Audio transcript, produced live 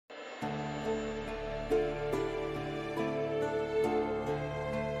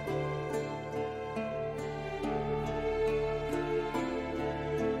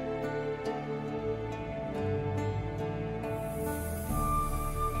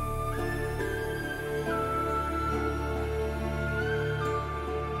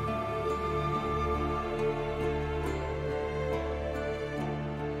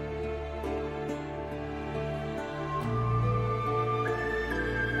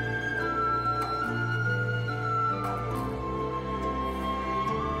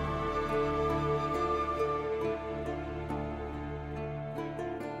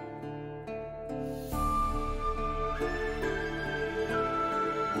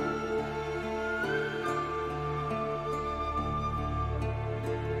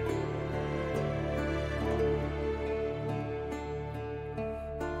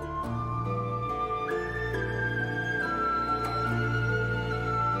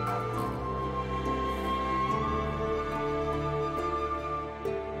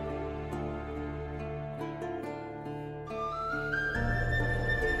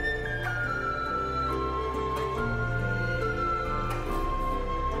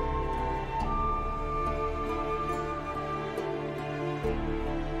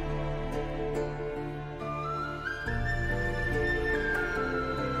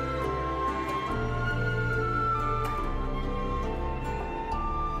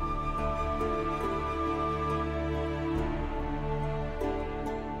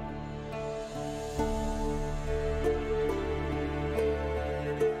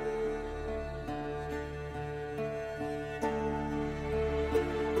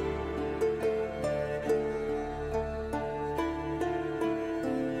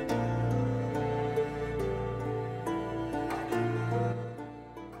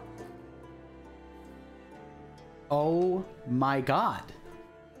my god.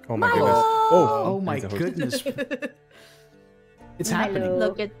 Oh my goodness. Oh my goodness. It's happening.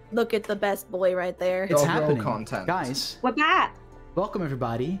 Look at the best boy right there. It's happening. Content. Guys, We're back. welcome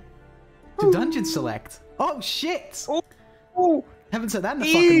everybody to Dungeon Select. Oh shit! Oh. Haven't said that in a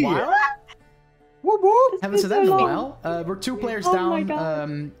fucking while. Whoop, whoop. Haven't said that in so a long. while. We're 2 players Oh down. my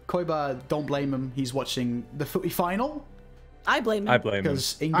God. Koiba, don't blame him. He's watching the footy final I blame him. I blame him.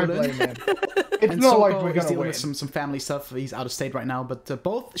 because I England. blame him. It's And not Soko like we're is gonna dealing win. with some family stuff. He's out of state right now, but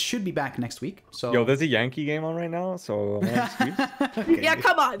both should be back next week. So Yo, there's a Yankee game on right now, so I'm not excused. Okay. Yeah,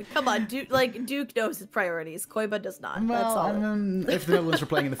 come on. Duke knows his priorities. Koiba does not. That's Well, all. if the Netherlands were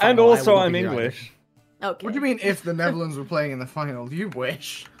playing in the final, And I also, wouldn't I'm be here either. English. Okay. What do you mean if the Netherlands were playing in the final? You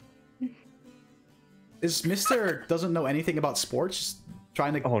wish. Is Mr. doesn't know anything about sports just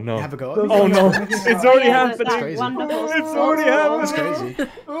trying to Oh, no. have a go at me? Oh no, it's already happened. That's crazy. Wonderful. It's already happened. That's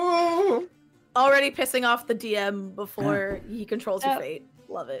crazy. Oh. Already pissing off the DM before he controls your fate.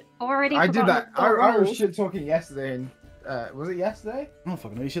 Love it. Already I did that. forgotten the I was rules. shit talking yesterday. And, was it yesterday? I don't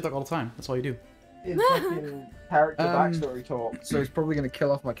fucking know. You shit talk all the time. That's all you do. In fucking character Um, backstory talk. So he's probably gonna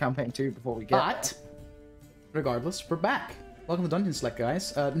kill off my campaign too before we get. But regardless, we're back. Welcome to Dungeon Select,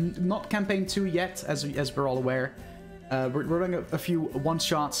 guys. Not campaign 2 yet, as we're all aware. We're running a few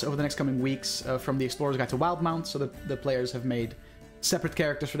one-shots over the next coming weeks from the Explorer's Guide to Wildemount, so the players have made separate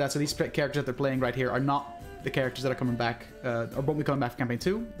characters for that. So these characters that they're playing right here are not the characters that are coming back, or won't be coming back for campaign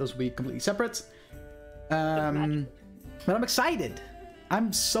 2. Those will be completely separate. But I'm excited.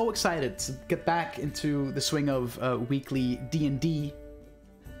 I'm so excited to get back into the swing of weekly D&D.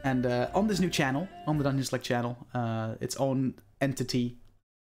 And on this new channel, on the Dungeon Select channel, its own entity.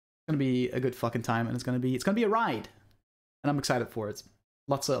 It's gonna be a good fucking time, and it's gonna be a ride. And I'm excited for it.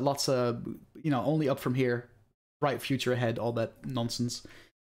 Lots of, you know, only up from here, bright future ahead, all that nonsense.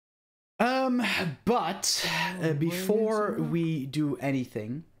 But before we do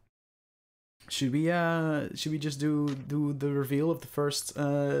anything, should we just do the reveal of the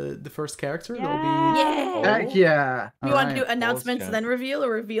first character? Yeah. Yeah. Heck yeah! You want to do Alright. announcements Chat. then reveal,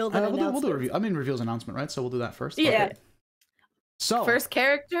 or reveal then We'll announcements? do a review. I mean, reveal's announcement, right? So we'll do that first. Yeah. Okay. So First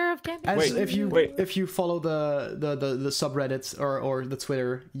character of campaign. As Wait, if you follow the subreddit or the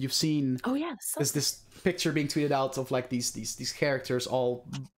Twitter, you've seen Oh yeah. there's this picture being tweeted out of like these characters all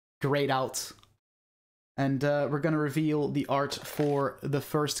grayed out, and we're gonna reveal the art for the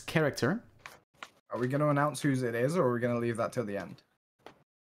first character. Are we gonna announce whose it is, or are we gonna leave that till the end?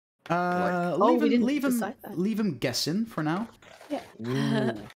 we didn't decide that. leave him guessing for now.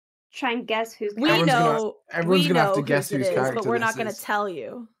 Try and guess who's. We Everyone's gonna- know. everyone's we gonna have know to guess whose whose it is, character but we're not this gonna is. tell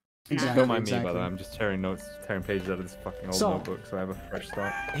you. Don't mind me, by exactly. the way. I'm just tearing notes, tearing pages out of this fucking old So- notebook, so I have a fresh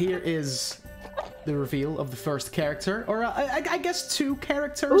start. Here is the reveal of the first character, or I guess 2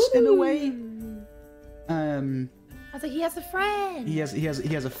 characters in a way. I was like, he has a friend. He has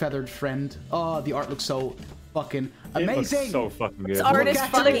a feathered friend. Oh, the art looks so fucking It looks amazing. so fucking good. This artist at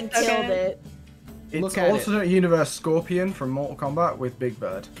fucking it. killed it. It's Look at it. alternate universe Scorpion from Mortal Kombat with Big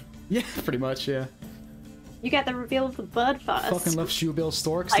Bird. Yeah, pretty much, yeah. You get the reveal of the bird first. Fucking love Shoebill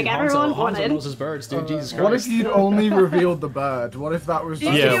Storks. Like Dude, everyone Hanzo wanted. knows his birds, dude. Jesus Christ. What if you'd only revealed the bird? What if that was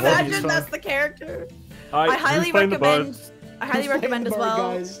Can Yeah, you what imagine is- that's the character? I highly playing the recommend. bird? I highly Who's playing recommend the as bird,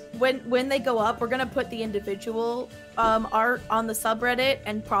 well. guys? When they go up, we're gonna put the individual art on the subreddit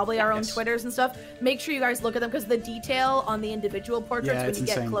and probably our own Yes. Twitters and stuff. Make sure you guys look at them because the detail on the individual portraits Yeah, when it's you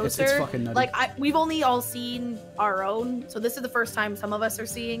get insane. closer, It's fucking nutty. like we've only all seen our own, so this is the first time some of us are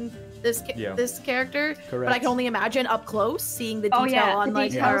seeing this this character. But I Correct. can only imagine up close seeing the Oh, detail yeah, on the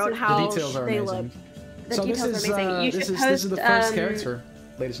like details our own are- how The details are they amazing. look. The So this details is are amazing. You this should is the post, first character,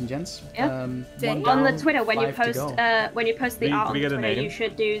 ladies and gents. Yeah. One Dang. on the down, Twitter when you 5 to post go. the Do art on we get a Twitter, name? you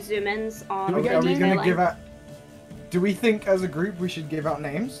should do zoom ins on. Do we get a Are we name? gonna like- give out? Do we think as a group we should give out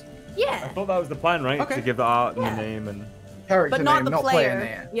names? I Yeah, thought that was the plan, right? Okay. To give the art and Yeah. the name and. Character but not name, the not player.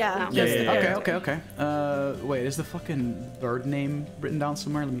 name. Yeah. No. Yeah, just the yeah, yeah. Okay, okay. Wait, is the fucking bird name written down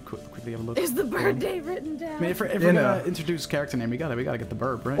somewhere? Let me quickly have a look. Is the birthday written down? I mean, if we're You gonna know. introduce character name, we gotta get the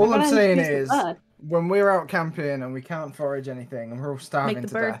bird, right? All I'm Gotta saying introduce the is, bird. when we're out camping and we can't forage anything and we're all starving Make the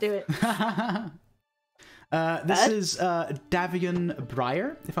to bird death. do it. This Bird? is Davian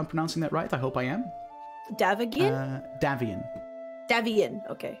Breyer, if I'm pronouncing that right. I hope I am. Davian? Davian. Davian.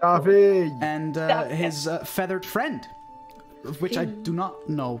 Okay. Davi! And his feathered friend, of which I do not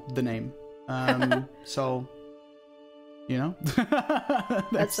know the name. So, you know,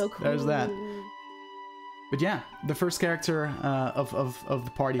 That's so cool. There's that. But yeah, the first character of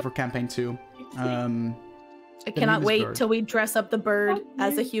the party for campaign 2. I The cannot name is wait Bird. till we dress up the bird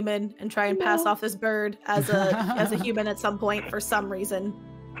as a human and try and pass off this bird as a human at some point for some reason.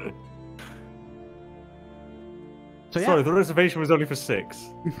 So yeah. Sorry, the reservation was only for 6.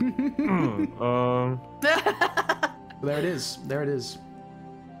 There it is. There it is.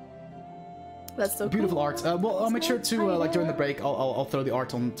 That's so beautiful cool. art. Well, I'll make sure to like during the break, I'll throw the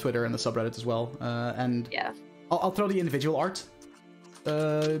art on Twitter and the subreddit as well. And yeah, I'll throw the individual art.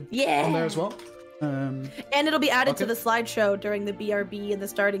 On there as well. And it'll be added to the slideshow during the BRB and the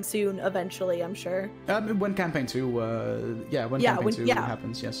starting soon eventually, I'm sure. When campaign 2, yeah, when campaign 2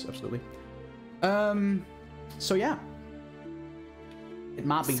 happens, yes, absolutely. So yeah. It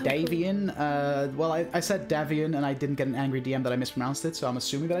might be Davian. Cool. Well, I said Davian and I didn't get an angry DM that I mispronounced it, so I'm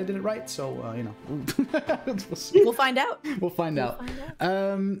assuming that I did it right, so, you know. We'll find out. We'll find out.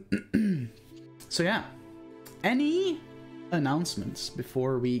 So yeah. Any announcements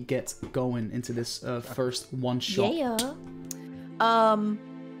before we get going into this first one-shot? Yeah.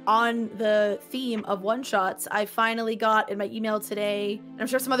 On the theme of one-shots, I finally got in my email today, and I'm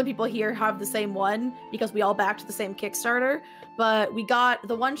sure some other people here have the same one because we all backed the same Kickstarter, but we got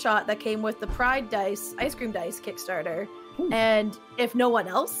the one-shot that came with the Pride Dice, Ice Cream Dice Kickstarter. Ooh. And if no one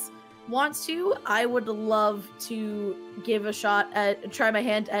else wants to, I would love to give a shot at, try my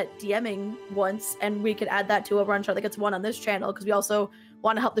hand at DMing once, and we could add that to a one-shot that gets one on this channel, because we also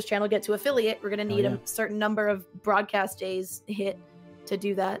want to help this channel get to affiliate. We're going to need a certain number of broadcast days hit to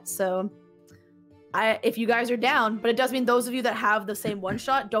do that. So if you guys are down, but it does mean those of you that have the same one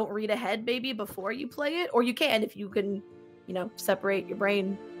shot don't read ahead maybe before you play it, or you can if you can, you know, separate your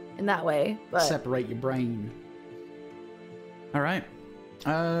brain in that way. But separate your brain. All right.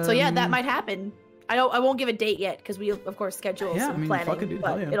 So yeah, that might happen. I won't give a date yet because we of course schedule some planning,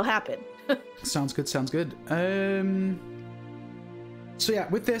 but it'll happen. Sounds good. Sounds good. So yeah,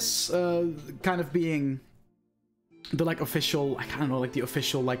 with this kind of being the like official, I don't know, like the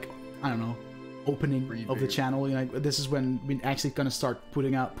official, like, I don't know, opening Reboot of the channel, you know, this is when we're actually gonna start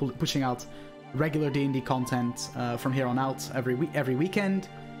pushing out regular D&D content from here on out every weekend.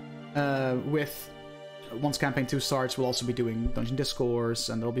 With once campaign 2 starts, we'll also be doing Dungeon Discourse,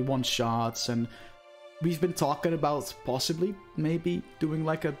 and there'll be one-shots, and we've been talking about possibly maybe doing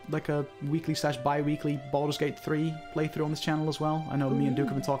like a weekly / bi-weekly Baldur's Gate 3 playthrough on this channel as well. I know me and Duke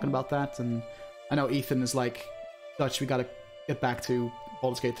have been talking about that, and I know Ethan is like, Dutch, we gotta get back to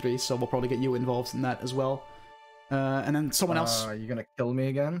Baldur's Gate 3, so we'll probably get you involved in that as well. And then someone else. Are you gonna kill me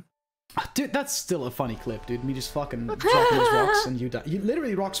again? Dude, that's still a funny clip, dude. Me just fucking dropping those rocks and you died. You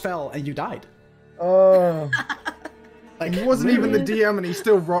literally, rocks fell and you died. Oh. Like, he wasn't even the DM and he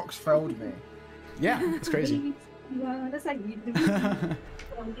still rocks felled me. Yeah, it's crazy.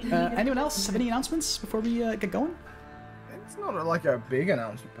 Anyone else have any announcements before we get going? It's not like a big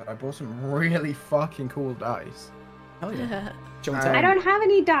announcement, but I bought some really fucking cool dice. Hell yeah. I don't have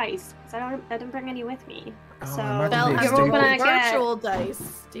any dice, so I didn't bring any with me. So you're all gonna get virtual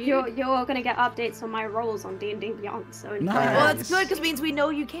dice. You're all gonna get updates on my rolls on D&D Beyond. So nice. Well, that's good because it means we know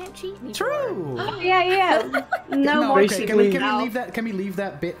you can't cheat anymore. True. Oh, yeah. No more cheating. Can we leave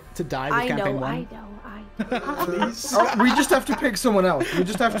that bit to die with campaign 1? I know. Please. We just have to pick someone else. We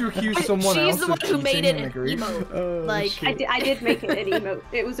just have to accuse someone else. She's the one who made it an emote. Like I did make it an emote.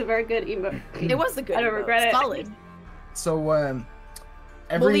 It was a very good emote. It was a good. I don't regret it. Solid. So we'll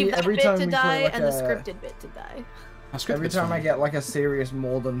leave that every bit time to we die play, like, and the scripted bit to die. Every time I get like a serious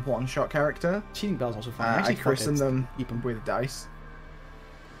more than one shot character, cheating bell's also fun. I christen them with dice.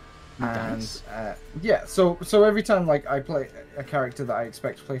 And yeah, so every time like I play a character that I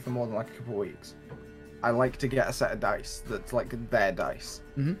expect to play for more than like a couple of weeks, I like to get a set of dice that's like their dice.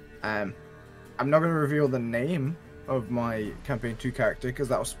 Mm-hmm. I'm not going to reveal the name of my campaign 2 character because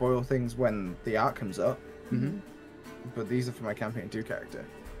that will spoil things when the art comes up. Mm-hmm. But these are for my campaign 2 character,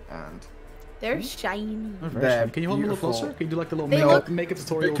 and they're shiny. They're Can you hold them a little closer? Can you do like the little make a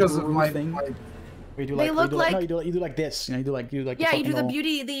tutorial because of my thing? You do like, you do like this. You know, you do like yeah, you do the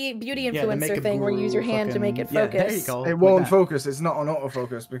beauty influencer thing where you use your hand to make it focus. Yeah, there you go. It won't focus. It's not on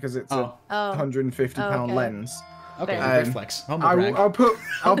autofocus because it's a 150-pound lens. Okay, flex. I'll put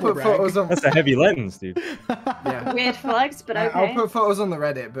photos on. That's a heavy lens, dude. Yeah. Weird flex, but okay. I'll put photos on the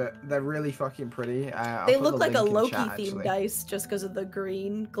Reddit, but they're really fucking pretty. They look like a Loki themed dice just because of the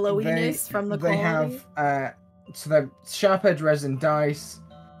green glowiness from the quality. They have so they're sharp edge resin dice.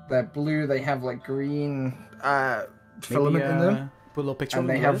 They're blue. They have like green filament in them. Put a little picture of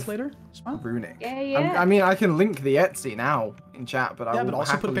them later. Runic. Yeah. I mean, I can link the Etsy now in chat, but I will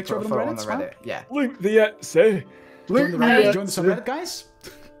also put a picture of them on the Reddit. Yeah. Link the Etsy. Join the subreddit, guys.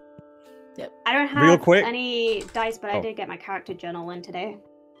 Yep. I don't have any dice, but I did get my character journal in today.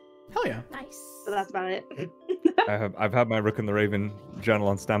 Hell yeah. Nice. So that's about it. I've had my Rook and the Raven journal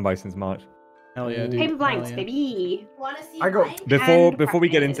on standby since March. Hell yeah, dude. Paper Hell blanks, yeah. baby. Want to see I got- mine? Before we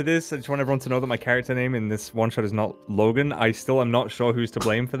get into this, I just want everyone to know that my character name in this one shot is not Logan. I still am not sure who's to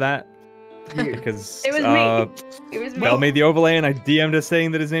blame for that You. because It was me. It was me. Mel made the overlay and I DM'd her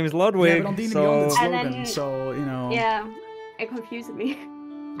saying that his name is Ludwig. Yeah, but on D&D so Beyond it's And Logan, then- so, you know... Yeah, it confused me.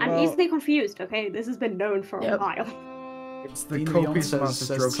 I'm Well- easily confused, okay? This has been known for a Yep. while. It's the D&D Beyond copious amount of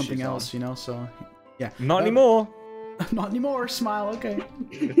says drugs something she's on. else, you know, so... Yeah. not anymore. Not anymore, smile, okay.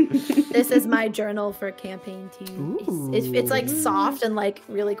 This is my journal for campaign 2. It's like Ooh. soft and like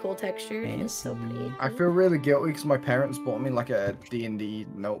really cool texture, and it's so pretty. I feel really guilty because my parents bought me like a D&D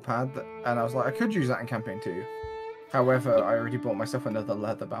notepad, and I was like, I could use that in campaign 2. However, I already bought myself another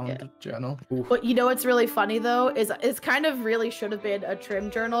leather-bound Yeah. journal. But you know what's really funny though is it's kind of really should have been a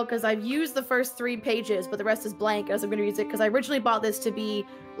trim journal because I've used the first 3 pages, but the rest is blank as I'm going to use it because I originally bought this to be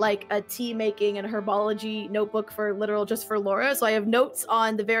like a tea making and herbology notebook for literal just for Laura. So I have notes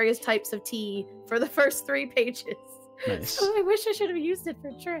on the various types of tea for the first 3 pages. Nice. So I wish I should have used it for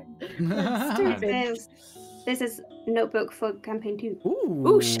trim. That's stupid. This is notebook for campaign 2.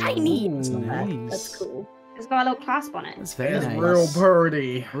 Ooh, shiny! That's That's nice. cool. It's got a little clasp on it. That's very It's nice. real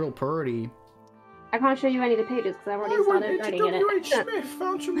pretty. Real pretty. I can't show you any of the pages because I've already I went started into writing in W.H. it. Smith,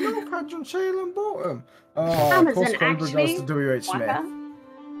 found some notepads on sale and bought them. Oh, of Amazon course Cobra goes actually. to W.H. Smith. Waka.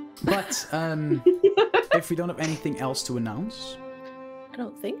 But, if we don't have anything else to announce, I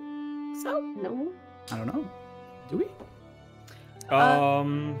don't think so. No. I don't know. Do we?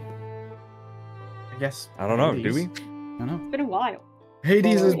 I guess. I don't know. Do Hades. we? I don't know. It's been a while.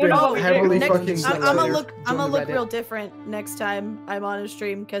 Hades has Well, been no, heavily next- fucking I'm selective. gonna look. I'm Join gonna the look Reddit. real different next time I'm on a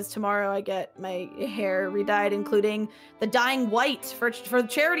stream because tomorrow I get my hair redyed, including the dyeing white for the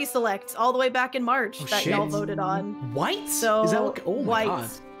charity select all the way back in March Oh, that y'all shit. voted on. White? So Is that what? Oh my white. god.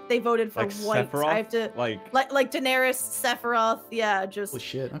 They voted for Like white. Sephiroth? I have to like Daenerys, Sephiroth. Yeah, just. Holy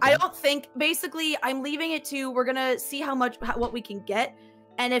shit. Okay. I don't think. Basically, I'm leaving it to. We're gonna see what we can get,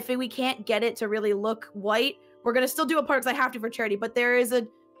 and if we can't get it to really look white, we're gonna still do a part because I have to for charity. But there is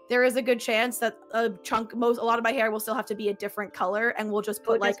a good chance that a lot of my hair will still have to be a different color, and we'll just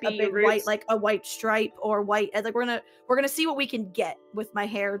put It'll like just a be your big white, roots. like a white stripe or white. And like we're gonna see what we can get with my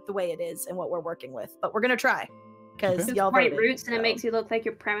hair the way it is and what we're working with. But we're gonna try because Okay. y'all White voted, roots and it so. makes you look like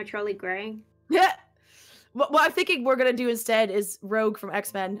you're prematurely graying. Yeah. What I'm thinking we're gonna do instead is Rogue from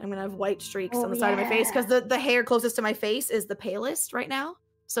X-Men. I'm gonna have white streaks on Oh, the side of my face because yeah. the hair closest to my face is the palest right now.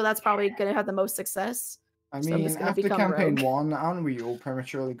 So that's probably gonna have the most success. I So I'm mean, just gonna after become campaign rogue. 1, aren't we all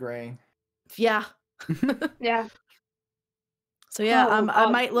prematurely grey? Yeah. Yeah. So yeah, Oh,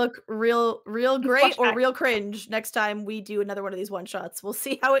 I might look real great or flashback. real cringe next time we do another one of these one shots. We'll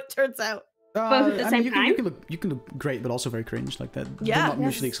see how it turns out. Both at the same you time? can look great, but also very cringe like that. They're Yeah, not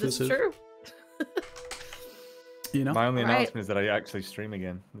mutually this is exclusive. true. You know. My only Alright. announcement is that I actually stream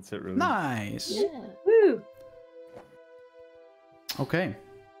again. That's it, really. Nice. Yeah. Woo. Okay.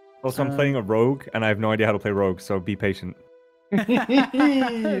 Also, I'm playing a rogue, and I have no idea how to play rogue, so be patient.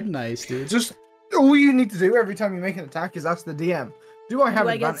 Nice, dude. Just all you need to do every time you make an attack is ask the DM, do I have Do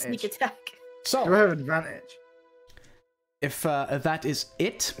I get advantage? sneak attack? So, Do I have advantage? if that is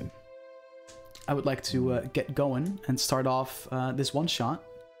it, I would like to get going and start off this one shot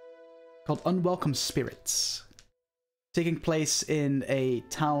called Unwelcome Spirits, taking place in a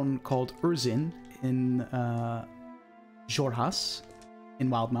town called Urzin in Xhorhas in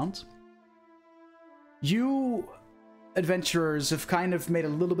Wildemount. You adventurers have kind of made a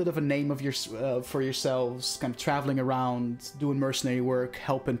little bit of a name of for yourselves, kind of traveling around, doing mercenary work,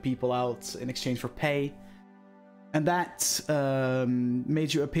 helping people out in exchange for pay. And that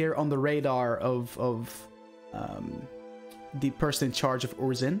made you appear on the radar of the person in charge of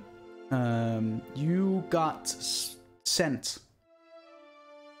Urzin. You got sent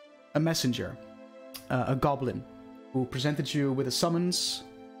a messenger, a goblin, who presented you with a summons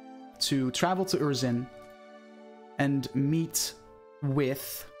to travel to Urzin and meet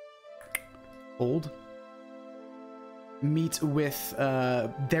with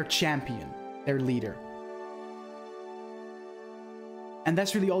their champion, their leader. And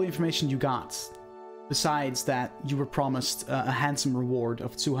that's really all the information you got. Besides that, you were promised a handsome reward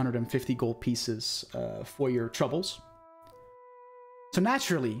of 250 gold pieces for your troubles. So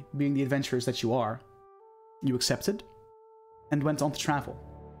naturally, being the adventurers that you are, you accepted and went on to travel.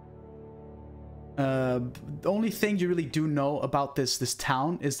 The only thing you really do know about this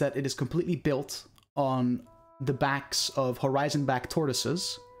town is that it is completely built on the backs of horizon-back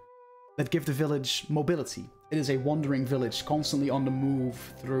tortoises that give the village mobility. It is a wandering village, constantly on the move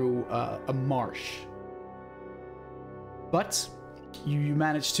through a marsh. But you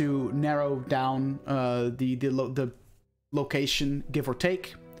managed to narrow down the location, give or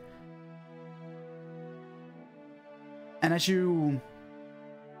take. And as you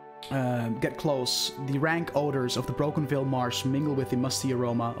get close, the rank odors of the Brokenville Marsh mingle with the musty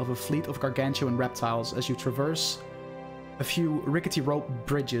aroma of a fleet of gargantuan reptiles as you traverse a few rickety rope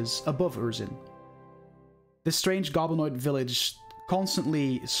bridges above Urzin. This strange goblinoid village,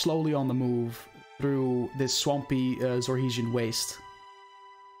 constantly slowly on the move through this swampy Xhorhesian waste.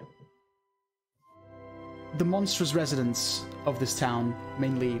 The monstrous residents of this town,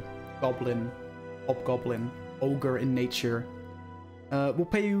 mainly goblin, hobgoblin, ogre in nature, will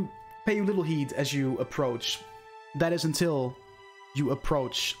pay you little heed as you approach. That is until you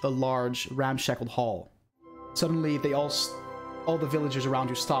approach a large, ramshackled hall. Suddenly, all the villagers around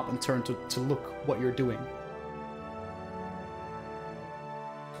you stop and turn to look what you're doing.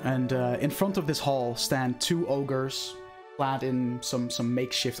 And in front of this hall stand two ogres, clad in some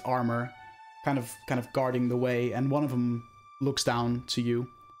makeshift armor, kind of guarding the way. And one of them looks down to you.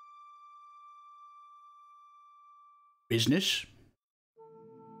 Business?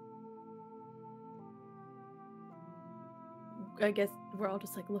 I guess we're all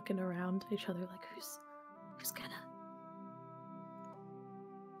just like looking around at each other, like who's gonna.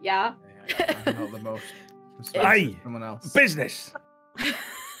 Yeah. I'm not the most. Aye. Someone else. Business.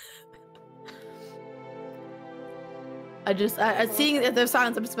 I seeing if there's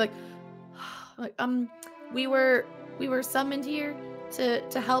silence, I'm just like, we were summoned here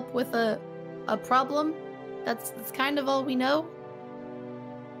to help with a problem. That's kind of all we know.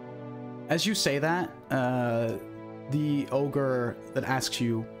 As you say that, the ogre that asks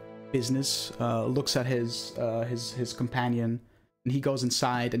you business looks at his companion, and he goes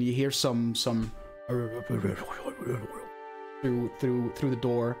inside, and you hear some through the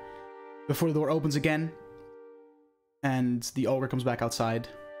door before the door opens again, and the ogre comes back outside.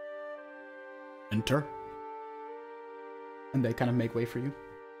 Enter. And they kind of make way for you.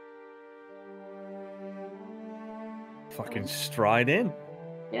 Fucking stride in.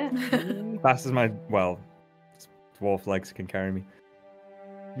 Yeah. Fast as my, dwarf legs can carry me.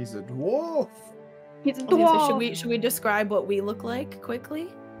 He's a dwarf. He's a Okay, so dwarf. should we describe what we look like quickly?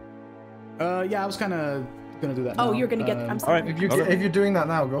 Yeah, I was kind of gonna do that now. Oh, you're gonna get. I'm All sorry. right. If you're doing that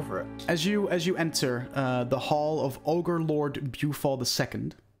now, go for it. As you enter the hall of Ogre Lord Bufal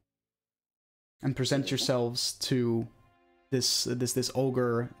II, and present yourselves to this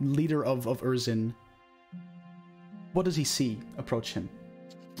ogre leader of Urzin, what does he see approach him?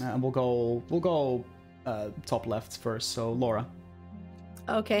 And we'll go top left first. So Laura.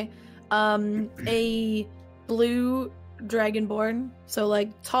 Okay. A blue dragonborn, so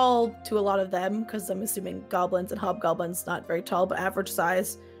like tall to a lot of them, because I'm assuming goblins and hobgoblins not very tall, but average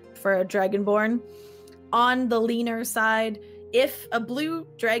size for a dragonborn. On the leaner side, if a blue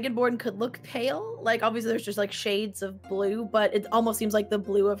dragonborn could look pale, like obviously there's just like shades of blue, but it almost seems like the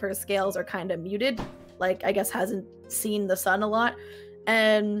blue of her scales are kind of muted, like I guess hasn't seen the sun a lot,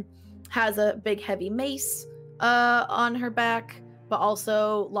 and has a big heavy mace on her back, but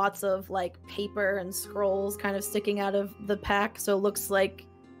also lots of like paper and scrolls kind of sticking out of the pack, so it looks like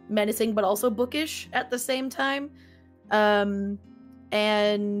menacing but also bookish at the same time. Yeah,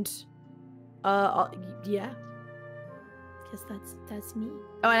 I guess that's me.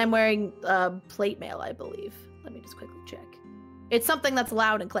 Oh, and I'm wearing plate mail, I believe. Let me just quickly check. It's something that's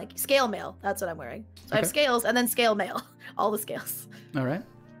loud and clanky. Scale mail, that's what I'm wearing. So I have scales and then scale mail. All the scales. All right.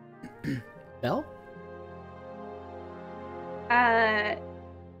 Belle?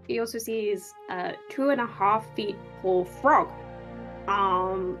 He also sees 2.5 feet tall frog.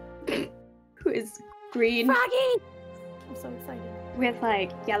 Who is green Froggy! I'm so excited. with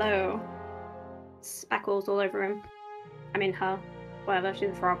like yellow speckles all over him. I mean her. Whatever, she's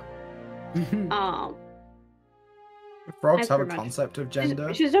a frog. Frogs I have a pretty much- concept of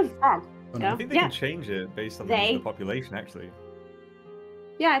gender. She's a frog. Oh, no. Yeah. I think they Yeah. can change it based on They- the population, actually.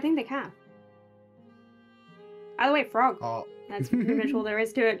 Yeah, I think they can. Either way, frog. Oh, That's pretty much all there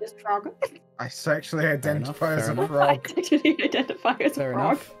is to it, just frog. I sexually identify as fair a enough. frog. I actually identify as Fair a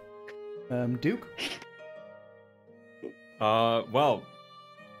frog. enough. Duke? Well,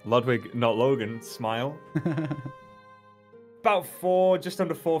 Ludwig, not Logan, smile. About just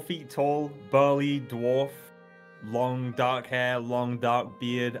under 4 feet tall, burly dwarf, long dark hair, long dark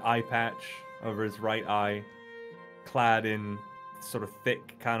beard, eye patch over his right eye, clad in sort of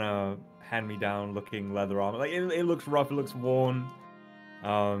thick, kind of hand-me-down looking leather armor. Like it looks rough, it looks worn.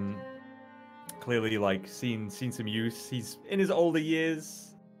 Clearly, like seen some use. He's in his older years.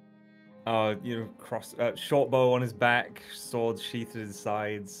 Short bow on his back, sword sheathed at his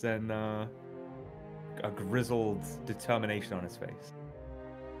sides, and a grizzled determination on his face.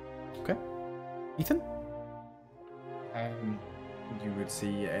 Okay. Ethan? You would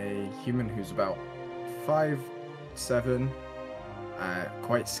see a human who's about 5 6'7",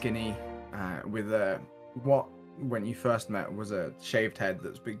 quite skinny, with what when you first met was a shaved head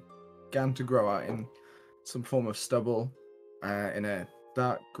that's began to grow out in some form of stubble, in a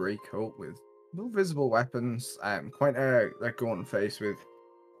dark grey coat with no visible weapons, quite a gaunt face with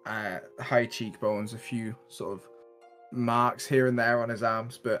high cheekbones, a few sort of marks here and there on his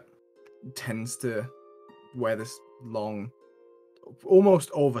arms, but tends to wear this long, almost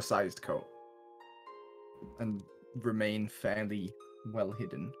oversized coat and remain fairly well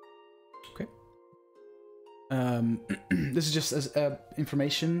hidden. Okay. This is just as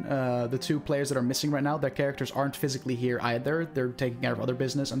information. The two players that are missing right now, their characters aren't physically here either. They're taking care of other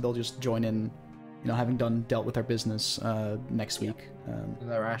business, and they'll just join in, having dealt with their business next week.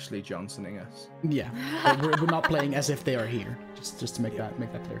 They're Ashley Johnsoning us. Yeah, we're not playing as if they are here. Just to make that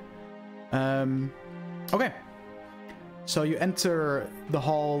clear. Okay. So you enter the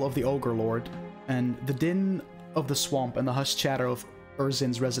hall of the Ogre Lord, and the din of the swamp and the hushed chatter of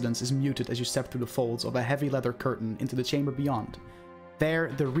Urzin's residence is muted as you step through the folds of a heavy leather curtain into the chamber beyond.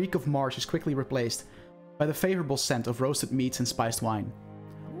 There, the reek of Marsh is quickly replaced by the favorable scent of roasted meats and spiced wine.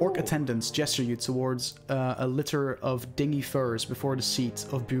 Orc attendants gesture you towards a litter of dingy furs before the seat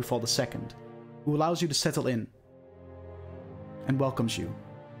of Bufal II, who allows you to settle in and welcomes you.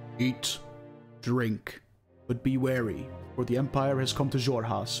 Eat, drink, but be wary, for the Empire has come to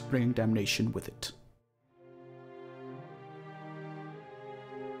Xhorhas, bringing damnation with it.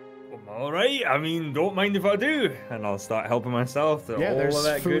 Alright, I mean, don't mind if I do. And I'll start helping myself to all there's of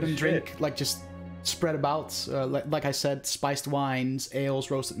that food good and drink, shit. just spread about. Like I said, spiced wines,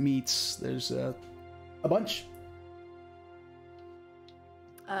 ales, roasted meats. There's a bunch.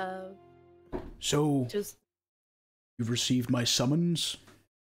 So, you've received my summons?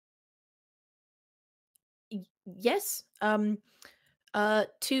 Yes.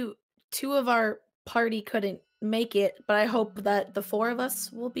 Two of our party couldn't make it, but I hope that the four of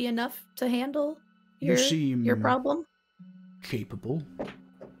us will be enough to handle your problem. Capable.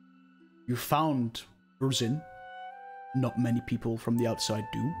 You found Urzin. Not many people from the outside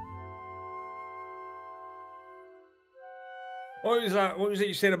do. What was that? What was it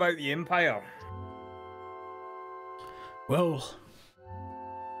you said about the Empire? Well,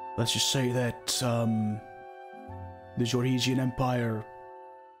 let's just say that the Xhorhesian Empire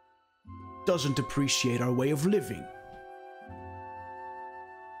doesn't appreciate our way of living.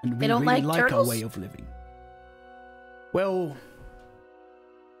 And we don't really like our turtles? way of living. Well,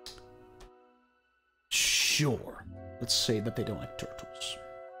 sure. Let's say that they don't like turtles.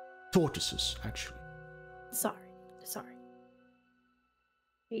 Tortoises, actually. Sorry.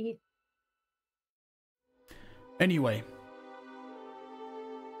 Anyway,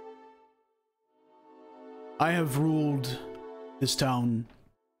 I have ruled this town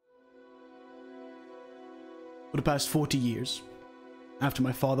for the past 40 years, after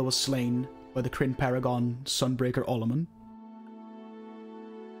my father was slain by the Kryn Paragon Sunbreaker Olaman.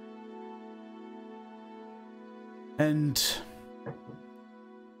 And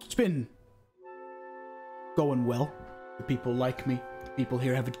it's been going well. The people like me. The people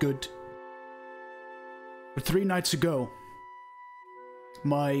here have it good. But 3 nights ago,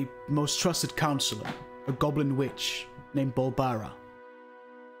 my most trusted counselor, a goblin witch named Bolbara,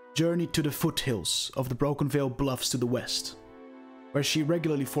 journeyed to the foothills of the Broken Veil Bluffs to the west, where she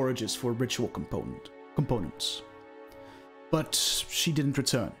regularly forages for ritual components. But she didn't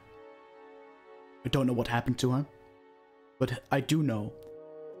return. I don't know what happened to her, but I do know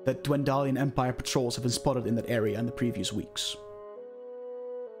that Dwendalian Empire patrols have been spotted in that area in the previous weeks.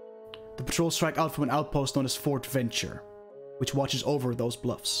 The patrols strike out from an outpost known as Fort Venture, which watches over those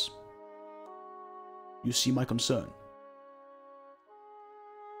bluffs. You see my concern.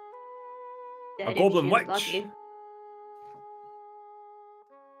 A goblin witch.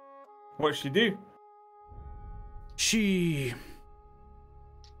 What's she do? She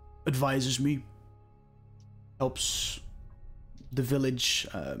advises me, helps the village.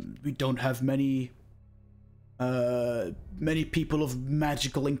 We don't have many people of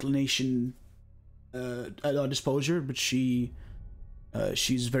magical inclination at our disposal, but she's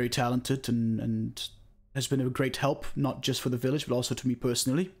very talented and has been a great help, not just for the village, but also to me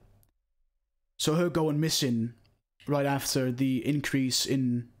personally. So her going missing right after the increase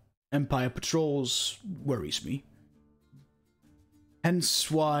in Empire patrols worries me. Hence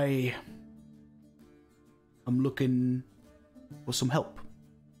why I'm looking for some help.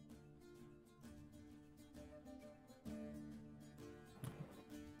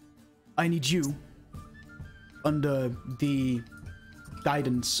 I need you, under the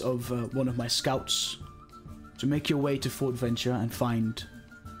guidance of one of my scouts, to make your way to Fort Venture and find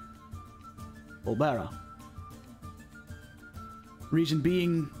Bolbara.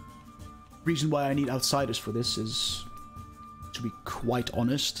 Reason why I need outsiders for this is, to be quite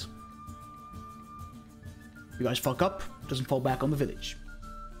honest, if you guys fuck up, it doesn't fall back on the village,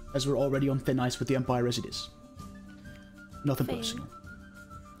 as we're already on thin ice with the Empire as it is. Nothing Fair. personal.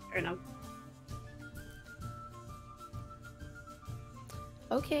 Fair enough.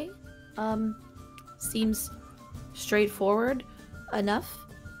 Okay. Seems straightforward enough,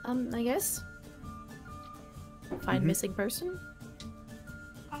 I guess. Find missing person.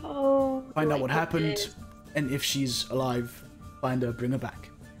 Oh. Find out my what happened, goodness. and if she's alive, find her, bring her back.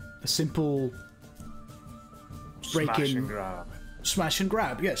 A simple break Smash in, and grab. smash and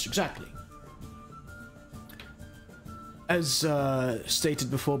grab. Yes, exactly. As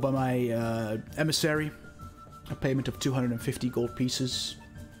stated before by my emissary, a payment of 250 gold pieces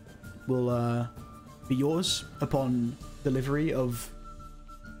will be yours upon delivery of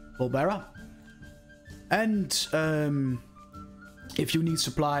Volbera. And if you need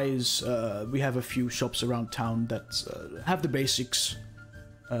supplies, we have a few shops around town that have the basics,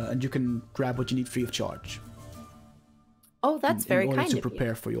 and you can grab what you need free of charge. Oh, that's very in order kind to of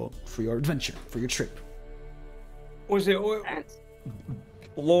prepare for your adventure, for your trip. Was it Thanks.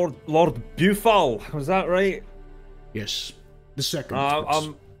 Lord Bufal? Was that right? Yes, the second.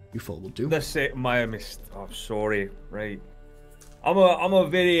 You will do. This my mistake. Oh, sorry. Right. I'm a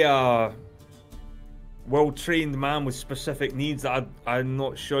very well-trained man with specific needs that I'm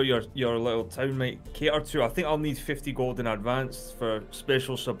not sure your little town might cater to. I think I'll need 50 gold in advance for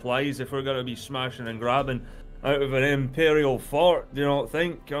special supplies if we're gonna be smashing and grabbing out of an imperial fort. Do you not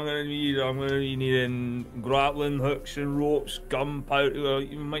think? I'm gonna be needing grappling hooks and ropes, gunpowder.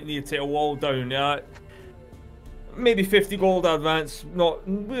 You might need to take a wall down. Yeah. Maybe 50 gold advance.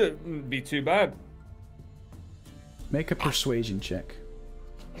 Wouldn't be too bad. Make a persuasion check.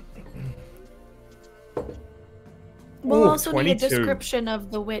 We'll Ooh, also need a 22. description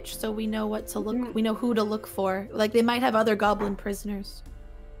of the witch, so we know what to look. We know who to look for. Like they might have other goblin prisoners.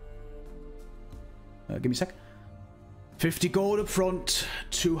 Give me a sec. 50 gold up front,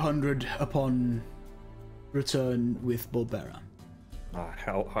 200 upon return with Volbera. I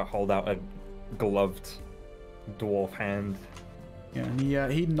hold out a gloved dwarf hand. Yeah,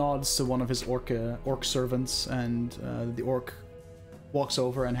 and he nods to one of his orc servants, and the orc walks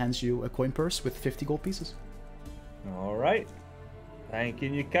over and hands you a coin purse with 50 gold pieces. All right.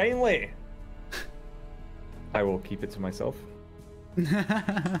 Thanking you kindly. I will keep it to myself.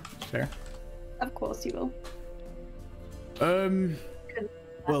 Fair. Of course you will.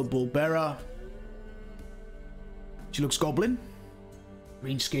 Well, Volbera. She looks goblin.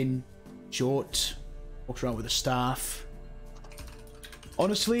 Green skin, short, walks around with a staff.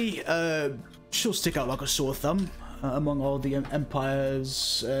 Honestly, she'll stick out like a sore thumb among all the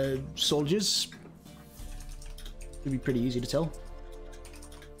Empire's soldiers. It'll be pretty easy to tell.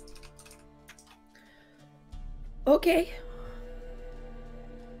 Okay.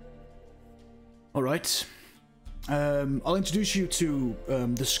 All right. I'll introduce you to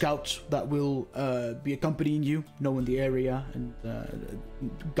the scout that will be accompanying you, knowing the area and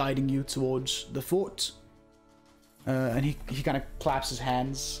guiding you towards the fort. And he kind of claps his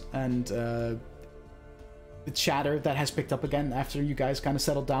hands, and the chatter that has picked up again after you guys kind of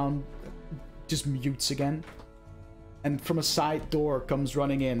settled down just mutes again. And from a side door comes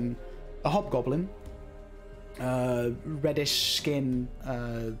running in a hobgoblin, reddish skin,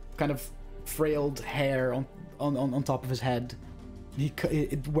 kind of frailed hair on top of his head. He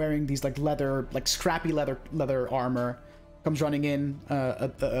wearing these like scrappy leather armor, comes running in,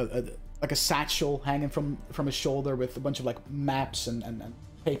 like a satchel hanging from his shoulder with a bunch of like maps and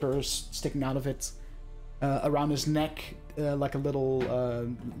papers sticking out of it. Around his neck, like a little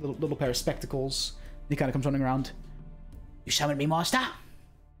pair of spectacles. He kind of comes running around. You summoned me, master?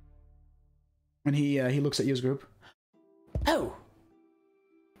 And he looks at you as a group. Oh,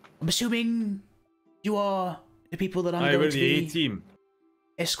 I'm assuming you are the people that I'm going to the be A-team.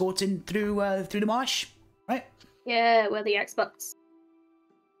 escorting through the marsh, right? Yeah, we're the experts.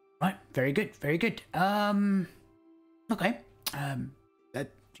 Right, very good, very good. Okay.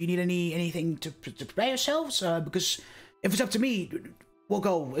 Do you need anything to prepare yourselves? Because if it's up to me, we'll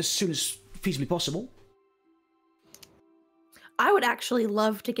go as soon as feasibly possible. I would actually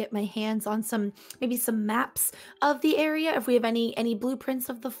love to get my hands on maybe some maps of the area. If we have any blueprints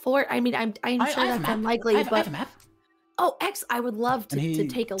of the fort. I mean, I'm sure that's unlikely, I have a map. Oh, I would love to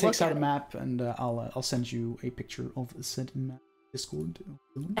take a look at it. Takes out a map, and I'll send you a picture of the said map. Discord.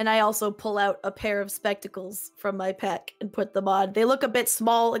 And I also pull out a pair of spectacles from my pack and put them on. They look a bit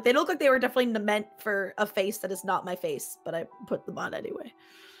small. Like they look like they were definitely meant for a face that is not my face, but I put them on anyway.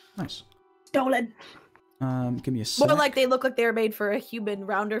 Nice. Stolen. Give me a sec. More like they look like they were made for a human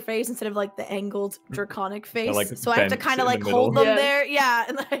rounder face instead of like the angled draconic face. like So I have to bent kind of in the like hold middle. them Yeah. there. Yeah,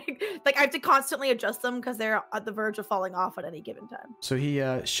 and like I have to constantly adjust them because they're at the verge of falling off at any given time. So he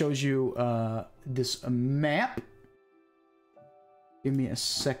shows you this map. Give me a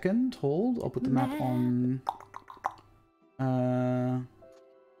second. Hold. I'll put the map on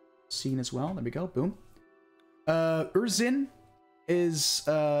scene as well. There we go. Boom. Urzin is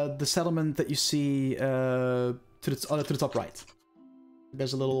the settlement that you see to the top right.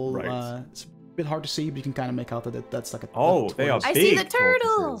 There's a little. Right. It's a bit hard to see, but you can kind of make out that that's like a. Oh, a they are tortoise. I see the big turtle.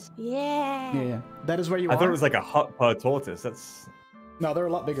 tortoises. Yeah. Yeah. That is where you I are. thought it was like a hut per tortoise. That's No, they're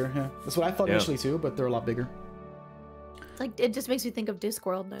a lot bigger. Yeah, that's what I thought Yeah. initially too, but they're a lot bigger. It's like it just makes me think of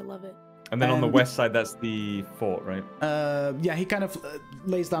Discworld, and I love it. and then on the And- west side, that's the fort, right? Yeah, he kind of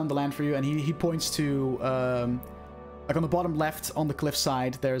lays down the land for you, and he points to like on the bottom left on the cliff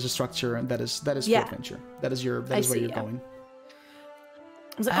side. There's a structure, and that is Yeah. Fort Venture. That is where see, you're yeah. going.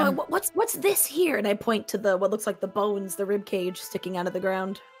 I was like, oh, what's this here? And I point to the what looks like the bones, the rib cage sticking out of the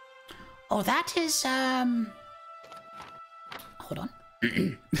ground. Oh, that is, hold on.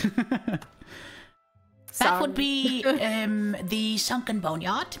 That would be, the sunken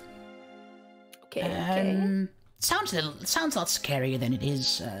boneyard. Okay. Sounds a lot scarier than it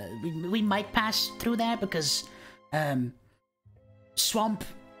is. We might pass through there because, swamp,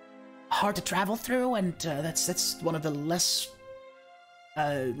 hard to travel through, and that's one of the less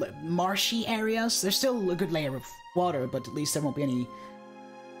marshy areas. There's still a good layer of water, but at least there won't be any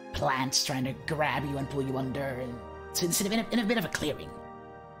plants trying to grab you and pull you under. And so instead of in a bit of a clearing.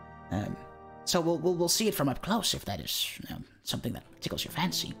 So we'll see it from up close if that is something that tickles your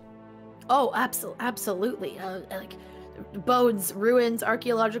fancy. Oh, absolutely. Like bones, ruins,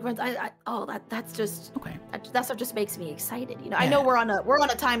 archaeological ones. That's just Okay. that stuff just makes me excited. You know, I know we're on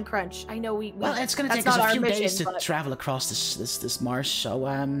a time crunch. I know we Well, it's gonna that's take us not a our few mission, days to but- travel across this marsh, so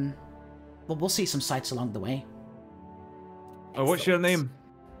we'll see some sights along the way. Oh, what's your name?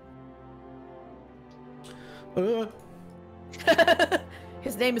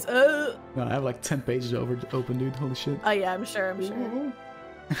 His name is No, I have like 10 pages open, dude. Holy shit. Oh yeah, I'm sure.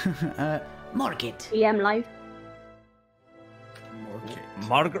 Morgit. EM life.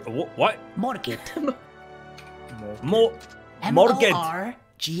 Margaret. What? Morgit. Morgit.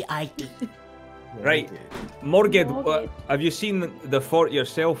 Morgit. Right. Morgid, have you seen the fort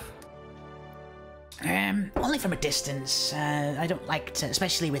yourself? Only from a distance. I don't like to,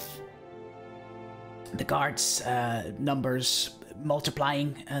 especially with the guards' numbers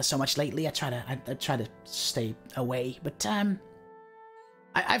multiplying so much lately. I try to stay away, but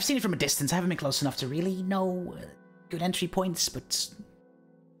I've seen it from a distance. I haven't been close enough to really know good entry points, but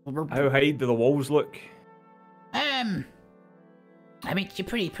How high do the walls look? I mean, you're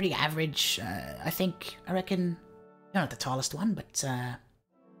pretty average. I reckon you're not the tallest one, but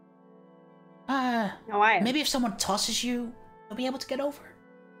No, I am. maybe if someone tosses you, you'll be able to get over.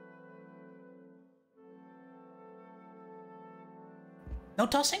 No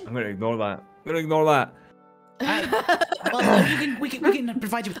tossing? I'm gonna ignore that. Well, we can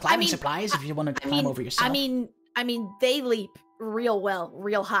provide you with climbing mean, supplies if you want to climb over yourself. I mean, they leap real well,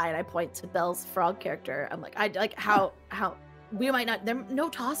 real high. And I point to Belle's frog character. I'm like, I like how we might not. There, no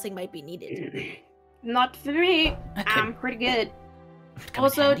tossing might be needed. Not for me. That I'm pretty good. could come in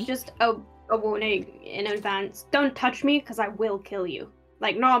Also, handy. just a warning in advance. Don't touch me, because I will kill you.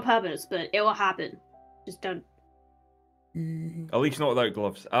 Like, not on purpose, but it will happen. Just don't. Mm, At least not without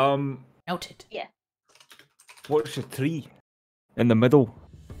gloves. noted. What's your tree in the middle?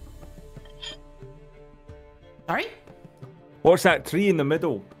 Sorry? What's that tree in the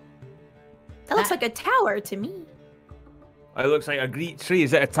middle? That looks like a tower to me. It looks like a great tree.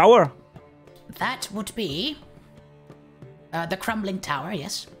 Is it a tower? That would be the crumbling tower.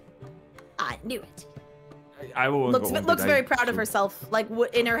 Yes. I knew it. I will. Looks very proud of herself. Like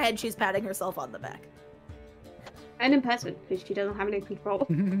in her head, she's patting herself on the back. And in person, because she doesn't have any control.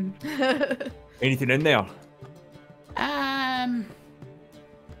 Anything in there?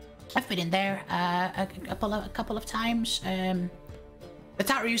 I've been in there a couple of times. The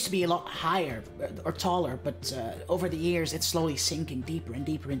tower used to be a lot higher or taller, but over the years it's slowly sinking deeper and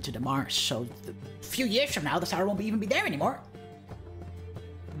deeper into the marsh. So a few years from now, the tower won't even be there anymore.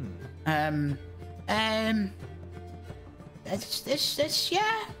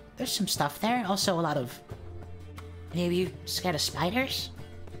 There's some stuff there. Also, a lot of. Any of you scared of spiders?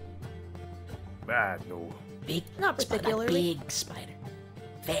 No. Big, Not particularly. Big spider,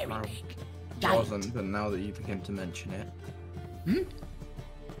 very Wow. big. It Giant. wasn't, but now that you begin to mention it,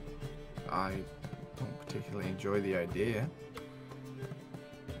 I don't particularly enjoy the idea.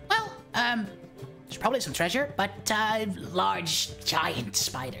 Well, it's probably some treasure, but large, giant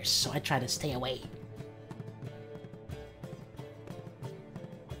spiders, so I try to stay away.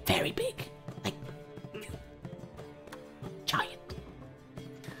 Very big, like giant.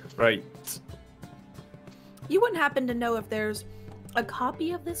 Right. You wouldn't happen to know if there's a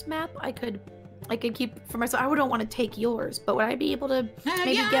copy of this map I could keep for myself? I don't want to take yours, but would I be able to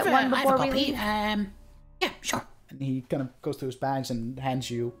maybe get one before we leave? Yeah, sure. And he kind of goes to his bags and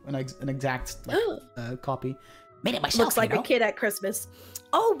hands you an exact copy. Made it myself. Looks like a kid at Christmas.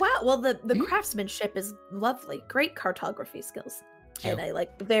 Oh wow! Well, the craftsmanship is lovely. Great cartography skills. And I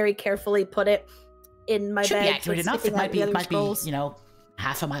very carefully put it in my bag. Should be accurate enough. It might be scrolls.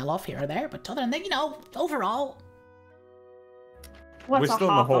 half a mile off here or there, but other than that, overall. What's We're a still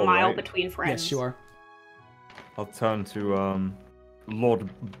in the half hall, a mile right? between friends? Yes, you are. I'll turn to Lord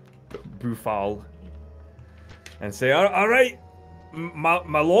Bufal and say, all right,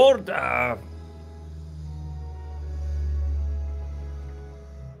 my lord.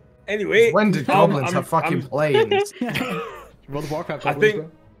 Anyway, When did goblins have fucking planes? World of Warcraft. I think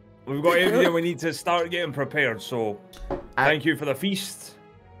we've got everything we need to start getting prepared. So, thank you for the feast.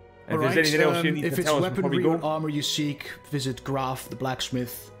 If there's anything else you need if to it's tell us before we weaponry go, or armor you seek, visit Graf the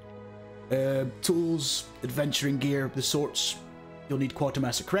blacksmith. Tools, adventuring gear, the sorts. You'll need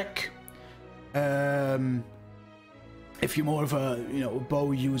Quartermaster Krek. If you're more of a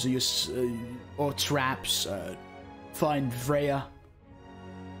bow user or traps, find Freya.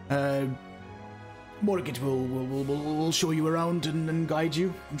 Morgan will show you around and guide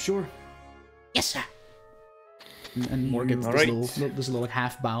you, I'm sure. Yes, sir. And Morgan does Alright. a little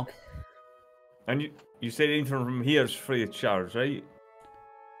half bow. and you said anything from here is free of charge, right?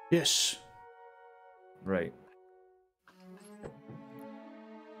 Yes. Right.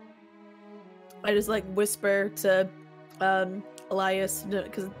 I just whisper to Elias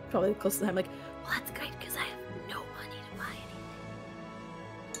because probably close to him. Well, that's great because I have no money to buy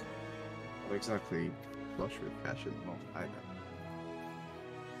anything. Not exactly flush with cash at the moment either.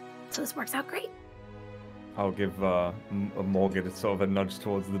 So this works out great. I'll give Morgan a sort of a nudge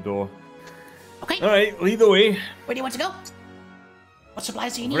towards the door. Okay. All right, lead the way. Where do you want to go? What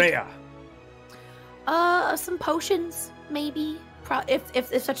supplies do you need? Freya. Some potions maybe.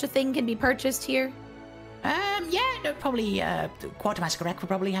 If such a thing can be purchased here. Yeah, no, probably. Quartermaster Correct will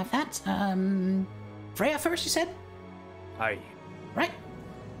probably have that. Freya first, you said? Aye. Right.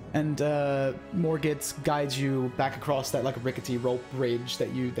 And Morgit guides you back across that rickety rope bridge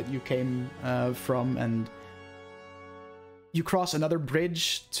that you came from, and you cross another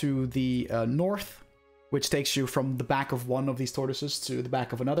bridge to the north, which takes you from the back of one of these tortoises to the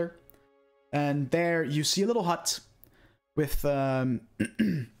back of another. And there you see a little hut with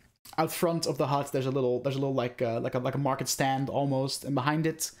out front of the hut there's a little like a market stand almost, and behind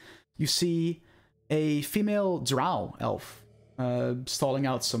it you see a female drow elf stalling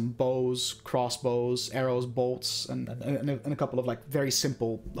out some bows, crossbows, arrows, bolts, and a couple of very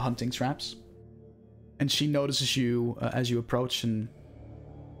simple hunting traps. And she notices you as you approach, and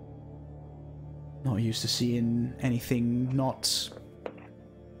not used to seeing anything not,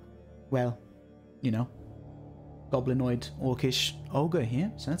 well, goblinoid, orcish ogre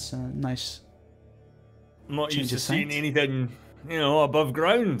here. So that's a nice. I'm not used Change to of seeing sight. anything, above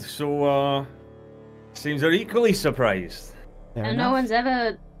ground. So, seems they're equally surprised. Fair And enough. no one's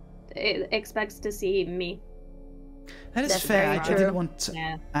ever expects to see me. That is That's fair. very I true. didn't want to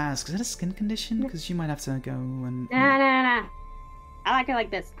Yeah. ask. Is that a skin condition? Because you might have to go and. Nah. I like it like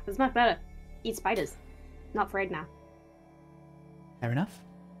this. It's much better. Eat spiders. Not afraid now. Fair enough.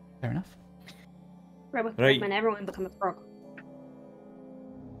 Fair enough. Right. Recommend everyone become a frog.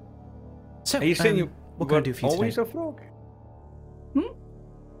 So, Are you saying you what can I were do for you always today? a frog?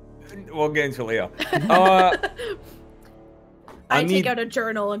 We'll get into it later. I I take need- out a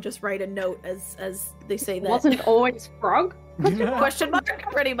journal and just write a note as they say that. Wasn't always frog? Question mark?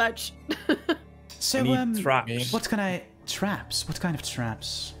 Pretty much. So, I need traps. what kind of traps? What kind of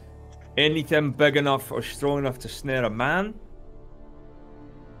traps? Anything big enough or strong enough to snare a man?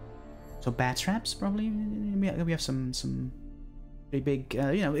 So bat traps, probably. We have some pretty big.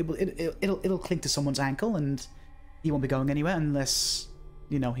 It'll cling to someone's ankle, and he won't be going anywhere unless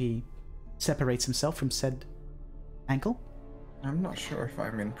he separates himself from said ankle. I'm not sure if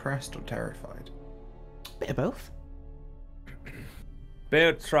I'm impressed or terrified. Bit of both.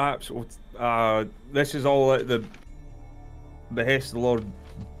 Bear traps. This is all at the behest of the Lord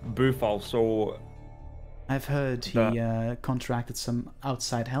Bufal, so I've heard he contracted some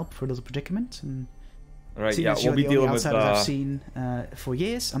outside help for a little predicament, and right, seeing yeah, as we'll you're be the only dealing with outsiders I've seen for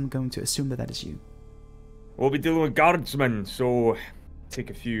years, I'm going to assume that is you. guardsmen, so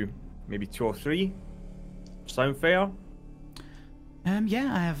take a few, maybe 2 or 3. Sound fair?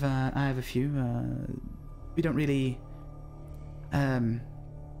 Yeah, I have a few. We don't really.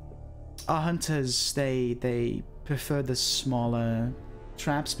 Our hunters, they prefer the smaller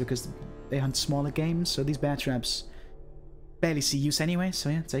traps because they hunt smaller games. So these bear traps barely see use anyway. So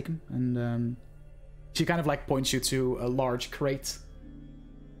yeah, take them. And she kind of like points you to a large crate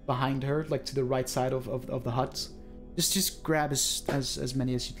behind her, like to the right side of the hut. Just grab as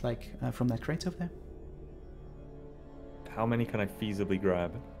many as you'd like from that crate over there. How many can I feasibly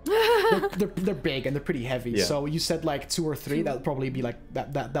grab? They're big and they're pretty heavy. Yeah. So you said like 2 or 3. That'll probably be like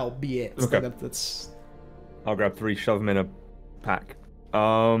that'll be it. Okay. That's. I'll grab 3, shove them in a pack.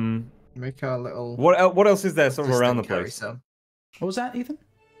 Make a little. What else is there sort of around the assistant carry place? some. What was that, Ethan?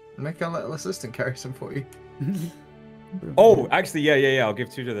 Make a little assistant carry some for you. Oh, actually, yeah. I'll give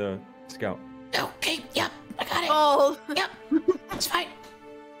 2 to the scout. Okay, yep, I got it. Oh, Yep, that's fine.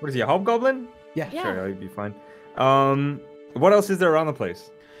 What is he, a hobgoblin? Yeah. Yeah. Sure, I'll be fine. What else is there around the place?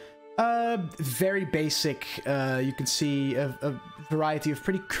 Very basic. You can see a variety of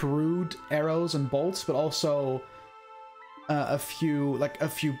pretty crude arrows and bolts, but also a few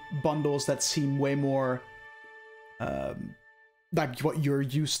bundles that seem way more like what you're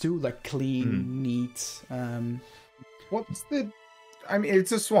used to, like clean, neat. What's the? I mean,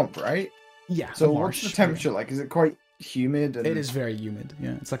 it's a swamp, right? Yeah. So a what's marsh, the temperature like? Is it quite humid? And... It is very humid.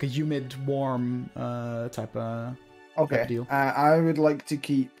 Yeah, it's like a humid, warm type of Okay. deal. I would like to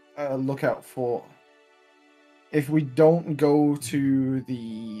keep a lookout for. If we don't go to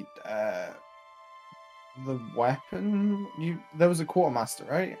the weapon, there was a quartermaster,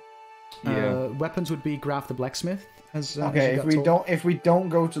 right? Weapons would be Graf the blacksmith. As Okay, as you got told. if we don't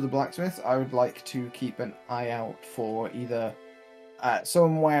go to the blacksmith, I would like to keep an eye out for either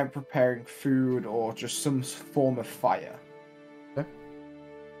somewhere preparing food or just some form of fire. Okay.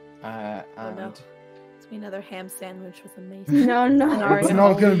 And Oh, no. It's me another ham sandwich with a mace. No, no. Sorry. it's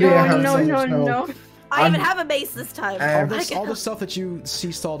not going to be a No, ham no, sandwich, no, no. I even I'm- have a mace this time. All the stuff that you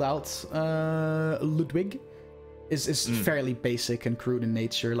see stalled out, Ludwig, is fairly basic and crude in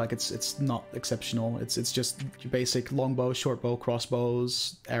nature. Like it's not exceptional. It's just your basic longbow, shortbow,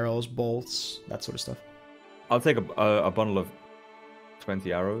 crossbows, arrows, bolts, that sort of stuff. I'll take a bundle of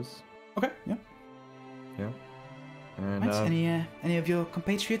 20 arrows. Okay, yeah. Yeah. And, Right, any of your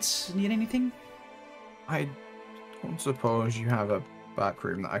compatriots need anything? I don't suppose you have a back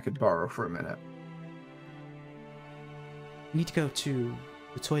room that I could borrow for a minute. We need to go to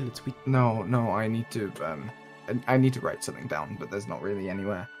the toilet. No, I need to I need to write something down, but there's not really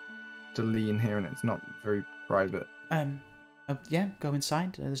anywhere to lean here, and it's not very private. Yeah, go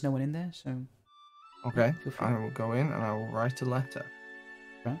inside. There's no one in there, so. Okay, Feel free. I will go in and I will write a letter.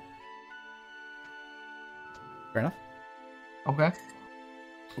 Right. Fair enough. Okay.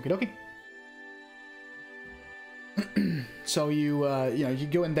 Okie dokie. So you you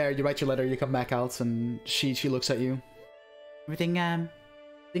go in there, you write your letter, you come back out, and she looks at you. Everything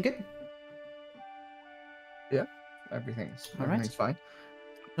good? Everything's All right. fine.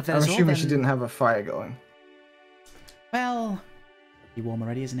 If that I'm is all, assuming she then- didn't have a fire going. Well, pretty warm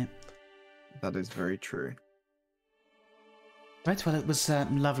already, isn't it? That is very true. Right, well, it was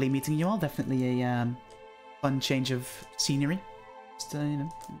lovely meeting you all. Definitely a fun change of scenery. Just, bigger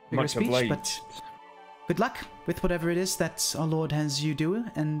Much speech, obliged. but good luck with whatever it is that our Lord has you do,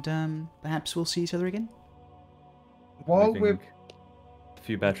 and perhaps we'll see each other again. While Anything we're a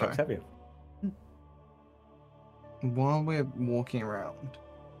few bad trucks heavier. walking around,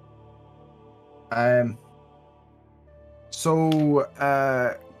 so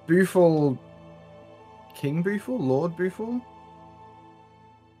Buful, King Buful, Lord Buful.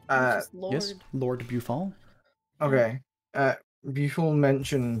 Just Lord. Yes, Lord Bufal. Okay. Buful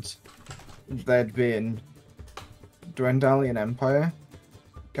mentioned there'd been Dwendalian Empire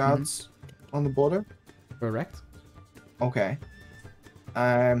guards on the border. Correct. Okay.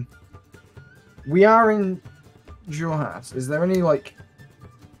 We are in Xhorhas. Is there any like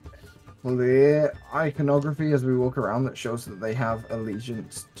clear iconography as we walk around that shows that they have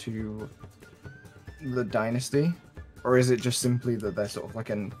allegiance to the dynasty? Or is it just simply that they're sort of like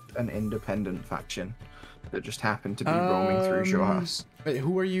an independent faction that just happen to be roaming through Xhorhas? Wait,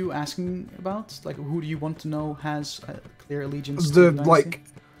 who are you asking about? Like, who do you want to know has a clear allegiance to The the like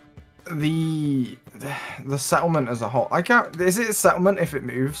the settlement as a whole. I can't. Is it a settlement if it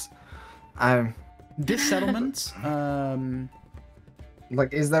moves? This settlement,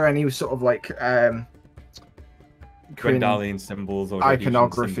 Like, is there any sort of like Gwendalian symbols or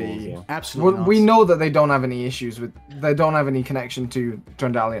iconography? Rhodesian symbols, absolutely Well, not. we know that they don't have any issues with. They don't have any connection to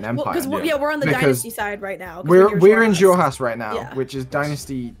Dwendalian Empire. Because yeah. we're on the Because dynasty side right now. 'cause we're in Xhorhas. Xhorhas right now, Yeah. which is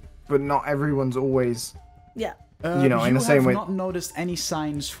dynasty, but not everyone's always Yeah. You know, in the same way. You have not noticed any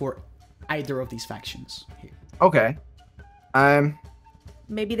signs for either of these factions here. Okay.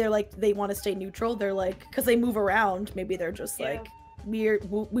 Maybe they're like, they want to stay neutral. They're like, because they move around. Maybe they're just like, we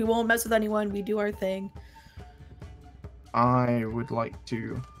won't mess with anyone. We do our thing. I would like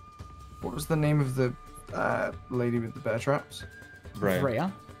to. What was the name of the lady with the bear traps?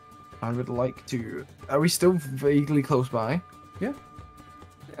 Freya. I would like to. Are we still vaguely close by? Yeah.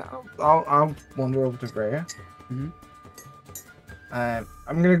 Yeah. I'll wander over to Freya. Mm-hmm.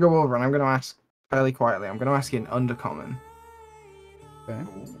 I'm gonna go over and I'm gonna ask fairly quietly. I'm gonna ask in Undercommon. Okay.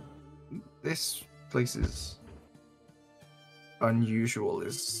 This place is unusual.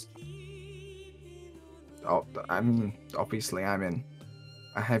 I mean, obviously, I'm in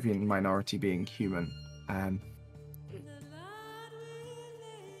a heavy minority being human.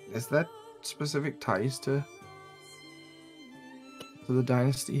 Is that specific ties to the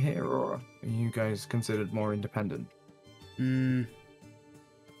dynasty here, or are you guys considered more independent?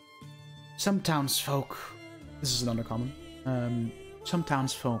 Some townsfolk. This is an undercommon. Some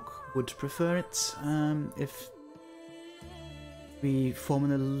townsfolk would prefer it if we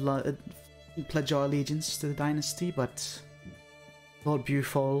pledge our allegiance to the dynasty, but Lord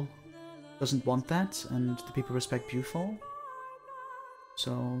Bufol doesn't want that, and the people respect Bufol.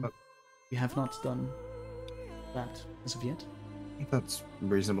 So we have not done that as of yet. That's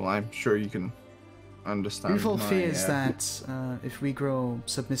reasonable. I'm sure you can understand. Bufol fears that if we grow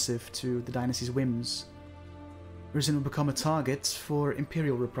submissive to the dynasty's whims, Risen will become a target for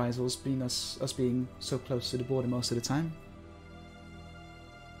Imperial reprisals, being us being so close to the border most of the time.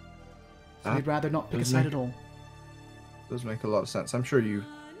 So we'd rather not pick a side at all. Does make a lot of sense. I'm sure you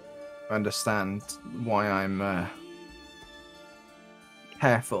understand why I'm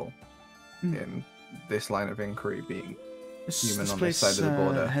careful in this line of inquiry, being human on this side of the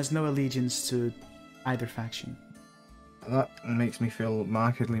border. Has no allegiance to either faction. That makes me feel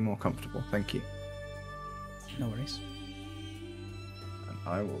markedly more comfortable. Thank you. No worries. And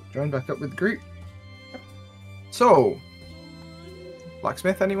I will join back up with the group. So,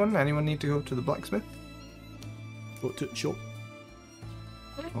 blacksmith, anyone? Anyone need to go to the blacksmith? Sure.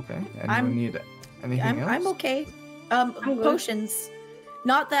 Okay. Anyone need anything else? I'm okay. Potions.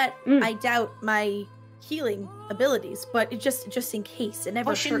 Not that I doubt my healing abilities, but it just in case. It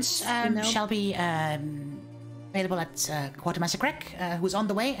never Potions hurts, you know? shall be available at Quartermaster Greg, who's on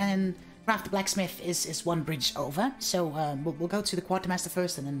the way, and Ralph the blacksmith is one bridge over. So we'll go to the Quartermaster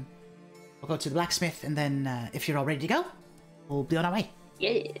first, and then we'll go to the blacksmith, and then if you're all ready to go, we'll be on our way.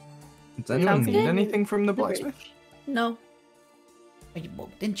 Yeah. Does anyone need anything from the blacksmith? No.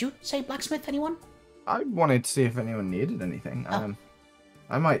 Didn't you say blacksmith, anyone? I wanted to see if anyone needed anything. Oh.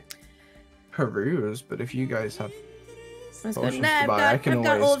 I might peruse, but if you guys have potions to I've buy, I can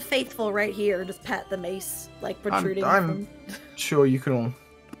got always... Old Faithful right here. Just pat the mace, like protruding I'm from... sure you can all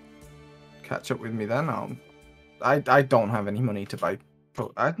catch up with me then. I don't have any money to buy.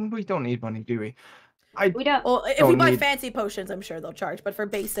 We don't need money, do we? We don't. Well, if we buy fancy potions, I'm sure they'll charge. But for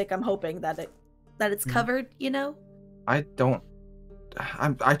basic, I'm hoping that it's covered. You know. I don't.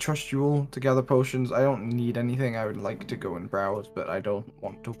 I trust you all to gather potions. I don't need anything. I would like to go and browse, but I don't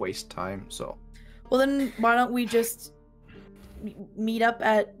want to waste time. So. Well, then why don't we just meet up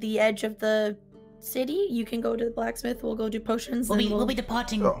at the edge of the city? You can go to the blacksmith. We'll go do potions. We'll be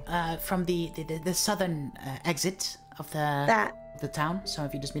departing from the southern exit of the town. So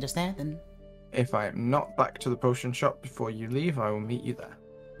if you just meet us there, then. If I am not back to the potion shop before you leave, I will meet you there.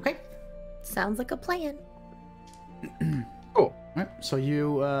 Okay. Sounds like a plan. Cool. Right, so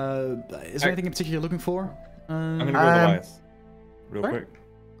you, is there anything in particular you're looking for? I'm gonna go with Elias. Real quick.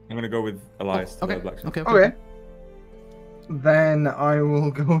 I'm gonna go with Elias to the blacksmith. Okay. Then I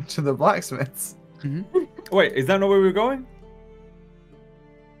will go to the blacksmith's. Wait, is that not where we were going?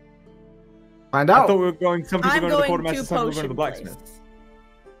 Find out. I thought we were going. Some people I'm going to the going quartermaster, to some people going to potion the blacksmith. place.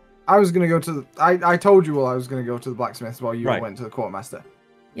 I was gonna go to the. I told you all I was gonna go to the blacksmith's while you all Right. went to the quartermaster.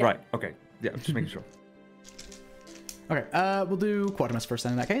 Yeah. Right. Okay. Yeah. Just making sure. Okay, we'll do Quartermaster first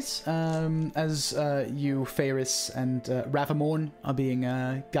then in that case. As you, Ferris, and Ravamorn are being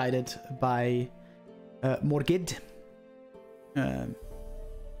guided by Morgid,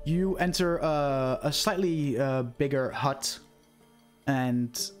 you enter a slightly bigger hut,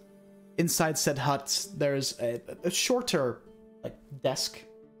 and inside said hut there's a shorter desk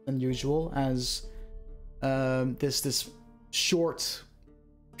than usual, as this short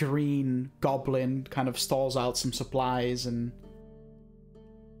green goblin kind of stalls out some supplies. And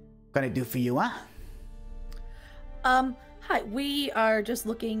what can I do for you, huh? Hi, we are just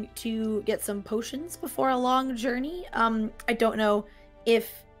looking to get some potions before a long journey. I don't know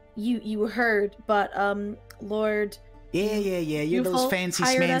if you heard, but Lord. Yeah. You're those You've fancy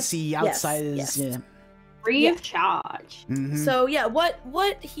hired us? schmancy Yes, outsiders. yes. Yeah. Free Yeah. of charge. Mhm. So yeah,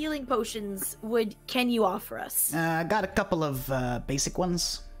 what healing potions can you offer us? I got a couple of basic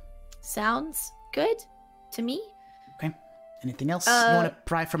ones. Sounds good to me. Okay. Anything else you want to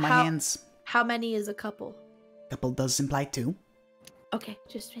pry from my how- hands? How many is a couple? Couple does imply 2. Okay,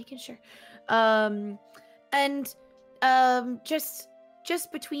 just making sure.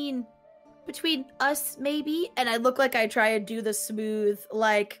 Just between us maybe, and I look like I try to do the smooth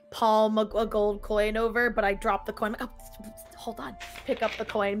like palm a gold coin over, but I drop the coin. Oh, hold on, pick up the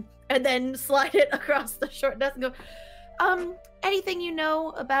coin and then slide it across the short desk and go. Anything you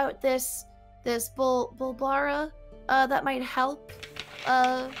know about this Bulbara that might help?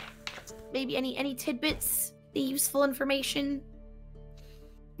 Maybe any tidbits, useful information?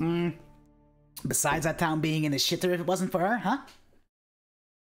 Besides that town being in the shitter if it wasn't for her, huh?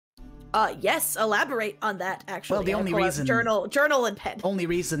 Yes, elaborate on that, actually. Well, the I only pull out reason- Journal and pen. Only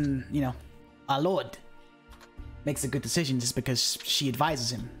reason, our lord makes a good decision is because she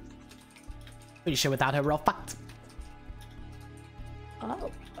advises him. Pretty sure without her, we're all fucked.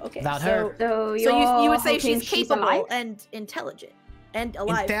 Oh, okay. Without so, her. So So you would say hoping she's she's capable alive? and intelligent. And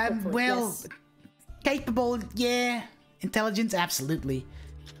alive. hopefully, Well, yes. capable, yeah. Intelligence, absolutely.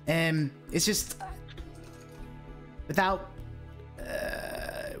 It's just without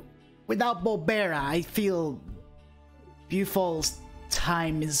Bulbara, I feel Bufal's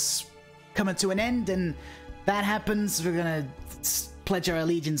time is coming to an end, and that happens, we're gonna pledge our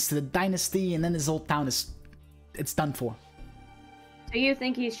allegiance to the dynasty, and then this whole town it's done for. So you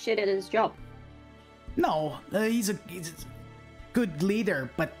think he's shit at his job? No, he's a good leader,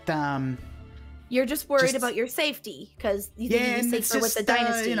 but You're just worried just- about your safety, because you think yeah, you'd and be it's safer with just the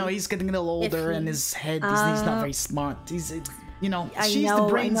dynasty. he's getting a little older, and his head he's not very smart. I She's know- the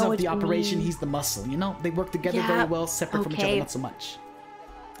brains I know of what the you operation. mean. He's the muscle. They work together Yeah, very well, separate from each other, okay. not so much.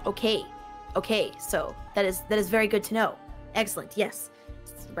 Okay, so that is very good to know. Excellent, yes.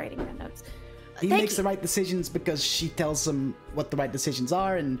 Just writing down notes. He Thank makes you. the right decisions because she tells him what the right decisions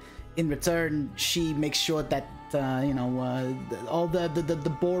are, and in return, she makes sure that all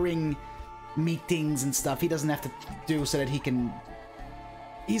the boring meetings and stuff he doesn't have to do, so that he can.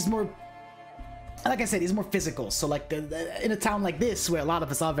 He's more. Like I said, he's more physical. So, like in a town like this, where a lot of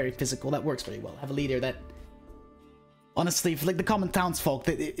us are very physical, that works very well. Have a leader that. Honestly, for like the common townsfolk,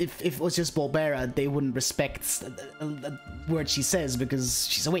 if it was just Bulbara, they wouldn't respect a word she says because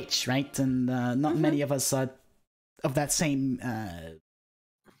she's a witch, right? And not many of us are of that same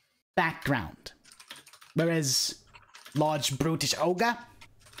background. Whereas large brutish ogre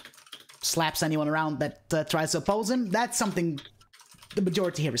slaps anyone around that tries to oppose him, that's something the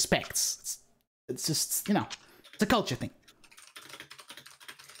majority here respects. It's just, it's a culture thing.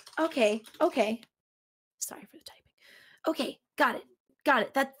 Okay. Sorry for the typing. Okay, got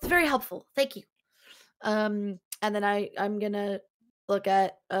it. That's very helpful. Thank you. And then I'm gonna look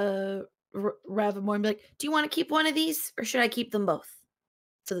at Ravamore and be like, do you want to keep one of these, or should I keep them both?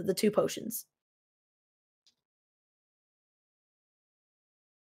 So the 2 potions.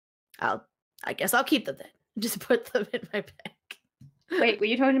 I guess I'll keep them then. Just put them in my bag. Wait, were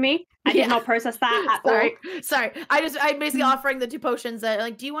you talking to me? I Yeah. did not process that at all. Sorry. I'm basically offering the 2 potions that,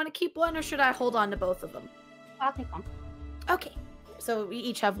 like, do you want to keep one, or should I hold on to both of them? I'll take one. Okay. So we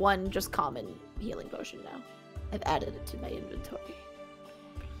each have one just common healing potion now. I've added it to my inventory.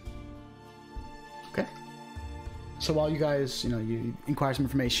 Okay. So while you guys, you inquire some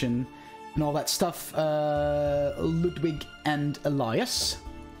information and all that stuff, Ludwig and Elias.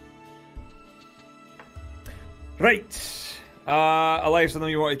 Right. Elias, I know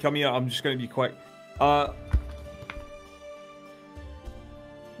you want to come here. I'm just going to be quick.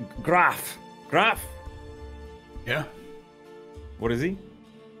 Graf. Yeah. What is he?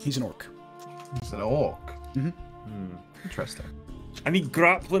 He's an orc. It's an orc. Mm-hmm. Interesting. I need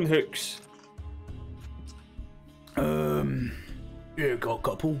grappling hooks. Yeah, got a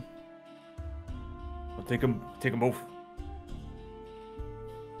couple. I'll take them both.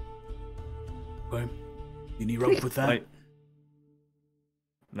 Okay. You need rope with that? Right.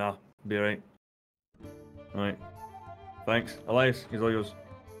 Nah, be alright. Right. Thanks. Elias, he's all yours.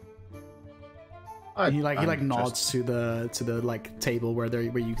 He I'm nods to the like table where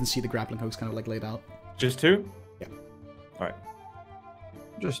you can see the grappling hooks kind of like laid out. Just 2? Yeah. Alright.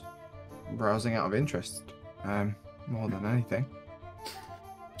 just browsing out of interest. More than anything.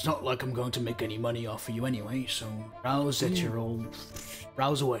 It's not like I'm going to make any money off of you anyway, so browse at your old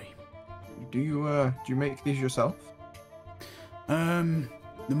browse away. Do you make these yourself? The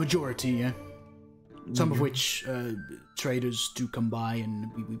majority, yeah. Some of which traders do come by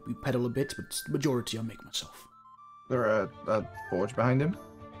and we peddle a bit, but majority I make myself. There a forge behind him?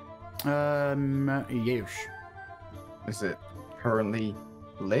 Yes. Is it currently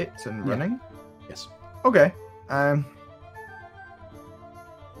lit and Yeah. running? Yes. Okay. I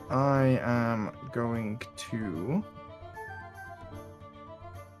am going to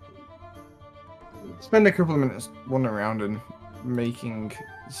spend a couple of minutes wandering around and making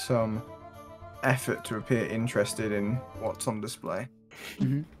some effort to appear interested in what's on display.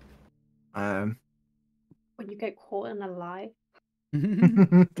 Mm-hmm. When you get caught in a lie.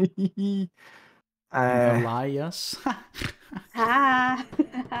 Elias. Ah.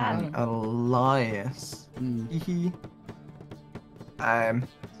 An Elias. Mm.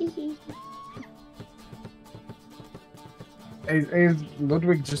 Is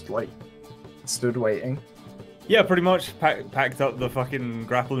Ludwig just like stood waiting? Yeah, pretty much. Packed up the fucking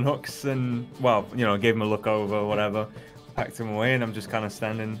grappling hooks and, well, you know, gave him a look over, whatever. Packed him away, and I'm just kind of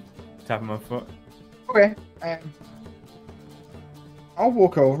standing, tapping my foot. Okay. I'll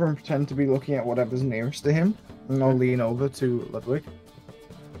walk over and pretend to be looking at whatever's nearest to him, and I'll lean over to Ludwig.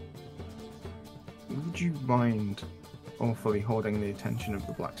 Would you mind awfully holding the attention of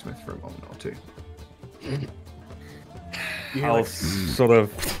the blacksmith for a moment or two? I'll sort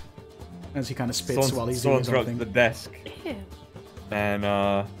of As he kind of spits while he's doing saunter up to something. the desk, Ew. and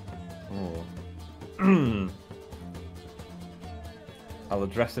I'll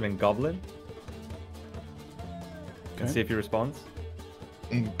address him in Goblin and Okay. see if he responds.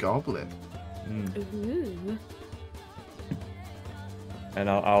 In Goblin? Ooh. And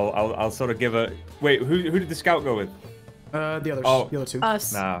I'll sort of give a wait. Who did the scout go with? The others. Oh. The other two.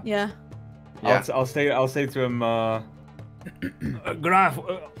 Us. Nah. Yeah. Yeah. I'll say to him, Graf,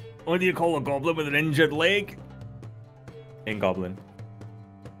 what do you call a goblin with an injured leg? In Goblin.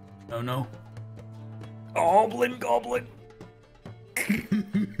 Oh no. Goblin.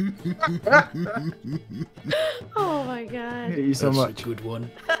 Oh my god. Thank you so That's much. a good one.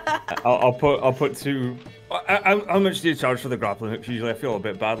 I'll put two. How much do you charge for the grappling hooks? Usually, I feel a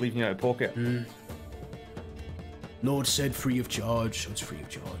bit bad leaving you out of pocket. Lord said free of charge, so it's free of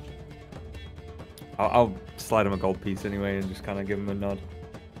charge. I'll slide him a gold piece anyway, and just kind of give him a nod.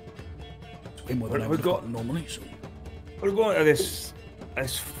 It's way more than I We've would have got- gotten normally, so. We're going to this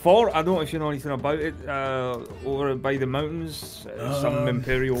fort. I don't know if you know anything about it. Over by the mountains, some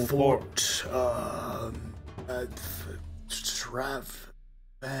imperial fort. Trav.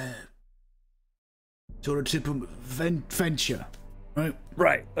 Sort of tip of venture, right?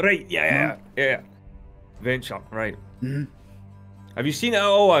 Right. Yeah. Venture, right. Mhm. Have you seen it?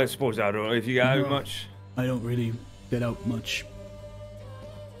 Oh, I suppose I don't know if you got out No. much. I don't really get out much.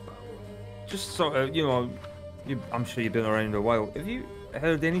 Just sort of, you know, I'm sure you've been around a while. Have you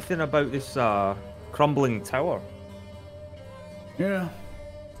heard anything about this crumbling tower? Yeah,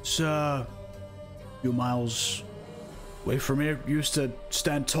 it's a few miles away from here. Used to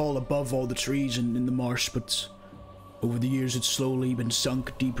stand tall above all the trees in the marsh, but over the years it's slowly been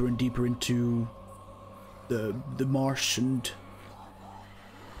sunk deeper and deeper into the marsh. And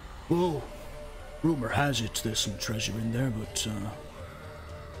well, rumor has it there's some treasure in there, but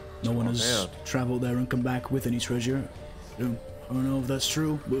no one has traveled there and come back with any treasure. I don't know if that's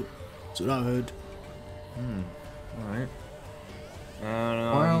true, but that's what I heard. All right.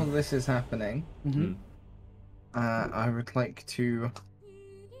 While this is happening, Mm-hmm. I would like to.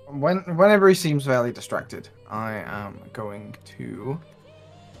 Whenever he seems fairly distracted, I am going to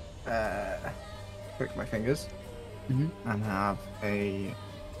click my fingers and have a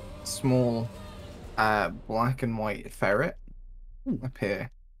small black and white ferret appear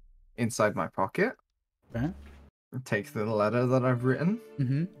inside my pocket. Okay. Take the letter that I've written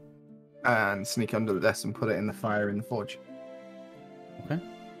Mm-hmm. and sneak under the desk and put it in the fire in the forge. Okay.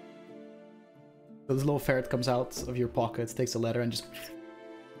 So this little ferret comes out of your pocket, takes a letter, and just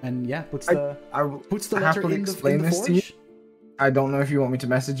puts the I will letter happily in the explain this to you. forge. I don't know if you want me to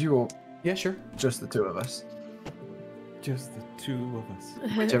message you or Yeah, sure. just the two of us. Just the two of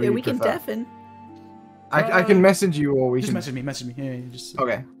us. Whichever Yeah, you we can prefer. deafen. I can message you or we Just can. message me. Yeah, just.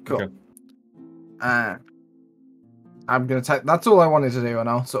 Okay, cool. Okay. I'm gonna type. That's all I wanted to do, and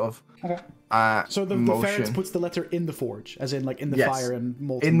I'll sort of. Okay. So the ferret motion puts the letter in the forge, as in like in the Yes. fire and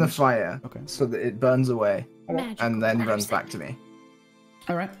molten. in the fire, Okay. so that it burns away Magical and then runs person. back to me.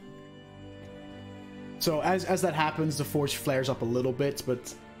 All right. So as that happens, the forge flares up a little bit,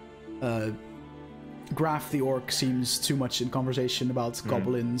 but Graf the orc seems too much in conversation about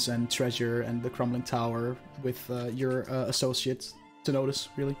goblins and treasure and the crumbling tower with your associates to notice,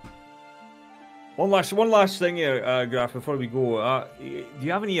 really. One last thing here, Graf, before we go. Do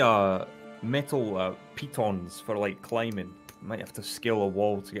you have any metal pitons for like climbing. Might have to scale a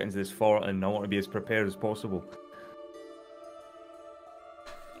wall to get into this fort, and I want to be as prepared as possible.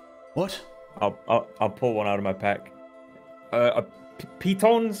 What? I'll pull one out of my pack.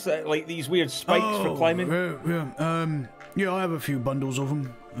 Pitons, like these weird spikes for climbing. Yeah, I have a few bundles of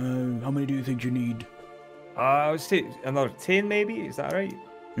them. How many do you think you need? I would say another 10 maybe. Is that right?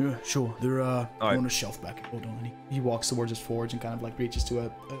 Yeah, sure. They're Alright. on a shelf back. Hold on, honey. He walks towards his forge and kind of like reaches to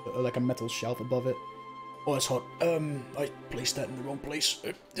a metal shelf above it. Oh, it's hot. I placed that in the wrong place.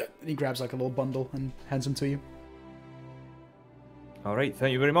 And he grabs like a little bundle and hands them to you. All right,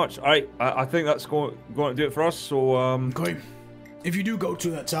 thank you very much. All right, I think that's going to do it for us. So Okay. If you do go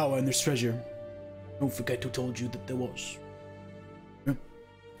to that tower and there's treasure, don't forget who told you that there was.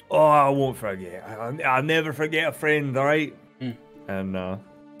 Oh, I won't forget. I'll never forget a friend. All right. And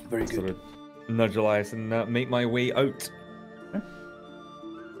Very sort good. of nudge Elias and make my way out.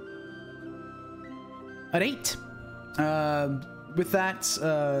 At 8. With that,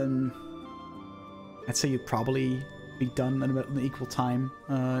 I'd say you'd probably be done in about an equal time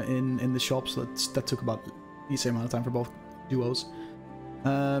in the shop. So that took about the same amount of time for both duos.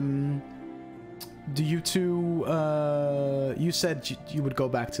 Do you two? You said you would go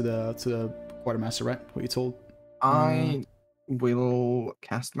back to the quartermaster, right? What you told? I will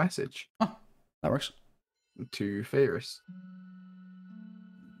cast message Oh, that works. to Xhorhas.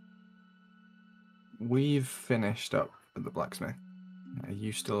 We've finished up at the blacksmith. Are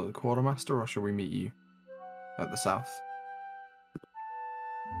you still at the quartermaster, or shall we meet you at the south?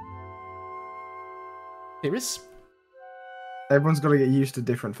 Xhorhas? Everyone's got to get used to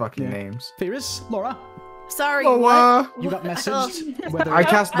different fucking Yeah. names. Xhorhas? Laura? Sorry. Oh, what? You got messaged? Whether I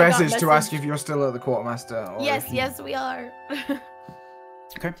cast I got message to ask messaged. if you're still at the quartermaster. Or Yes, if you- yes, we are.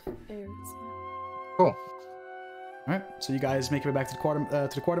 Okay. Cool. All right, so you guys make your way back to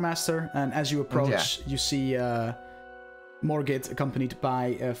the quartermaster, and as you approach, you see Morgid accompanied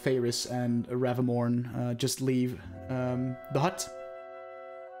by Xhorhas and Ravamorn just leave the hut.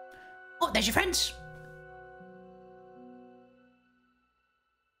 Oh, there's your friends.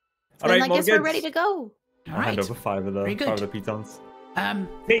 All Then right, I guess we're Morgans. ready to go. All I'll hand right. over 5 of the Very good. 5 of the pitons.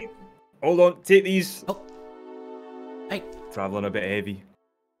 Hold on, take these. Oh. Hey. Traveling a bit heavy.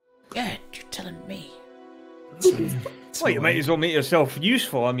 Yeah, you're telling me. Well, you might as well make yourself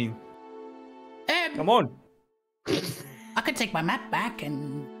useful. I mean, come on. I can take my map back,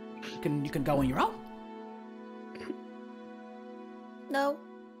 and you can go on your own. No.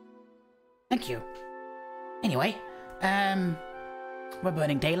 Thank you. Anyway, we're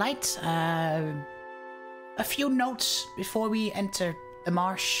burning daylight. A few notes before we enter the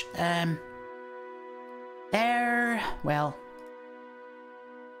marsh. Well,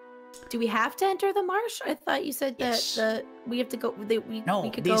 Do we have to enter the marsh? I thought you said that Yes. we have to go. We no,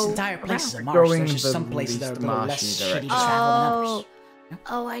 could this go entire place is a around. marsh. Going There's just the some places that are a least little marshy less shitty to direction. travel than Oh. others.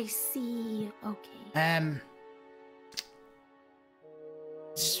 Oh, I see. Okay.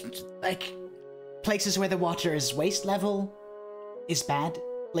 Like places where the water is waist level is bad.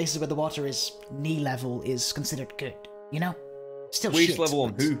 Places where the water is knee level is considered good. You know, still Waist shit, level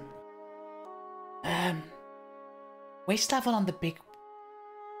on but- who? Waist level on the big.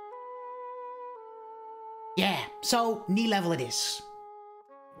 Yeah, so knee level it is.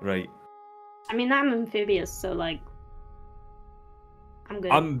 Right. I mean, I'm amphibious, so like, I'm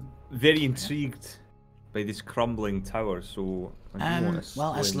good. I'm very intrigued by this crumbling tower, so I do want to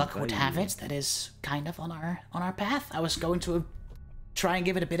Well, as swim luck would down. have it, that is kind of on our path. I was going to try and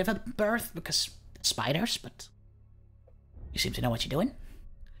give it a bit of a berth because spiders, but you seem to know what you're doing.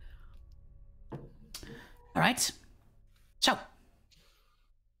 All right. So,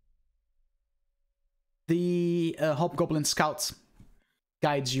 The hobgoblin scout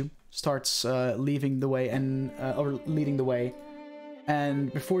guides you, starts leaving the way and or leading the way,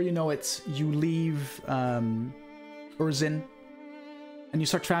 and before you know it, you leave Urzin, and you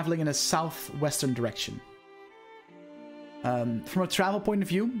start traveling in a southwestern direction. From a travel point of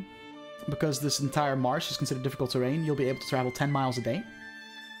view, because this entire marsh is considered difficult terrain, you'll be able to travel 10 miles a day.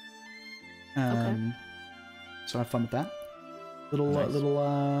 Okay. So have fun with that. Little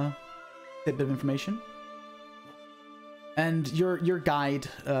Nice. tidbit of information. And your guide,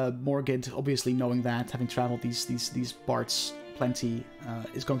 Morgid, obviously knowing that, having traveled these parts plenty,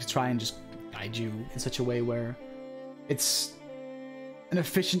 is going to try and just guide you in such a way where it's an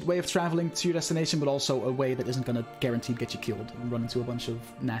efficient way of traveling to your destination, but also a way that isn't going to guaranteed get you killed and run into a bunch of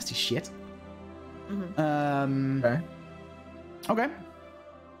nasty shit. Okay. Okay.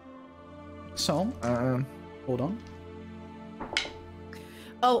 So, hold on.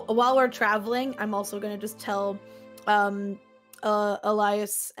 Oh, while we're traveling, I'm also gonna just tell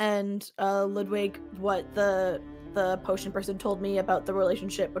Elias and Ludwig what the potion person told me about the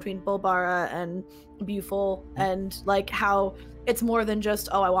relationship between Bulbara and Buful, and like how it's more than just,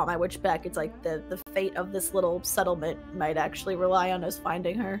 oh, I want my witch back. It's like the fate of this little settlement might actually rely on us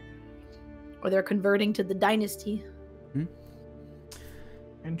finding her, or they're converting to the dynasty.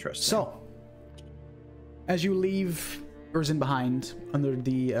 Interesting. So, as you leave Urzin behind under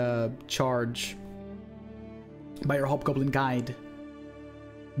the charge by your hobgoblin guide,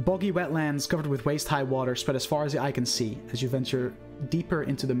 boggy wetlands covered with waist-high water spread as far as the eye can see as you venture deeper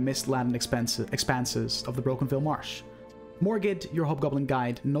into the mist-laden expanses of the Brokenville Marsh. Morgid, your hobgoblin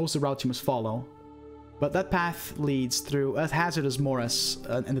guide, knows the route you must follow, but that path leads through a hazardous morass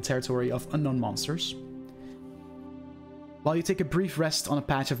in the territory of unknown monsters. While you take a brief rest on a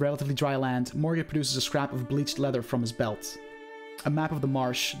patch of relatively dry land, Morgid produces a scrap of bleached leather from his belt, a map of the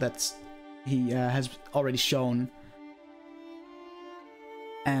marsh that he has already shown,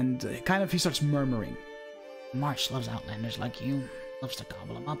 and he starts murmuring. Marsh loves outlanders like you, loves to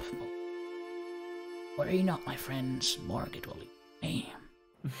gobble them up. Worry not, my friends, Morgid will eat me.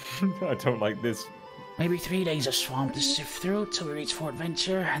 I don't like this. Maybe 3 days of swamp to sift through till we reach Fort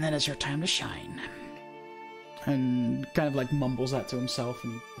Venture, and then it's your time to shine. And kind of like mumbles that to himself,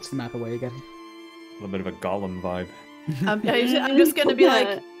 and he puts the map away again. A little bit of a Gollum vibe. I'm just gonna be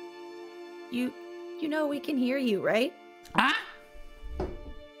like, you know we can hear you, right? Huh?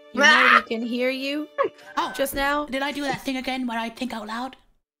 You know we can hear you. Oh, Just now. did I do that thing again when I think out loud?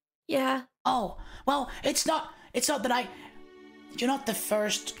 Yeah. Oh, well, it's not that you're not the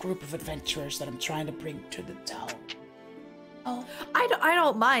first group of adventurers that I'm trying to bring to the town. Oh. I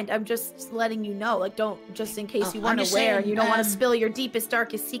don't mind. I'm just letting you know. Like, don't, just in case you weren't I'm just aware, saying, you don't want to spill your deepest,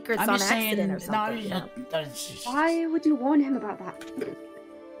 darkest secrets I'm on just saying, accident or something. Why would you warn him about that?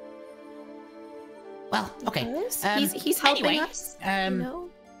 Well, okay. Because he's helping anyway, us. You know?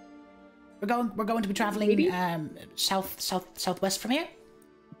 We're going to be traveling southwest from here.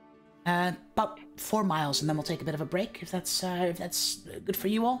 About 4 miles, and then we'll take a bit of a break if that's good for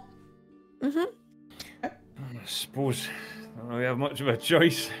you all. Mm-hmm. I suppose I don't really have much of a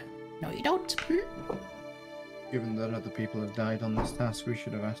choice. No, you don't. Given that other people have died on this task, we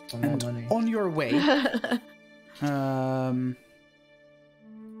should have asked for more money. On your way,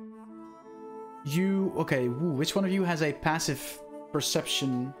 which one of you has a passive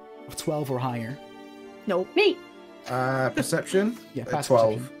perception of 12 or higher? Nope. Me. Perception? Yeah, passive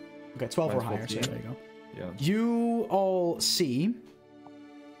 12. perception. Okay, 12 or Mine's higher, so 14. there you go. Yeah. You all see,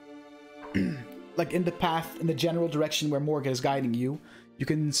 like in the path, in the general direction where Morgan is guiding you, you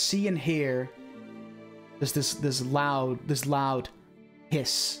can see and hear this loud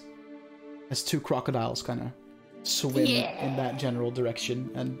hiss as 2 crocodiles kind of swim in that general direction,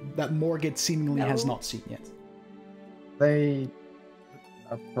 and that Morgan seemingly has not seen yet. They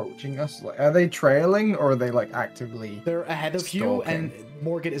approaching us? Like, are they trailing or are they like actively? They're ahead of you, and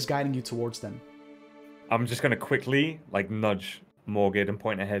Morgan is guiding you towards them. I'm just gonna quickly like nudge Morgid and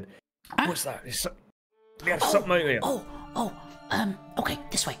point ahead. What's that? We have something out here. Okay,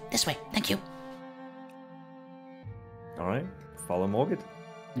 this way, thank you. All right, follow Morgid.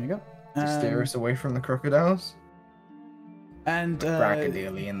 There you go. To steer us away from the crocodiles. And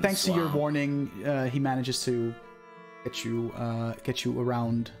Crocodile in the thanks to your swamp. warning, he manages to get you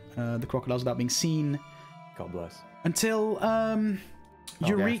around the crocodiles without being seen. God bless. Until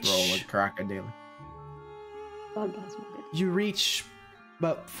you reach crocodile. God bless me. you reach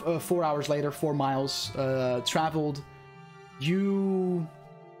about 4 hours later, 4 miles traveled. You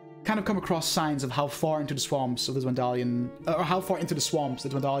kind of come across signs of how far into the swamps of the Dwendalian, or how far into the swamps the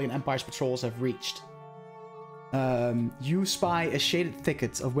Dwendalian Empire's patrols have reached. You spy a shaded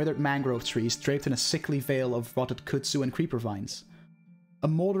thicket of withered mangrove trees draped in a sickly veil of rotted kudzu and creeper vines. A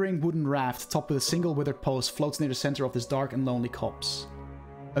moldering wooden raft topped with a single withered post floats near the center of this dark and lonely copse.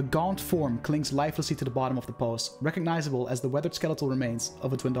 A gaunt form clings lifelessly to the bottom of the post, recognizable as the weathered skeletal remains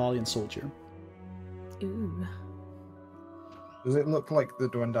of a Dwendalian soldier. Ooh. Does it look like the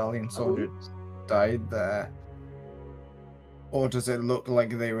Dwendalian soldiers died there? Or does it look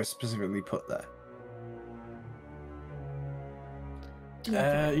like they were specifically put there?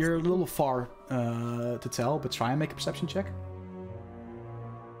 You're a little far to tell, but try and make a perception check.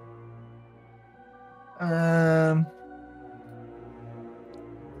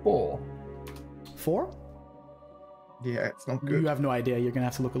 4. 4? Yeah, it's not good. You have no idea. You're gonna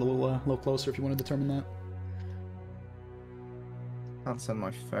have to look a little closer if you want to determine that. Can't send my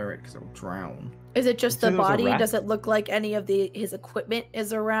ferret because it'll drown. Is it just I'd say the there was a body? rat. Does it look like any of his equipment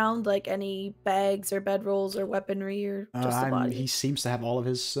is around, like any bags or bedrolls or weaponry, or just the body? He seems to have all of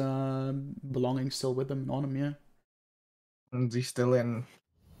his belongings still with him on him. Yeah. Is he still in,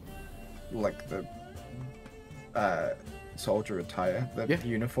 like, the soldier attire, the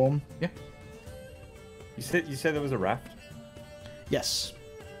uniform? Yeah. You said there was a raft? Yes.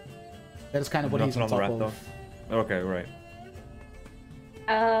 That is kind of what he's Nothing on on top the of. raft, though? Okay, right.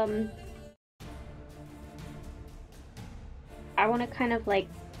 I want to kind of like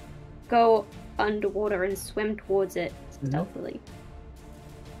go underwater and swim towards it stealthily.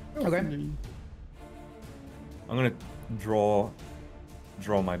 Okay. I'm gonna draw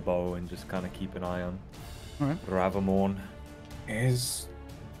my bow and just kind of keep an eye on Alright. Ravamorn.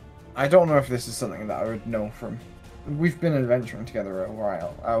 I don't know if this is something that I would know from. We've been adventuring together a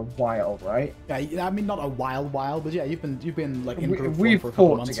while, right? Yeah, I mean not a while, but yeah, you've been like in group we've for a couple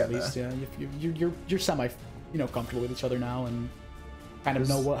fought months together. at least. Yeah, you're semi, comfortable with each other now and kind of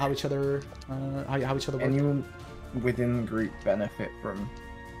know how each other work. Anyone within the group benefit from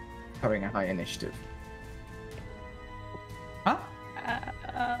having a high initiative? Huh?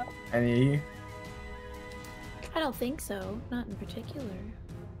 Any of you? I don't think so. Not in particular.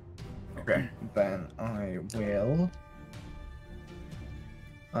 Okay, then I will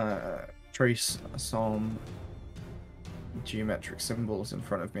trace some geometric symbols in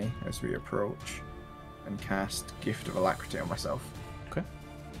front of me as we approach and cast Gift of Alacrity on myself. Okay.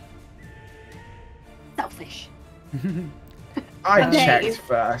 Selfish. I Okay. checked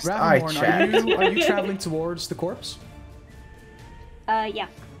first. Ravamorn, checked. are you traveling towards the corpse? Yeah.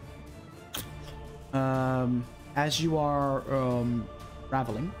 As you are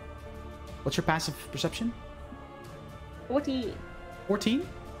traveling, what's your passive perception? 40. 14?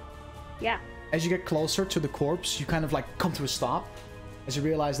 Yeah. As you get closer to the corpse, you kind of like come to a stop as you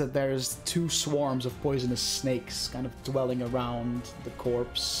realize that there's 2 swarms of poisonous snakes kind of dwelling around the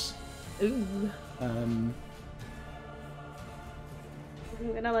corpse. Ooh. I'm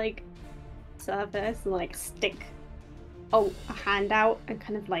gonna like surface and like stick a hand out and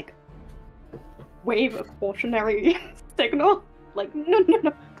kind of like wave a cautionary signal. Like, no,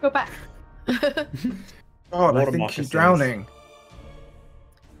 go back. God, I Water think moccasins. she's drowning.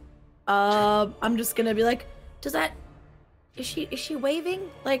 I'm just gonna be like, is she waving?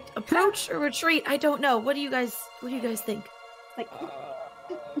 Like approach or retreat? I don't know. What do you guys think? Like,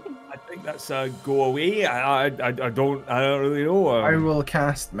 I think that's a go away. I don't really know. I will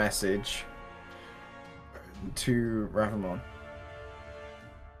cast message to Ravamon.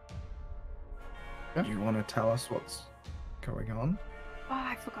 Yeah. Do you want to tell us what's going on? oh,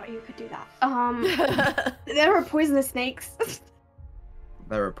 I forgot you could do that. There are poisonous snakes.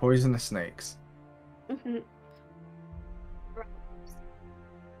 There are poisonous snakes Mhm.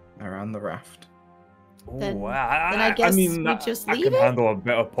 around the raft. Then- Oh, then I guess mean, we just I leave can it? handle a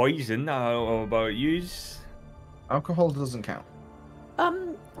bit of poison. I don't know about yous. Alcohol doesn't count.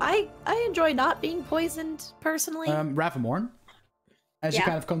 I enjoy not being poisoned personally. Ravamorn, as you Yeah.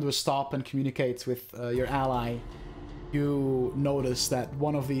 kind of come to a stop and communicate with your ally, you notice that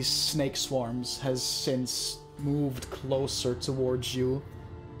one of these snake swarms has since moved closer towards you.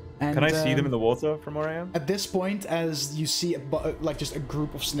 And, Can I see them in the water from where I am? At this point, as you see like just a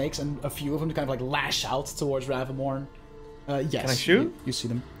group of snakes and a few of them kind of like lash out towards Ravamorn. Yes. Can I shoot? You see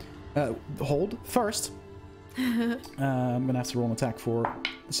them. Hold first. I'm gonna have to roll an attack for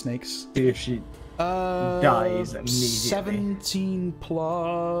the snakes. See if she dies immediately. 17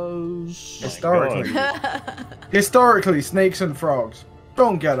 plus. Historically, historically, snakes and frogs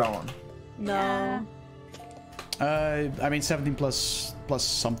don't get on. no. I mean 17 plus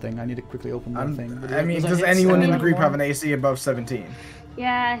something. I need to quickly open that thing. I mean, that does hit anyone in the group Ravamorn? have an AC above 17?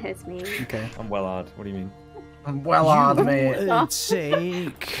 Yeah, it hits me. Okay. I'm well hard. What do you mean? I'm well on, mate.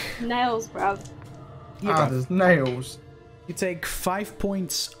 Take. Nails, bro. There's nails. You take 5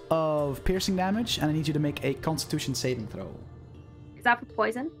 points of piercing damage, and I need you to make a Constitution saving throw. Is that for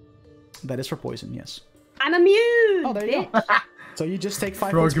poison? That is for poison, yes. I'm immune! Oh, there you bitch. go. So you just take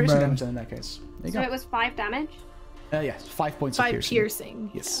 5 points of piercing Frogman. damage then in that case. There you So go. it was 5 damage? Yes, 5 points of 5 piercing.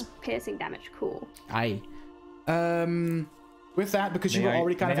 piercing. Yes. Piercing damage, cool. Aye. With that, because you May were I-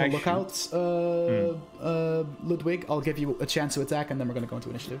 already kind of may on I lookout, Ludwig, I'll give you a chance to attack, and then we're going to go into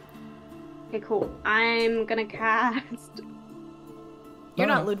initiative. Okay, cool. I'm gonna cast... You're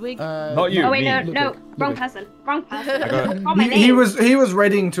No, not no. Ludwig. Not you. Oh wait, me. no, Ludwig. wrong Ludwig. person. Wrong person. I got- I forgot my name. He was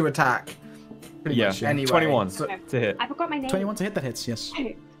ready to attack. Pretty Yeah, much anyway. 21 So, to hit. I forgot my name. 21 to hit, that hits, yes.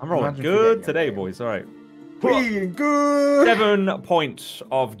 I'm rolling Imagine good forgetting today, your name. boys. All right. pretty good. 7 points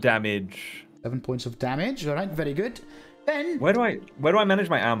of damage. 7 points of damage, alright, very good. Then, Where do I manage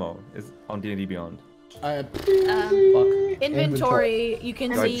my ammo? Is on D&D Beyond. Inventory, you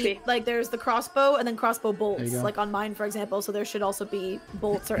can see, Inventory. like, there's the crossbow and then crossbow There bolts, you go. like on mine, for example. So there should also be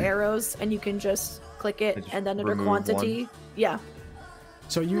bolts or arrows, and you can just click it, Just and then under remove quantity, yeah.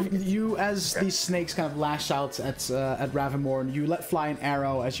 So you as these snakes kind of lash out at Ravamorn, you let fly an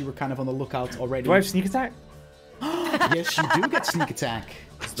arrow as you were kind of on the lookout already. Do I have sneak attack? Yes, you do get sneak attack.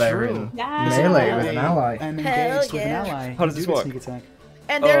 They're True. in Yeah. melee with an ally. And Hell engaged with an yeah. ally. How does You this do get work? Sneak attack.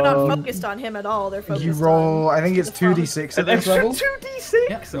 And they're not Um, focused on him at all. They're focused You roll, on I think it's the frog. 2d6 at An this extra level. 2d6?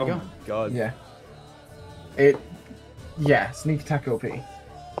 Yeah, there you Oh go. my god. Yeah, sneak attack OP.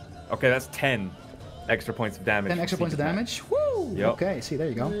 Okay, that's 10 extra points of damage. 10 from extra points of sneak attack. damage. Woo! Yep. Okay, see, there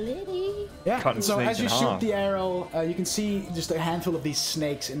you go. Liddy. Yeah, Cutting so snakes as you in shoot half. the arrow, you can see just a handful of these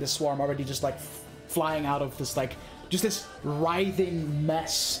snakes in the swarm already just like flying out of this like just this writhing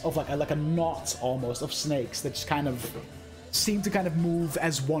mess of like a knot almost of snakes that just kind of seem to kind of move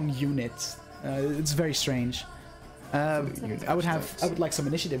as one unit. It's very strange. I would like some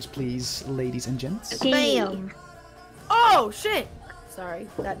initiatives, please, ladies and gents. Bam. Oh shit! Sorry,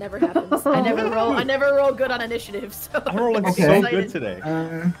 that never happens. I never roll good on initiative. So I'm rolling Okay. so excited. good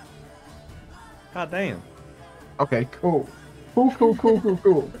today. God damn. Okay, cool.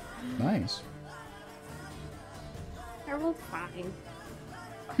 Cool. Nice. I rolled fine.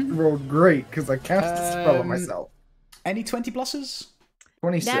 Rolled great because I cast a spell on Um, myself. Any 20 pluses?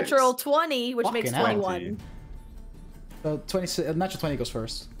 26. Natural 20, which Fucking makes hell. 21. Natural 20 goes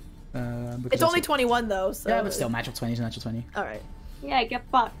first. Because It's only 21 though. So Yeah, but still, natural 20 is a natural 20. All right. Yeah, get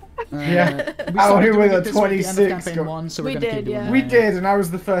fucked. Yeah. We Out started here doing with it a this way at the end of 26 campaign go- 1, so We we're gonna did, keep doing yeah. that. We did, and I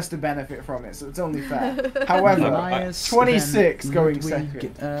was the first to benefit from it, so it's only fair. However, Elias, 26 then going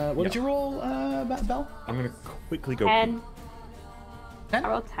Ludwig, second. what did you roll, Bell? I'm gonna quickly go. 10. 10? I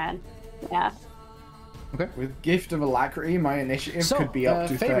rolled 10. Yeah. With Gift of Alacrity, my initiative So, could be up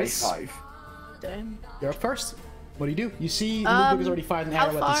to favorites. 35. Damn. You're up first. What do? You see Ludwig has already fired an how arrow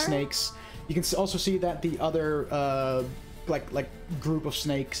at the far? snakes. You can also see that the other like group of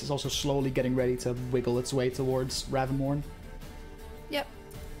snakes is also slowly getting ready to wiggle its way towards Ravamorn. Yep.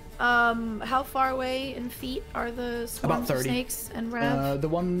 How far away in feet are the swarms of 30. snakes and Rav? The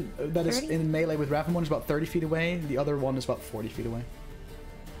one that is 30? in melee with Ravamorn is about 30 feet away. The other one is about 40 feet away.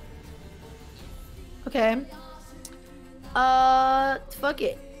 Okay. Fuck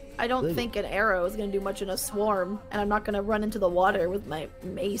it. I don't Really? think an arrow is gonna do much in a swarm, and I'm not gonna run into the water with my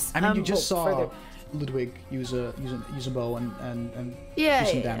mace. I mean, you just well, saw further- Ludwig use a bow and Yeah, do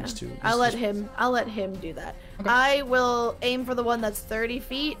some yeah, damage yeah. too. I'll let Just- him do that. Okay. I will aim for the one that's 30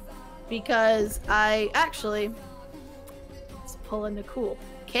 feet because I actually let's pull in the cool.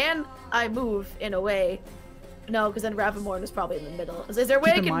 Can I move in a way? No, because then Ravamorn is probably in the middle. Is there a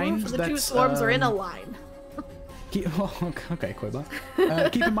way I Keep in can mind move so the two that, swarms are in a line? Okay, Koiba.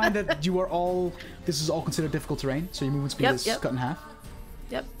 Keep in mind that you are all. This is all considered difficult terrain, so your movement speed is cut in half.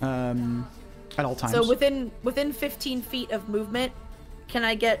 Yep. At all times. So within 15 feet of movement, can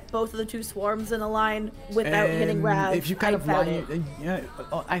I get both of the two swarms in a line without hitting Rav? If you kind I of doubt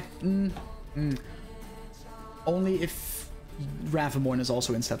line, it. only if Ravamorn is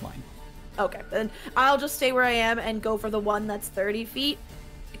also in said line. Okay, then I'll just stay where I am and go for the one that's 30 feet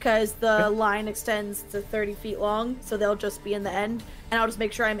because the line extends to 30 feet long, so they'll just be in the end. And I'll just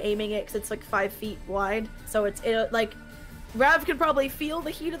make sure I'm aiming it because it's like 5 feet wide, so it's like Rav can probably feel the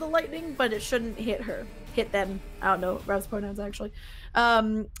heat of the lightning, but it shouldn't hit them. I don't know Rav's pronouns actually. So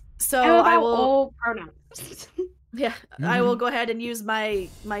How about I will. all pronouns? Yeah, I will go ahead and use my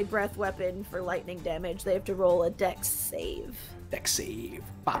breath weapon for lightning damage. They have to roll a dex save. Dex save.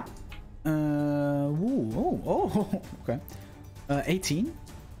 Bop. Okay. 18.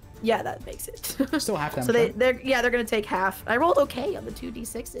 Yeah, that makes it. Still half damage. So right? they're gonna take half. I rolled okay on the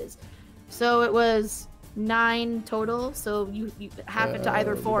 2d6s, so it was 9 total. So you half it to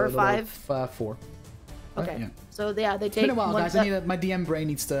either 4 or 5. 4. Okay. Yeah. So yeah, they It's take been a while, one. guys. My DM brain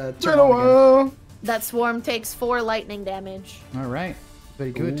needs to Been turn a on again. while. That swarm takes 4 lightning damage. All right.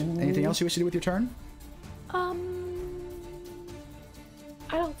 Very good. Anything else you wish to do with your turn?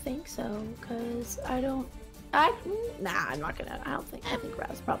 I don't think so, cause I'm not gonna. I think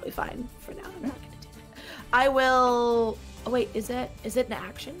Rav's probably fine for now. I'm not gonna do it. I will. Oh wait, is it an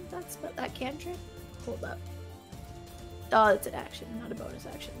action? That cantrip? Hold up. Oh, it's an action, not a bonus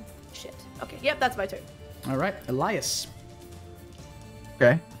action. Shit. Okay. Yep, that's my turn. All right, Elias.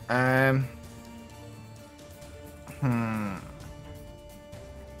 Okay.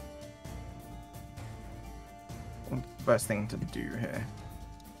 What's the best thing to do here?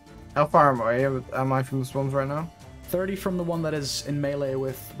 How far am I from the swarms right now? 30 from the one that is in melee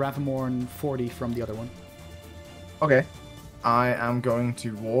with Ravamorn, 40 from the other one. Okay. I am going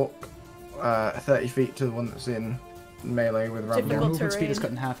to walk 30 feet to the one that's in melee with Difficult Your Ravamorn. movement speed terrain. is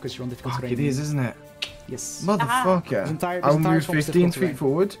cut in half because you're on difficult Fuck, terrain. it is, isn't it? Yes. Motherfucker. This entire I'll swarm move is difficult 15 terrain. feet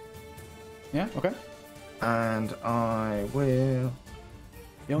forward, Yeah, okay. and I will...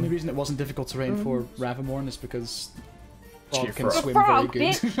 The only reason it wasn't difficult terrain for Ravamorn is because Frog Cheer can Frog. swim Frog,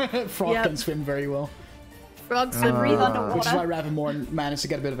 very good. Frog Yep. can swim very well. Frogs I breathe swim. underwater. Which is why Ravamorn managed to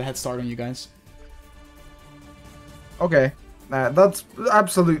get a bit of a head start on you guys. Okay. That's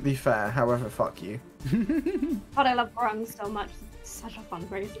absolutely fair, however, fuck you. God, I love grungs so much. It's such a fun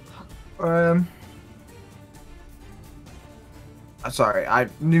phrase. Sorry,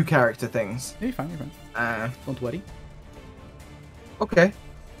 new character things. Yeah, you're fine, you're fine. Don't worry. Okay.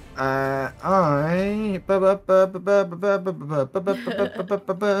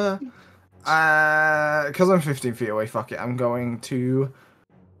 Because I'm 15 feet away, fuck it. I'm going to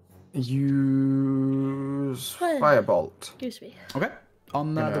use Firebolt. Excuse me. Okay.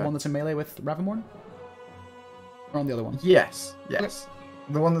 On the Gonna- one that's in melee with Ravamorn? Or on the other one? Yes.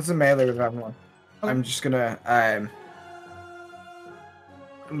 The one that's in melee with Ravamorn. I'm just gonna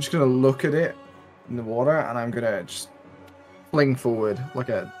look at it in the water, and I'm gonna just fling forward like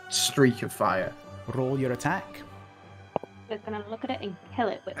a streak of fire. Roll your attack. We're gonna look at it and kill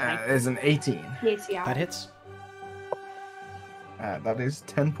it with my There's an 18. PCR. That hits. That is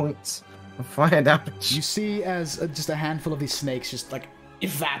 10 points of fire damage. You see as just a handful of these snakes just like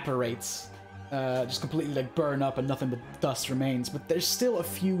evaporates. Just completely like burn up and nothing but dust remains. But there's still a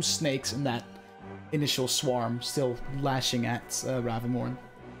few snakes in that initial swarm still lashing at Ravamorn.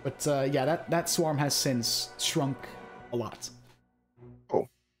 But yeah, that swarm has since shrunk a lot. Cool.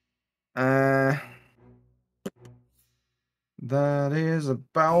 That is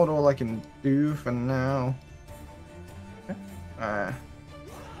about all I can do for now.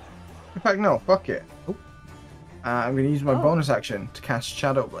 In fact, no, fuck it. Oh. I'm going to use my bonus action to cast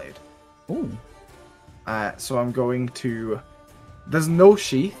Shadow Blade. Ooh. So I'm going to... There's no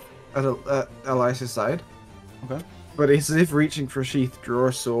sheath at Elias's side, Okay. but it's as if reaching for a sheath, draw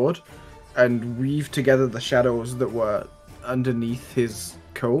a sword, and weave together the shadows that were underneath his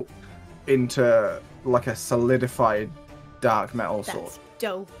coat into like a solidified dark metal sword. That's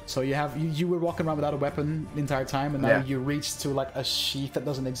dope. So you were walking around without a weapon the entire time, and now Yeah. you reach to like a sheath that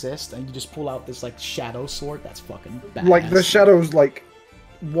doesn't exist, and you just pull out this like shadow sword. That's fucking badass. Like the shadows, like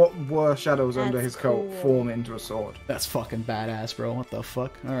what were shadows under That's his coat, cool. form into a sword. That's fucking badass, bro. What the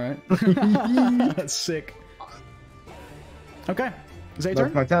fuck? All right. That's sick. Okay. Is that your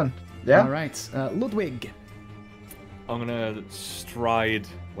That's turn? my turn. Yeah. All right. Ludwig. I'm gonna stride,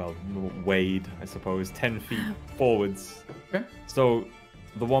 well, wade, I suppose, 10 feet forwards. Okay. So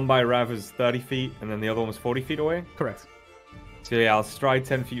the one by Rav is 30 feet, and then the other one was 40 feet away. Correct. So yeah, I'll stride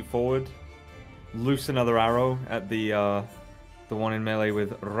 10 feet forward, loose another arrow at the one in melee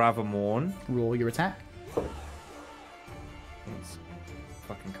with Ravamorn. Roll your attack. Let's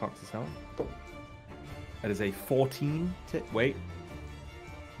fucking cocks as hell. That is a 14 to... Wait.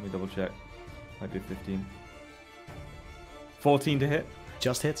 Let me double check. Might be 15. 14 to hit.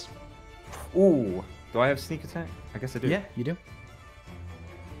 Just hits. Ooh. Do I have sneak attack? I guess I do. Yeah, you do.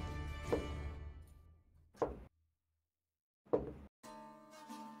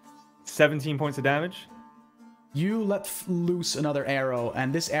 $17 points of damage. You let loose another arrow,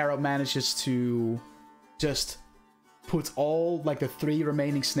 and this arrow manages to just put all like the 3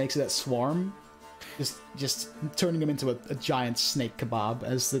 remaining snakes of that swarm, just turning them into a giant snake kebab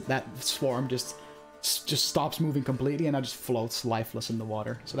as that swarm just stops moving completely and now just floats lifeless in the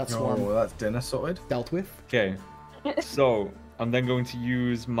water. So that swarm Oh, that's dinner sorted. dealt with. Okay. So, I'm then going to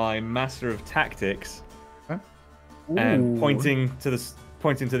use my Master of Tactics, and Ooh. pointing to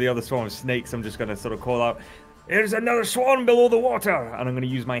the other swarm of snakes, I'm just going to sort of call out, "There's another swarm below the water!" And I'm going to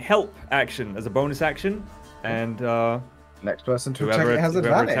use my help action as a bonus action, and Next person to attack whoever it has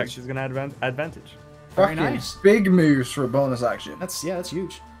attacks advantage. is going to have advantage. Very Fucking nice. big moves for a bonus action. That's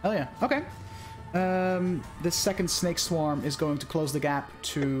huge. Hell yeah. Okay. The second snake swarm is going to close the gap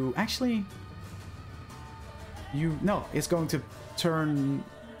to it's going to turn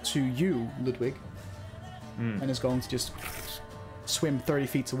to you, Ludwig, and is going to just swim 30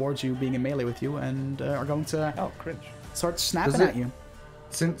 feet towards you, being in melee with you, and are going to Oh, cringe. start snapping Does at it- you.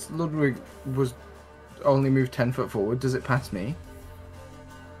 Since Ludwig was only moved 10 foot forward, does it pass me?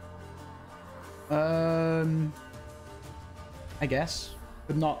 I guess,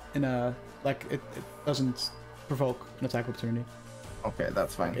 but not in a it doesn't provoke an attack opportunity. Okay,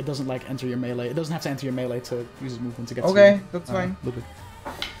 that's fine. It doesn't enter your melee. It doesn't have to enter your melee to use his movement to get to Okay, you. that's fine. Ludwig.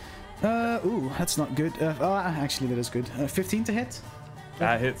 Ooh, that's not good. Actually, that is good. 15 to hit.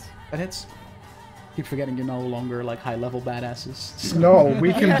 That hits. That hits. Keep forgetting you're no longer like high level badasses. So. No,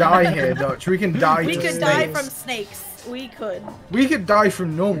 we can die here, Dutch. We can die We to could snakes. die from snakes. We could. We could die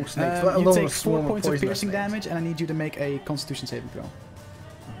from normal snakes, let You alone take a 4 swarm points of poisonous piercing snakes. damage, and I need you to make a Constitution saving throw.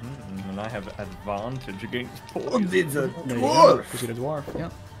 And I have advantage against Oh, poison. it's a There you go. dwarf. 'Cause you're a dwarf. Yeah.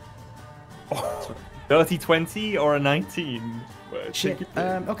 30, 20, or a 19? Shit.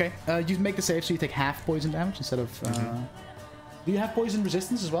 Okay. You make the save, so you take half poison damage instead of. Do you have poison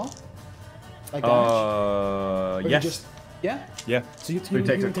resistance as well? Like damage? Or you yes. Just, yeah. Yeah. So you We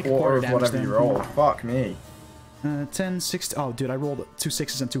take a quarter of damage whatever then. you roll. Fuck me. 10, 16. Oh, dude, I rolled 2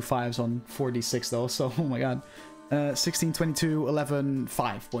 6s and 2 5s on 4d6 though. So, oh my god. 16, 22, 11,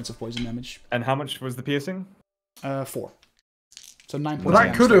 5 points of poison damage. And how much was the piercing? 4. So 9 points. Well, of that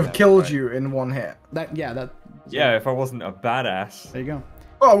damage could like have that. killed you in one hit. That. Yeah, if I wasn't a badass. There you go.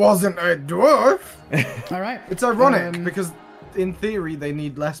 Well, I wasn't a dwarf. All right. It's ironic because, in theory, they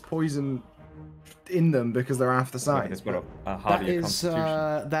need less poison in them because they're half the size. It's got a That hardier is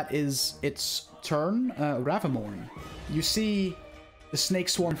constitution. its turn. Ravamorn. You see the snake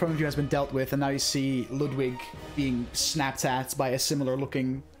swarm in front of you has been dealt with, and now you see Ludwig being snapped at by a similar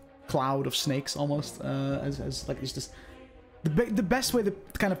looking cloud of snakes almost. As like it's just the best way to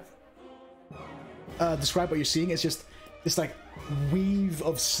kind of describe what you're seeing is just this like weave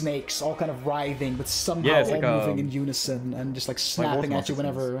of snakes all kind of writhing, but somehow it's all like, moving in unison and just like snapping at you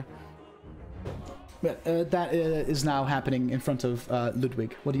whenever. But that is now happening in front of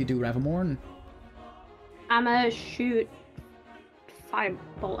Ludwig. What do you do, Ravamorn? I'm gonna shoot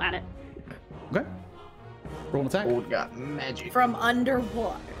firebolt at it. Okay. Roll an attack. Oh, got magic. From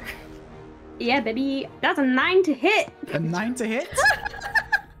underwater. Yeah, baby. That's a 9 to hit. A 9 to hit.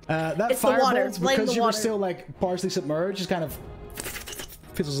 That It's the water. firebolt, Blame because the you were water. still like partially submerged, just kind of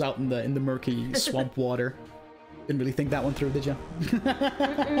fizzles out in the murky swamp water. Didn't really think that one through, did you?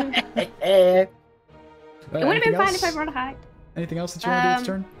 It would have been fine if I brought a high. Anything else that you want to do this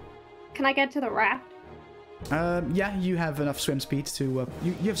turn? Can I get to the raft? Yeah, you have enough swim speed to.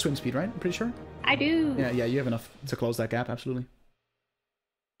 You have swim speed, right? I'm pretty sure. I do. Yeah, you have enough to close that gap. Absolutely.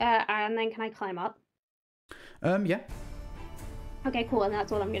 And then can I climb up? Yeah, Okay, cool. And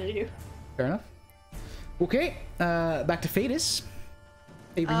that's what I'm gonna do. fair enough. Okay, back to Fadis.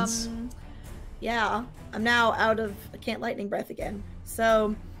 Avens. Yeah, I'm now out of. I can't lightning breath again.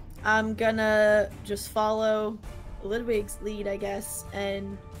 So I'm gonna just follow Ludwig's lead, I guess,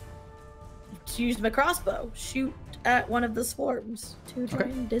 and use my crossbow. Shoot at one of the swarms to try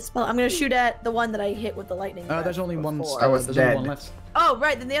and dispel. I'm gonna shoot at the one that I hit with the lightning. breath There's only one. before. I was there's only dead. one left. Oh,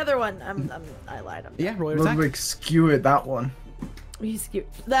 right. Then the other one. I lied. Yeah, roll your attack. Ludwig skewered that one. He's cute.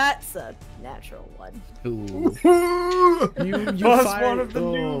 That's a natural one. Ooh. You Plus fire- one of the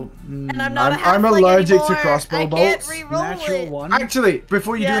oh, And I'm not. I'm a halfling allergic to anymore. crossbow I bolts. can't re-roll natural it. one. Actually,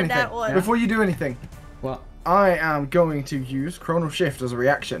 before you Yeah, do that anything, one. before you do anything, What? I am going to use Chronal Shift as a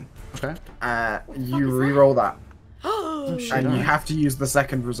reaction. Okay. You re-roll that, Oh, and you have to use the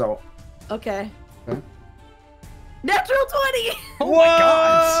second result. okay. Okay. Natural 20. Oh my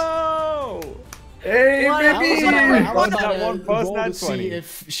god! Whoa! Hey, What? baby! I was That about one to plus roll that to see 20.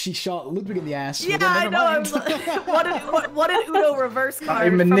 if she shot Ludwig in the ass. Yeah, but then I never know. I'm mind. like, what an Uno reverse card. I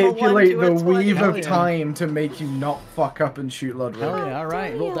from a 1 manipulate to a the 20. weave Hell of yeah. time to make you not fuck up and shoot Ludwig. Hell yeah,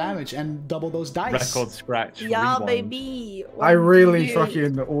 alright. Roll Damn. damage and double those dice. Record scratch. Yeah, rewind. baby. I really 1d8.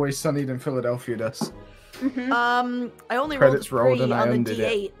 fucking always sunnied in Philadelphia this. I only Credits rolled a 3 rolled and I on the undid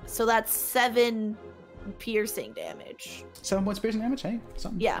D8, it. so that's 7 piercing damage. 7 points piercing damage, hey?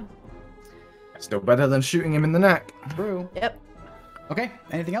 Something. Yeah. Still better than shooting him in the neck. True. Yep. Okay,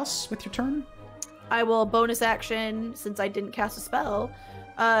 anything else with your turn? I will bonus action since I didn't cast a spell.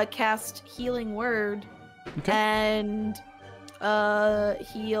 Cast Healing Word Okay. and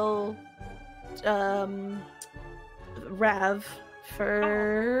heal Rav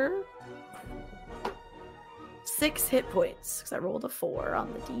for 6 hit points because I rolled a 4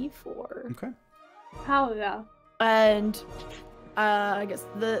 on the D4. Okay. Hell yeah. And I guess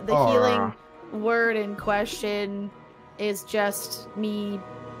the healing word in question is just me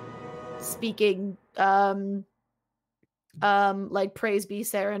speaking like praise be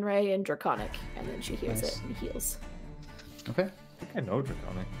Saren Ray and Draconic, and then she hears Nice. it and heals. Okay. I think I know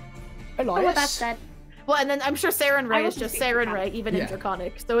Draconic. Oh, well, that's Elias. that. Well, and then I'm sure Saren Ray I is wasn't just speaking Saren about Ray, it. even Yeah. in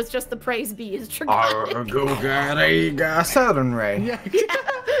Draconic. So it's just the praise be is Draconic. Southern Ray. Yeah.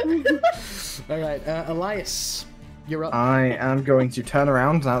 Alright, Elias. You're up. I am going to turn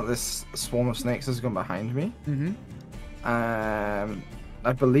around now that this swarm of snakes has gone behind me. Mm-hmm.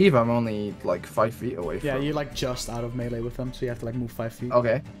 I believe I'm only like 5 feet away from. Yeah, you're like just out of melee with them, so you have to like move 5 feet.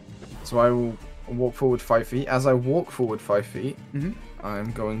 Okay. So I will walk forward 5 feet. As I walk forward 5 feet, Mhm.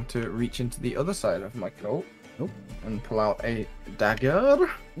 I'm going to reach into the other side of my cloak Oh. and pull out a dagger.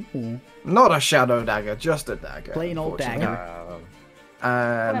 Ooh. Not a shadow dagger, just a dagger. Plain old unfortunately. dagger. What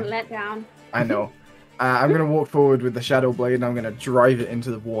a Um, letdown. I know. I'm gonna walk forward with the shadow blade and I'm gonna drive it into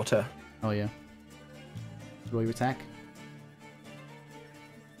the water. Oh yeah. Roll your attack.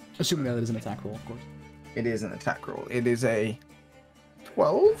 Assuming that it is an attack roll, of course. It is an attack roll. It is a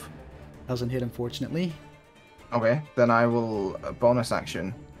 12. Doesn't hit, unfortunately. Okay, then I will bonus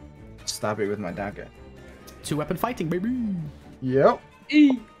action stab it with my dagger. 2-weapon fighting, baby. Yep.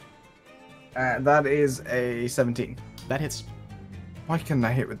 That is a 17. That hits. Why couldn't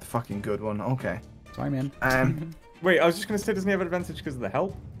I hit with the fucking good one? Okay. Sorry, man. Wait, I was just gonna say, doesn't he have advantage because of the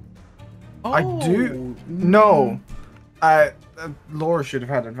help? I do. No. Laura should have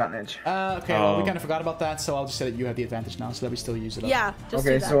had advantage. Okay, well, we Oh. kind of forgot about that, so I'll just say that you have the advantage now, so that we still use it up. Yeah. Just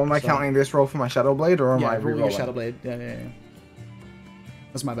Okay, do that. so am I So- counting this roll for my shadow blade or am I Yeah, roll your rerolling? Shadow Blade. Yeah.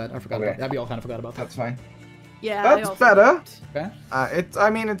 That's my bad. I forgot Okay. about that. We all kind of forgot about that. That's fine. Yeah. I That's also better. did. Okay. I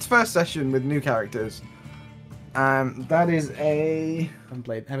mean, it's first session with new characters. That is a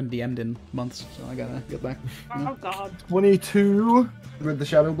Haven't DM'd in months, so I gotta get back. Oh god. 22 with the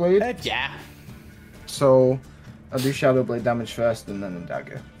shadow blade. Yeah. So I'll do shadow blade damage first and then a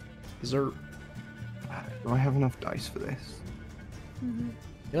dagger. Dessert. Do I have enough dice for this?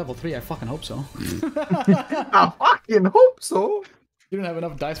 You're level 3, I fucking hope so. I fucking hope so. You don't have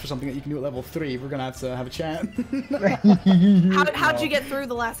enough dice for something that you can do at level 3. We're gonna have to have a chat. How'd you get through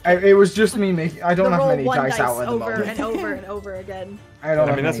the last? It was just me making. I don't The have roll many one dice out at the over moment. and over and over again. I don't. I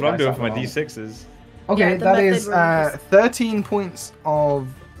have mean, that's many what I'm dice doing out for my at the moment. D6s. Okay, Yeah, the that method is we're just- 13 points of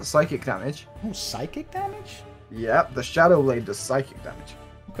psychic damage. Oh, psychic damage? Yep, the shadow blade does psychic damage.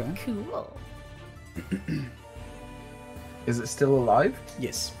 Okay. Cool. Is it still alive?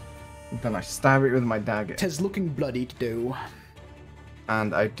 Yes. Then I stab it with my dagger, Tis looking bloody to do.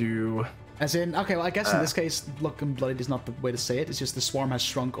 and I do. As in, okay, well, I guess in this case, looking bloodied is not the way to say it. It's just the swarm has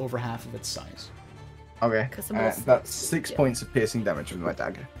shrunk over half of its size. Okay, 'Cause I'm all that's snakes, 6 yeah. points of piercing damage with my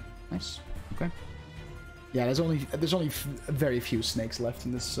dagger. Nice. Okay. Yeah, there's only very few snakes left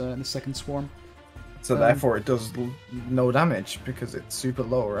in this second swarm. So therefore, it does no damage because it's super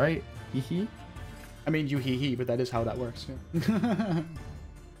low, right? Hee. I mean, you hee, but that is how that works. Yeah.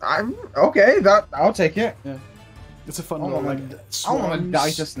 I'm okay. I'll take it. Yeah. It's a fun I roll. don't Like, wanna- I wanna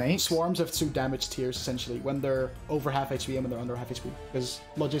die to snakes. Swarms have 2 damage tiers essentially when they're over half HP and when they're under half HP. Because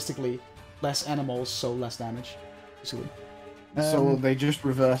logistically, less animals, so less damage. Basically. So they just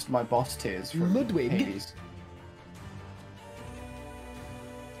reversed my boss tiers from Ludwig. Hades.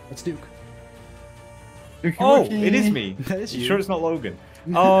 That's Duke. Oh, it is me. That is you. Sure it's not Logan?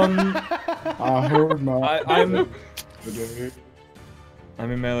 I heard my. I'm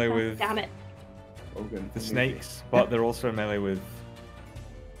in melee with Damn it. the snakes, but they're also in melee with.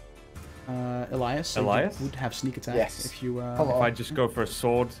 Elias. So Elias? you would have sneak attack Yes. if you. Hello. If I just go for a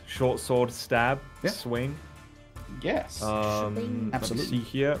short sword stab, Yeah. swing. Yes. Let me Absolutely. see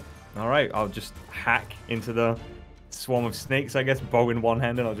here. All right, I'll just hack into the swarm of snakes. I guess bow in one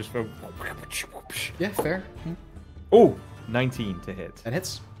hand, and I'll just go. Yeah, fair. Oh, 19 to hit. That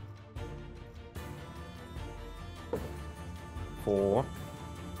hits. 4,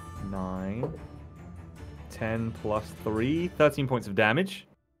 9, 10 plus 3, 13 points of damage.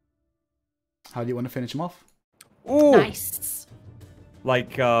 How do you want to finish him off? Ooh, Nice.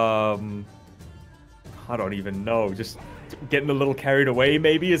 like I don't even know. Just getting a little carried away,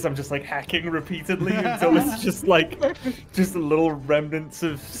 maybe, as I'm just like hacking repeatedly until it's just like just little remnants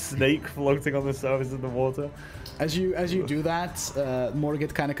of snake floating on the surface of the water. As you do that,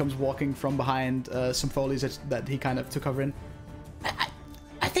 Morgit kind of comes walking from behind some foliage that he kind of took cover in.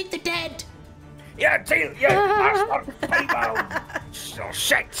 I think they're dead. Yeah, so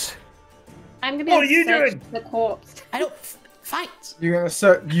shit. I'm gonna What are you search doing? the corpse. I don't fight. You're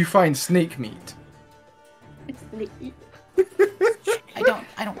gonna you find snake meat. It's the I don't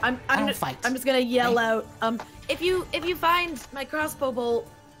I don't just, fight. I'm just gonna yell out. If you find my crossbow bolt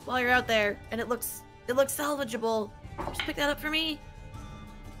while you're out there and it looks salvageable, just pick that up for me.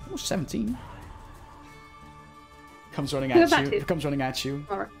 Oh, 17. Comes running Who at about you. to? Comes running at you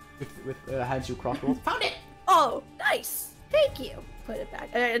Alright. with hands you crossbow. Found it. Oh, nice. Thank you. Put it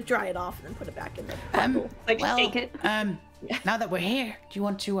back. Dry it off and then put it back in the bottle. like Well, shake it. now that we're here, do you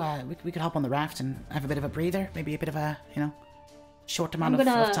want to we could hop on the raft and have a bit of a breather, maybe a bit of a, short amount I'm of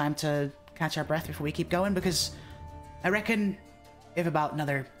gonna- time to catch our breath before we keep going, because I reckon we have about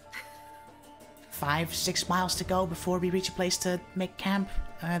another 5-6 miles to go before we reach a place to make camp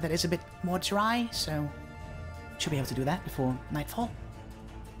that is a bit more dry, so should be able to do that before nightfall.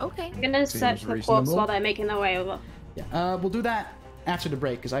 Okay. I'm gonna Seems search the corpse reasonable. while they're making their way over. Yeah. We'll do that after the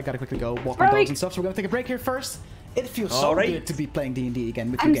break because I gotta quickly go walk my dogs and stuff. So we're gonna take a break here first. It feels so Alright. good to be playing D&D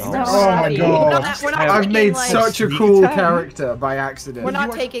again with I'm you so gamers. Oh my happy. god. We're not I've taking, made like, such a sweet cool time. character by accident. We're not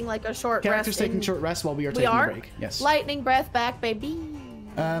You are- taking like a short Characters rest. taking in- short rest while we are We taking are? a break. Yes. Lightning breath back, baby.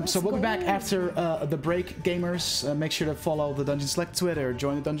 So we'll be back after the break, gamers. Make sure to follow the Dungeon Select Twitter,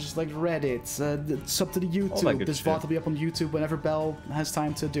 join the Dungeon Select Reddit, sub to the that YouTube. good This shit. VOD will be up on YouTube whenever Belle has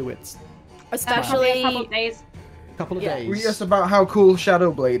time to do it. Especially a couple of days. Couple of Yeah. days. Were you just about how cool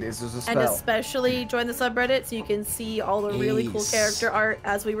Shadowblade is as a and spell? especially join the subreddit so you can see all the really cool Yes. character art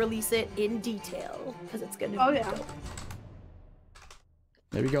as we release it in detail because it's gonna be Oh, yeah. dope.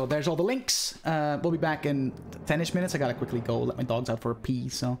 There we go. There's all the links. We'll be back in 10ish minutes. I gotta quickly go let my dogs out for a pee.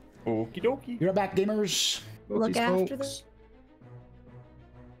 So Okie dokie. be right back, gamers. Look Smoky after smokes.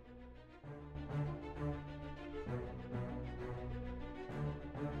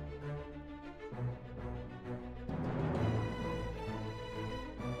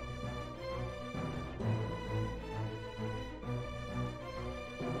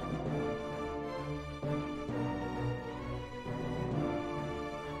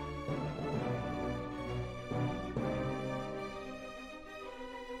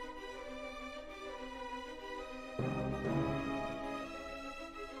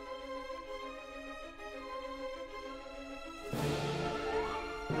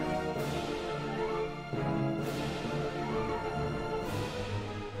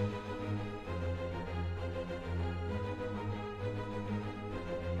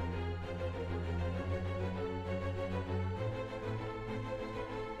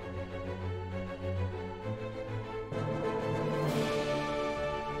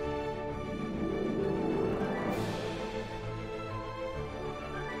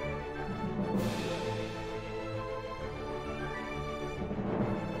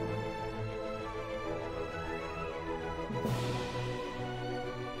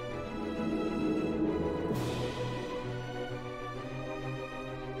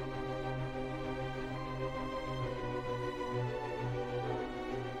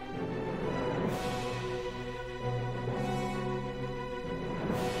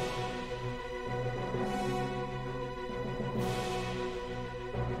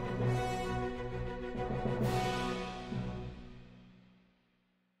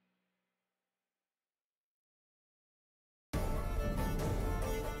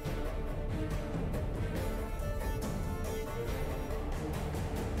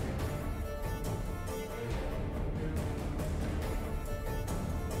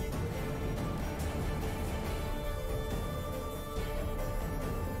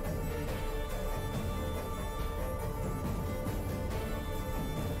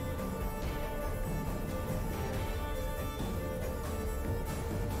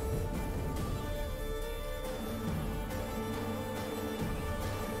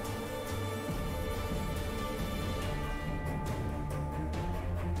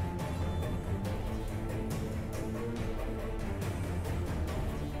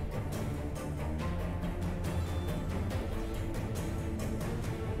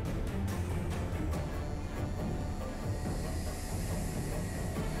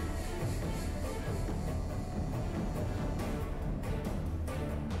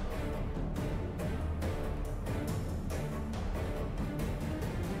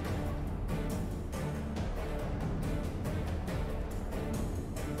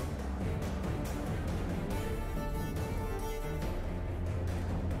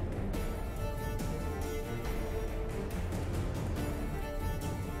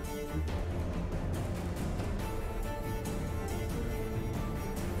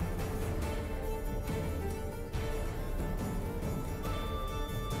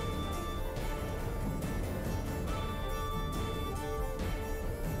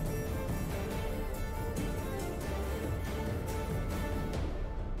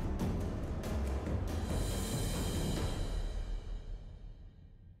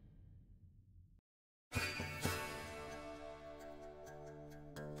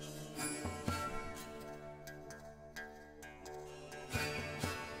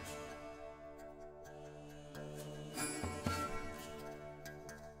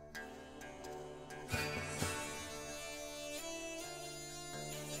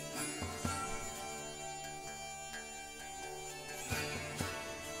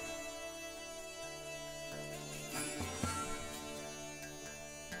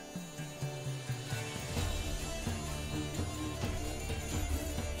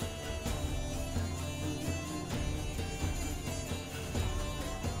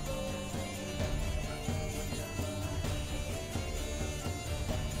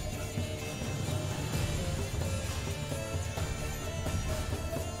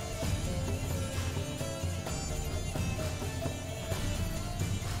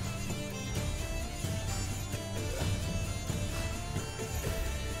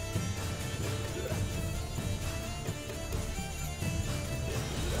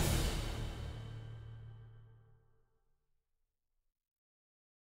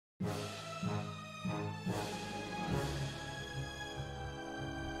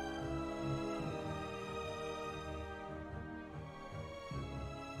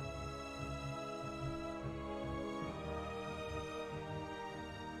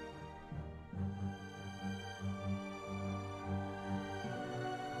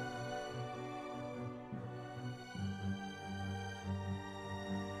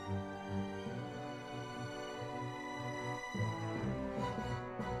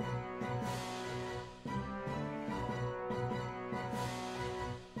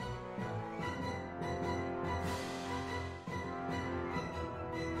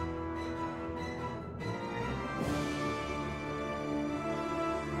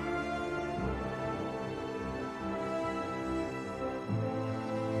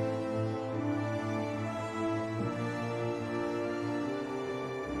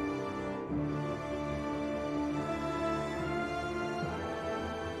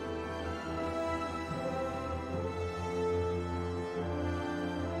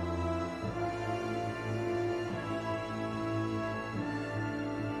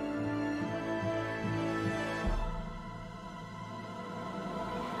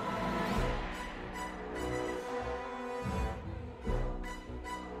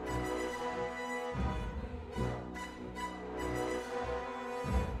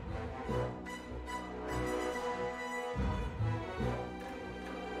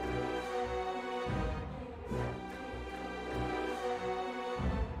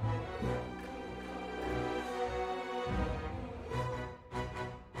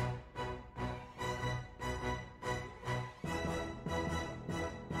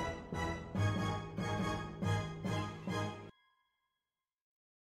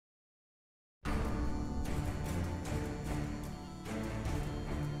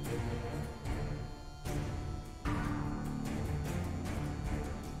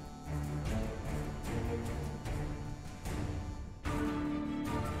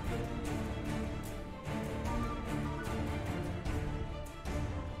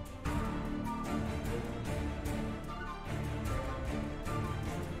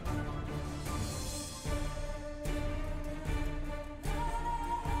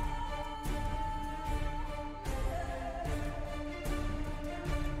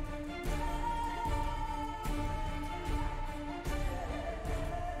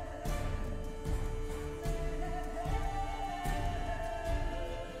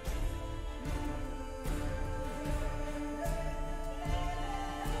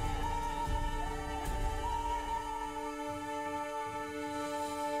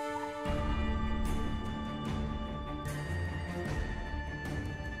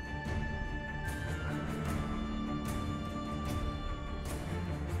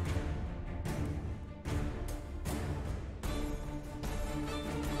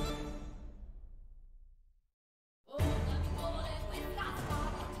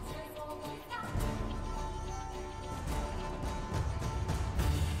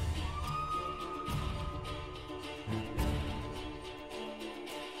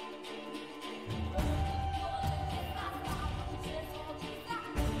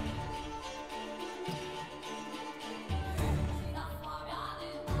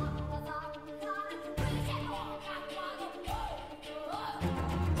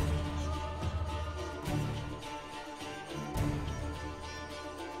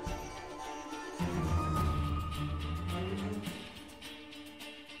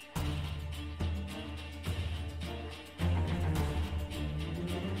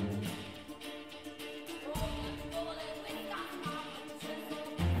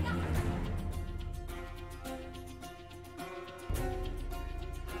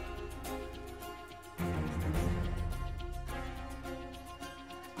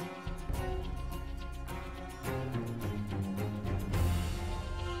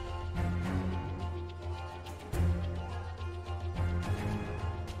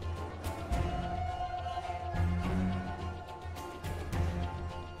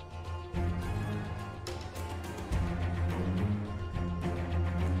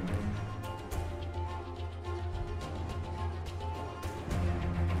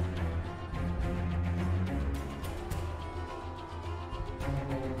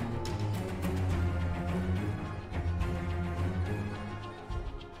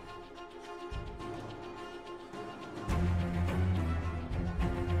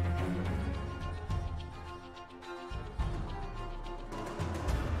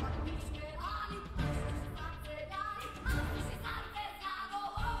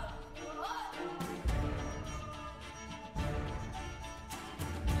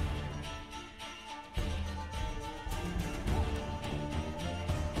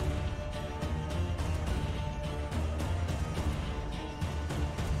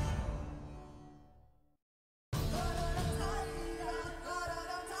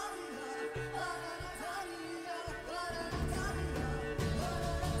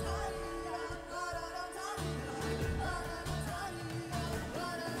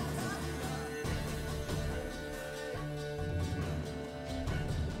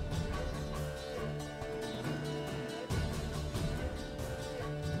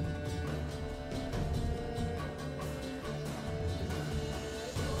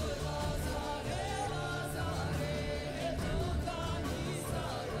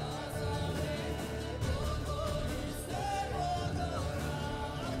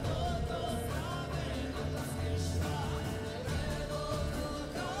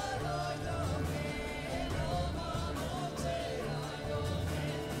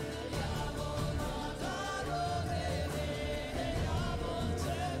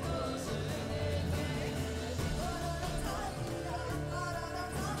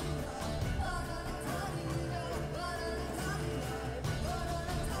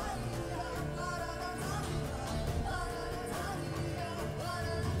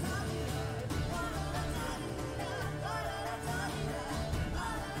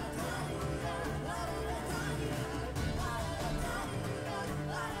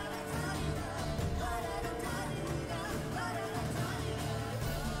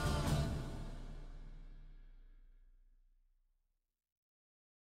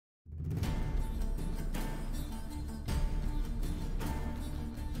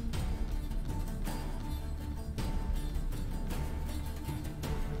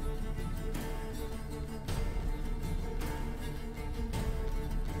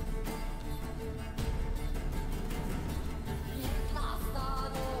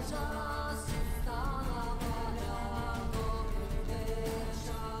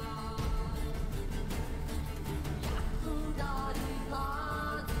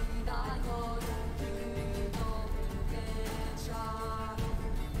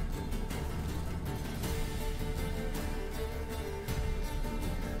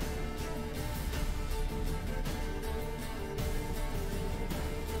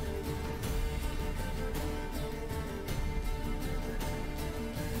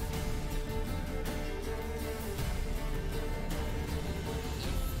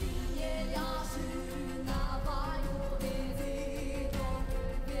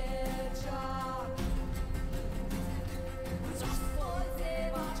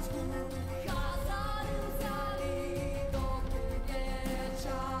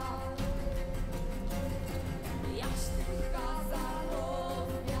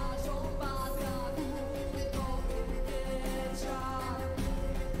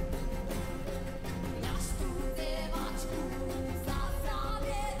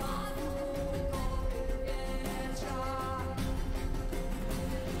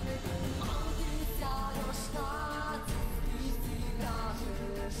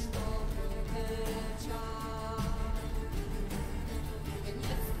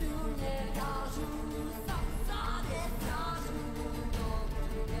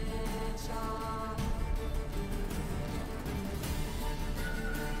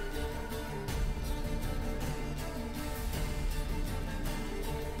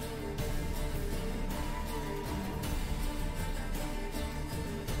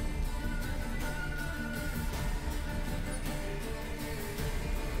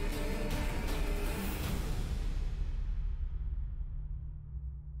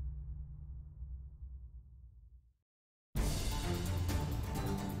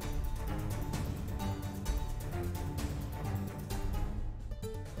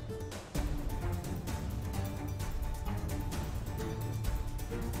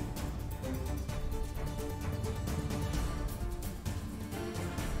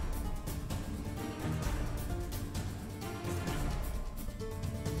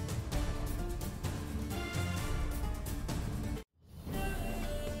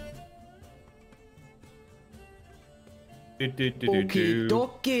 Okie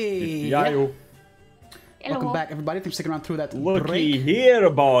dokie. Yayo. Welcome back, everybody. Thanks for sticking around through that Looky break. here,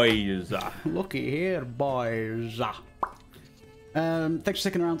 boys. Looky here, boys. Thanks for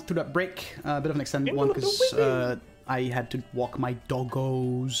sticking around through that break. A bit of an extended one because I had to walk my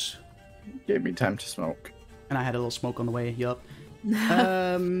doggos. Gave me time to smoke. And I had a little smoke on the way. Yup.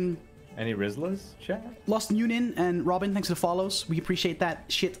 Any Rizzlers, chat? Lost in Union and Robin, thanks for the follows. We appreciate that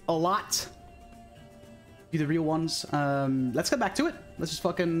shit a lot. You the real ones. Let's get back to it. Let's just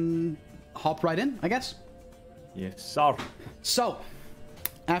fucking hop right in, I guess. Yes, sir. So,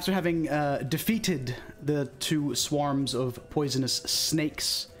 after having defeated the 2 swarms of poisonous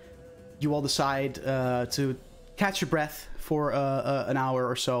snakes, you all decide to catch your breath for an hour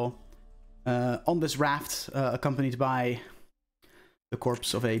or so on this raft, accompanied by the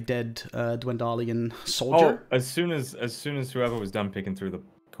corpse of a dead Dwendalian soldier. Oh, as soon as whoever was done picking through the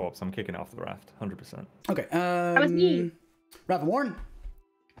corpse, I'm kicking off the raft, 100%. Okay. That was me. Ravenworn,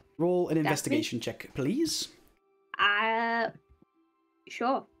 roll an investigation check, please.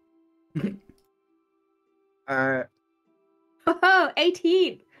 Sure. Oh,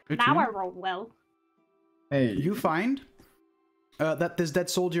 18. Good Now to I know. roll well. Hey, You find that this dead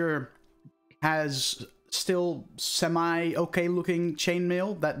soldier has still semi-okay looking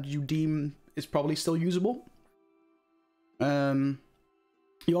chainmail that you deem is probably still usable.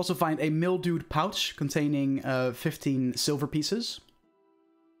 You also find a mildewed pouch containing 15 silver pieces.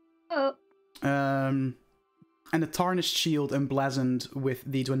 Oh. And a tarnished shield emblazoned with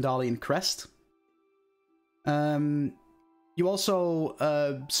the Dwendalian crest. You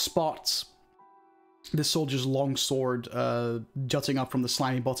also spot the soldier's long sword jutting up from the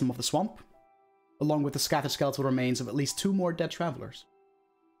slimy bottom of the swamp, along with the scattered skeletal remains of at least 2 more dead travelers.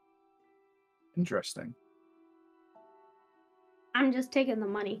 interesting. I'm just taking the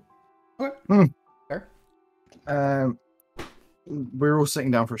money. Okay. Fair. We're all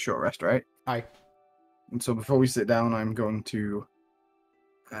sitting down for a short rest, right? Aye. And so before we sit down, I'm going to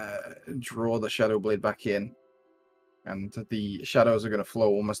draw the shadow blade back in, and the shadows are going to flow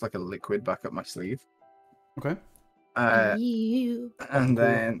almost like a liquid back up my sleeve. Okay. And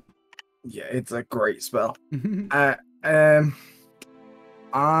then, yeah, it's a great spell. Okay.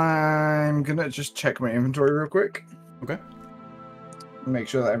 I'm gonna just check my inventory real quick. Make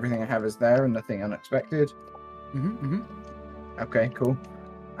sure that everything I have is there and nothing unexpected. Okay, cool.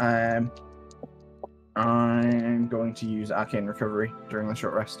 I'm going to use Arcane Recovery during the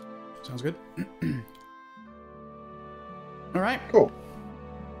short rest. Sounds good. All right. Cool.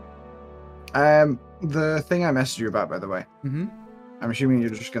 The thing I messaged you about, by the way. I'm assuming you're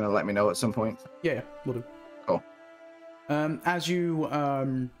just going to let me know at some point. Yeah, we'll do. Cool. As you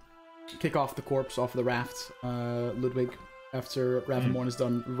kick off the corpse off the raft, Ludwig, after Ravenmorn is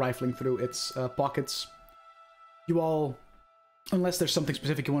done rifling through its pockets, you all, unless there's something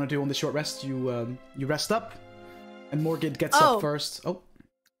specific you want to do on the short rest, you rest up, and Morgid gets up first. Oh,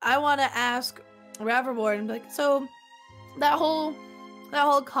 I want to ask Ravenmorn, like, so that whole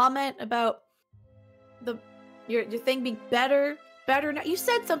comment about your thing being better now. You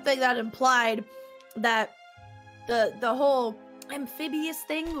said something that implied that the whole amphibious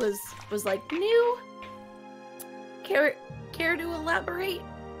thing was like new. Care to elaborate?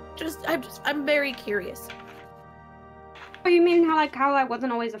 I'm very curious. Oh, you mean how I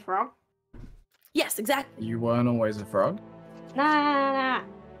wasn't always a frog? Yes, exactly. You weren't always a frog? Nah.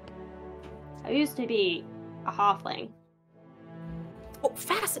 I used to be a halfling. Oh,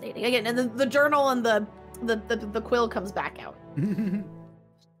 fascinating. Again, and the journal and the quill comes back out.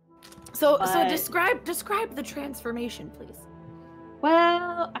 So describe the transformation, please.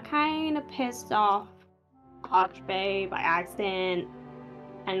 Well, I kind of pissed off Archbay by accident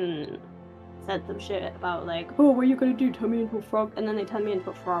and said some shit about like, oh, what are you gonna do? Turn me into a frog? And then they turned me into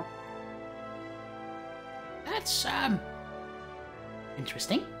a frog. That's,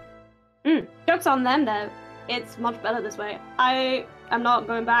 interesting. Joke's on them though. It's much better this way. I am not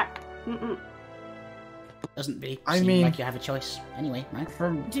going back. Doesn't really I seem mean- like you have a choice anyway,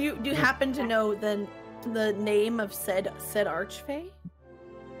 right? Do you happen to know the name of said archfey?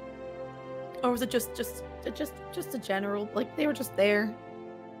 Or was it just a general, like they were just there?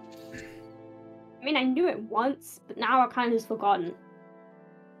 I mean, I knew it once, but now I kind of just forgotten.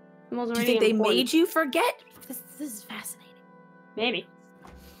 It wasn't Do you really think they important. made you forget? This is fascinating. Maybe.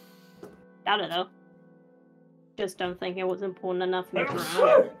 Doubt it though. Just don't think it was important enough for me to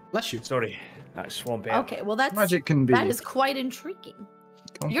remember. bless you. Sorry, that swamp out. Okay, well that's Magic can be that is quite intriguing.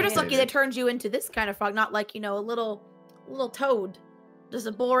 You're just lucky they complicated. turned you into this kind of frog, not like, a little toad. Just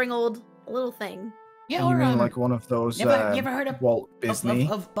a boring little thing. Yeah, You or, mean like one of those you ever heard of Walt Disney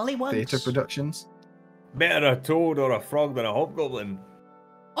of Bullywugs? theatre productions? Better a toad or a frog than a hobgoblin.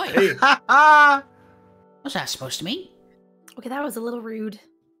 Oi, Hey, what's that supposed to mean? Okay, that was a little rude.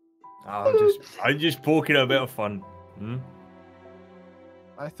 I'm just poking a bit of fun. Hmm?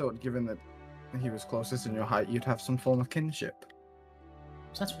 I thought, given that he was closest in your height, you'd have some form of kinship.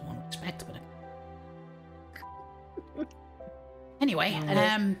 So that's what one would expect, but... Anyway,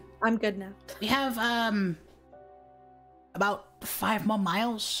 I'm good now. we have, about 5 more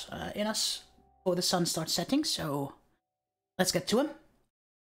miles in us before the sun starts setting, so let's get to him.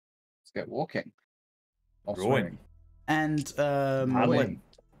 Let's get walking. Or Going. swimming. And Paddling.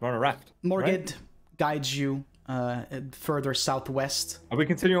 We're on a raft. Morgid right? guides you further southwest. Are we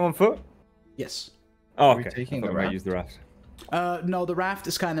continuing on foot? Yes. Oh, Are we okay. taking I thought the we might raft? use the raft. No, the raft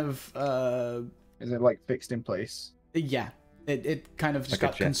is kind of Is it like fixed in place? yeah. It kind of just Like a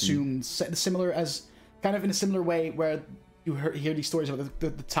got jetty. consumed, similar as kind of in a similar way where you hear these stories about the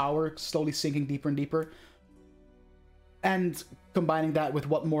tower slowly sinking deeper and deeper. And combining that with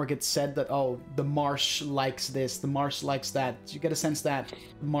what Morgid said, that, oh, the Marsh likes this, the Marsh likes that, you get a sense that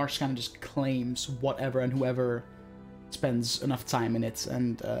Marsh kind of just claims whatever and whoever spends enough time in it,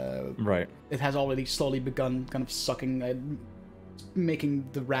 and Right. it has already slowly begun kind of sucking, making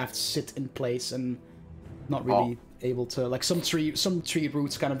the raft sit in place and not really able to, like, some tree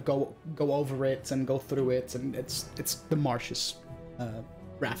roots kind of go over it and go through it, and it's the Marsh's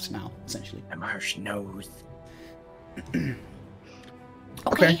raft now, essentially. The Marsh knows.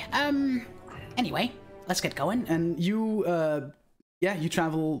 Okay, anyway, let's get going. And you, you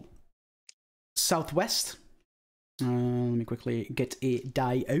travel southwest. Let me quickly get a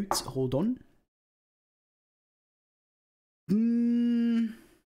die out. Hold on.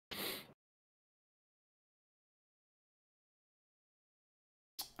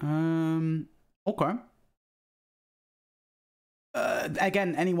 Okay.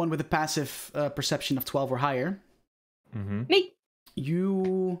 Again, anyone with a passive perception of 12 or higher. Mm-hmm. Me.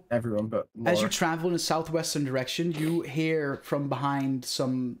 Everyone but Laura. As you travel in a southwestern direction, you hear from behind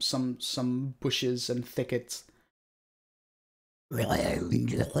some bushes and thickets. Is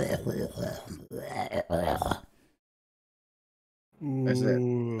it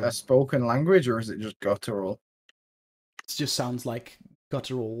a spoken language or is it just guttural? It just sounds like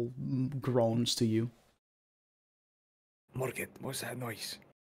guttural groans to you. Morgan, what's that noise?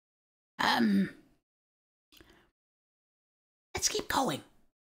 Let's keep going.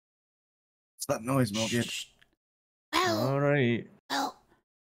 What's that noise, Morgan? Shh. Well, Alright.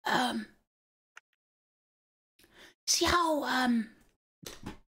 See how,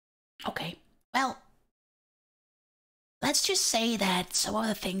 okay, well, let's just say that some of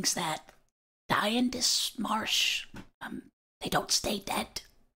the things that die in this marsh, they don't stay dead.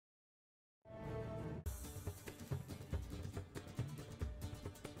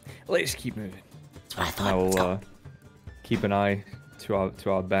 Let's keep moving. That's what I thought. I Let's go. will keep an eye to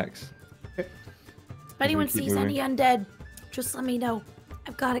our backs. If anyone keep sees any moving. undead, just let me know.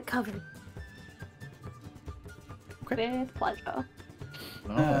 I've got it covered. With pleasure.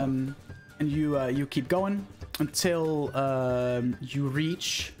 And you keep going until you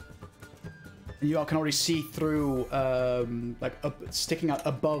reach. And you all can already see through, sticking out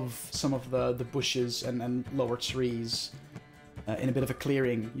above some of the bushes and lower trees, in a bit of a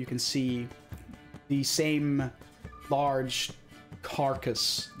clearing. You can see the same large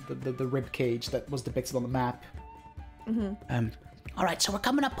carcass, the rib cage that was depicted on the map. Mm-hmm. All right, so we're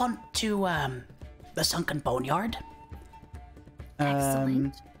coming up on to the sunken boneyard.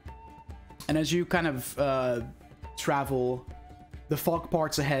 Excellent. And as you kind of travel, the fog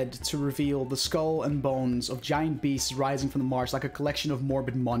parts ahead to reveal the skull and bones of giant beasts rising from the marsh like a collection of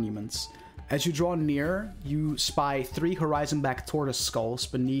morbid monuments. As you draw near, you spy 3 horizon-back tortoise skulls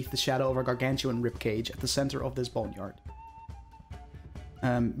beneath the shadow of a gargantuan ribcage at the center of this boneyard.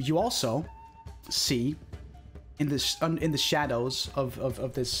 You also see, in the shadows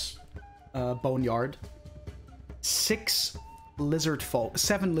of this boneyard, 7 lizard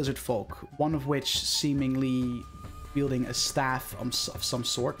folk, one of which seemingly wielding a staff of some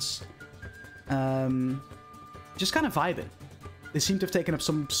sorts. Just kind of vibing. They seem to have taken up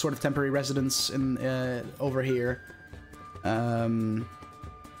some sort of temporary residence in over here. And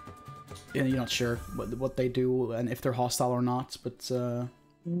you're not sure what they do and if they're hostile or not, but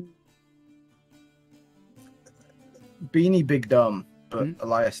Beanie Big Dumb, but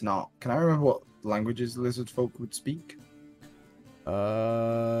Elias not. Can I remember what languages lizard folk would speak?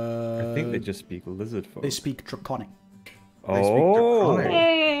 I think they just speak lizard folk. they speak Draconic. They speak Oh, Draconic.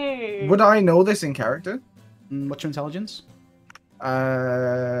 Hey. Would I know this in character? What's your intelligence? Would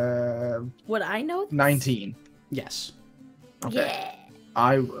I know? 19. Yes. Yeah.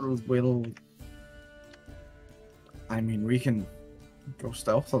 I will I mean, we can go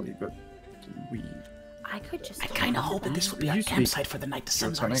stealthily, but we... I could just. I kind of hope that this would be our You speak campsite for the night. The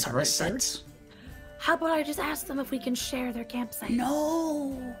sun's already Draconic, starting to right, set. How about I just ask them if we can share their campsite?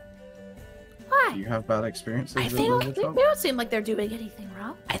 No. Why? Do you have bad experiences I with think- lizard They folk? don't seem like they're doing anything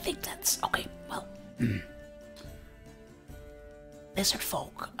wrong. I think that's okay. Well, lizard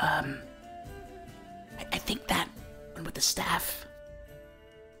folk. I think that one with the staff.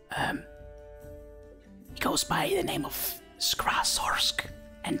 He goes by the name of Xhorhas,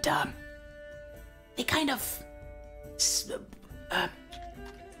 and they kind of.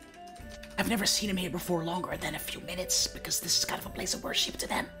 I've never seen him here before longer than a few minutes because this is kind of a place of worship to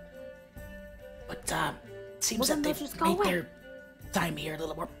them. But it seems Well, then that they'll they've just go made away. their time here a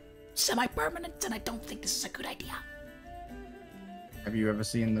little more semi-permanent, and I don't think this is a good idea. Have you ever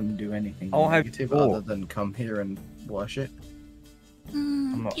seen them do anything Oh, have- negative oh. other than come here and worship?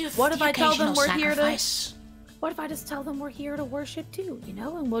 not- What if the I tell them occasional we're here to- sacrifice. What if I just tell them we're here to worship too, you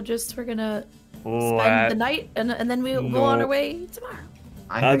know, and we're gonna Oh, spend the night and then we'll go on No. our way tomorrow.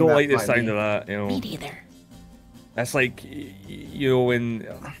 I think don't that like the might sound be- of that. You know, Me neither. that's like you know when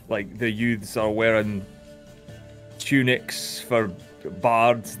like the youths are wearing tunics for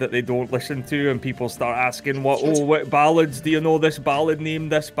bards that they don't listen to, and people start asking, what ballads do you know? This ballad, name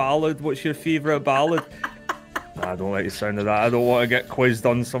this ballad. What's your favourite ballad? I don't like the sound of that. I don't want to get quizzed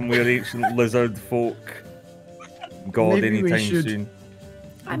on somewhere ancient lizard folk. God, Maybe we anytime should- soon.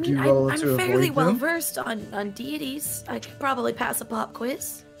 I Do mean, well I'm to fairly avoid well them? versed on deities. I could probably pass a pop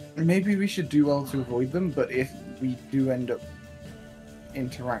quiz. Maybe we should do well to avoid them, but if we do end up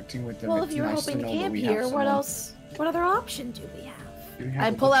interacting with them, Well, it's if you're nice hoping to to know that camp we here, have what someone. else? What other option do we have? Do we have I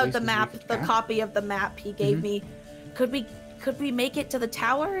other pull out the places we map, could the camp? copy of the map he gave Mm-hmm. me. Could we make it to the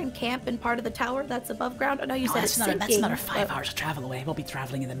tower and camp in part of the tower that's above ground? I know you No, said that's it's another, that's sinking, another 5 but hours of travel away. We'll be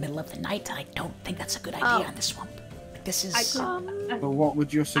traveling in the middle of the night. I don't think that's a good idea Oh. in the swamp. This is. I could, But what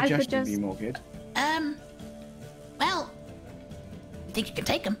would your could suggestion be, just- Morgid? Well, you think you can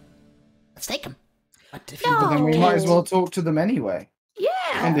take him? Let's take him. But if No. you But then we Oh. might as well talk to them anyway. yeah.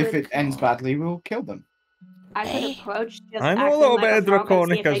 And if it ends badly, we'll kill them. I could Hey. approach just I'm a acting little like bit a frog and see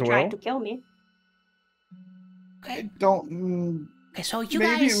draconic if they as tried well. to kill me. okay, Don't. okay, so you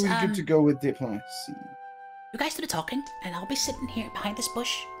Maybe guys, it would be good to go with diplomacy. you guys do the talking, and I'll be sitting here behind this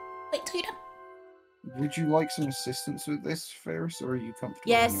bush. Wait till you're done. Would you like some assistance with this, Ferris, or are you comfortable?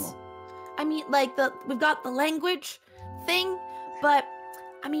 Yes. anymore? I mean, like we've got the language thing, but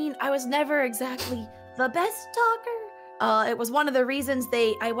I mean, I was never exactly the best talker. It was one of the reasons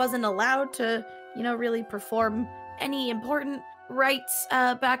I wasn't allowed to, really perform any important rites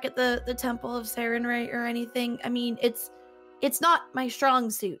back at the Temple of Sarenrae or anything. I mean, it's not my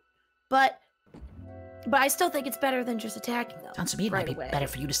strong suit, but I still think it's better than just attacking them. Sounds to me it right might be away. better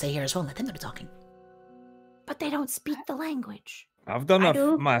for you to stay here as well and let them do the talking. But they don't speak the language. I've done I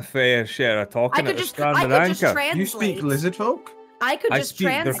do. my fair share of I talking could at the just stranded translate. anchor. You speak lizard folk? I could I just speak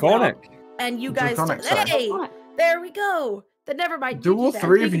translate. draconic. And you guys, Draconic, sorry. hey, What? there we go. Then never mind. Do you all that.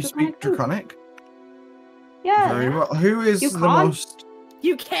 three of speak you speak Draconic too. Draconic? Yeah. Very well. Who is You the can't. most?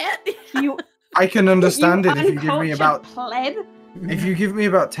 You can't. You I can understand it if you give me uncultured about pleb. if you give me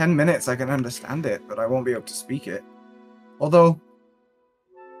about 10 minutes. I can understand it, but I won't be able to speak it. Although,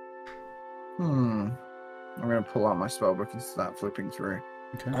 I'm gonna pull out my spellbook and start flipping through.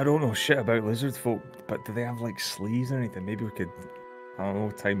 I don't know shit about lizard folk, but do they have like sleeves or anything? Maybe we could, I don't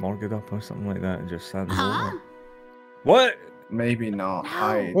know, tie Morgid up or something like that and just stand Huh? over. What? Maybe not.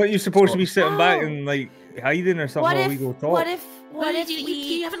 No. What are you supposed to be Sort sitting back No. and like hiding or something What while if? we go talk? What if you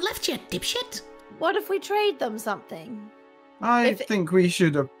we? haven't left yet, dipshit? What if we trade them something? I If it- think we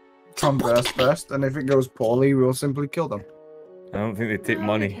should converse first, and if it goes poorly, we'll simply kill them. I don't think they take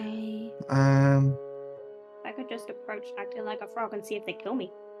money. Okay. I could just approach acting like a frog and see if they kill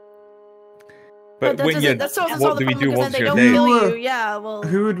me. But that when doesn't. you, That solves what all the do we problem do because once then they you're don't dead? kill Who, you. Yeah. Well,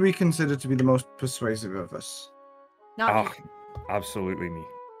 Who would we consider to be the most persuasive of us? not. Ah, absolutely me.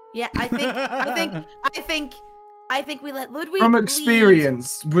 Yeah. I think we let Ludwig. From lead.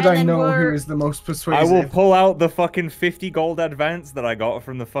 experience, would and I then know who we're- is the most I persuasive? will pull out the fucking 50 gold advance that I got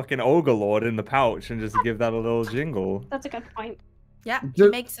from the fucking ogre lord in the pouch and just give that a little jingle. That's a good point. Yeah.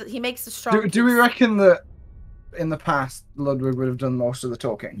 Do- He makes the strong. Do we case. reckon that in the past Ludwig would have done most of the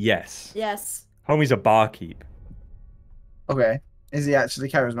talking? Yes. Yes. Homie's a barkeep. Okay. Is he actually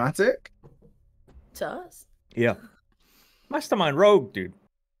charismatic? To us. Yeah. Mastermind rogue, dude.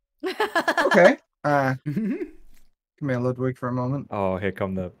 Okay. Come here, Ludwig, for a moment. Oh, here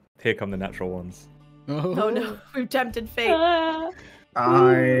come the natural ones. Oh no, we've tempted fate. Ah.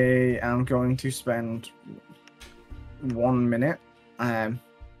 I am going to spend 1 minute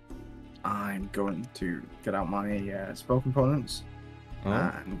I'm going to get out my spell components. Oh.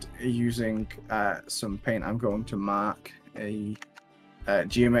 And using some paint, I'm going to mark a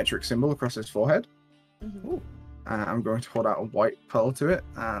geometric symbol across his forehead. Mhm. I'm going to hold out a white pearl to it,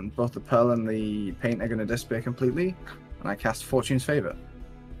 and both the pearl and the paint are going to disappear completely. And I cast Fortune's Favor.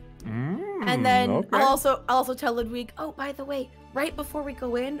 And then okay. I'll also tell Ludwig, oh, by the way, right before we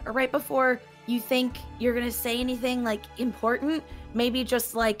go in, or right before you think you're gonna say anything like important, maybe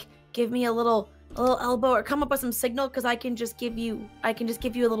just like give me a little elbow or come up with some signal, because I can just give you a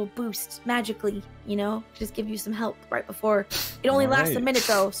little boost magically, you know, just give you some help right before. It only lasts a Alright. minute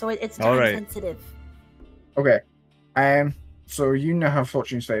though, so it's time Alright. sensitive. Okay. So you now have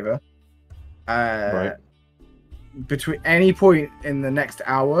Fortune's Favor. Right. Between any point in the next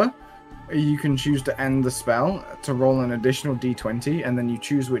hour, you can choose to end the spell to roll an additional d20, and then you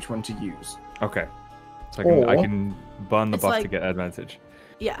choose which one to use. Okay. So I Or- can burn the It's buff to like- get advantage.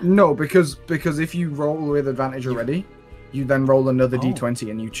 Yeah. No, because if you roll with advantage already, you then roll another Oh. d20,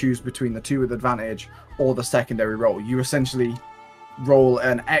 and you choose between the two with advantage or the secondary roll. You essentially roll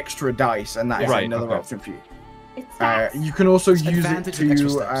an extra dice, and that is Right, another okay. option for you. It's fast. You can also use it Advantage with extra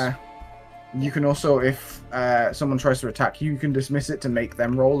to. steps. You can also, if someone tries to attack you, you can dismiss it to make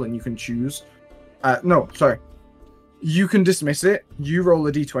them roll, and you can choose. No, sorry. You can dismiss it. You roll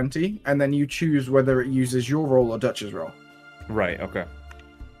a d20, and then you choose whether it uses your roll or Dutch's roll. Right. Okay.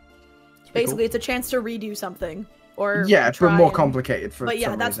 Basically, it's a chance to redo something, or Yeah, try but more and- complicated for. But yeah,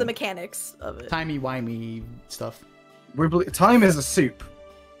 some that's the reason. mechanics of it. Timey-wimey stuff. Time is a soup.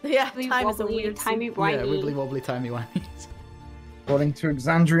 Yeah, Wibbly time is a wobbly, weird timey soup. Yeah, wimey. wibbly-wobbly, timey-wimey. According to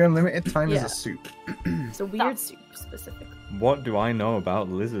Exandria Unlimited, time Yeah. is a soup. It's a weird soup specifically. What do I know about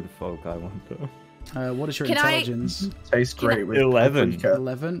lizard folk? I wonder. What is your Can I- intelligence? Tastes Can I- great with 11. paprika.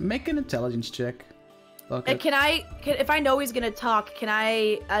 11. Make an intelligence check. Fuck And it. if I know he's gonna talk, can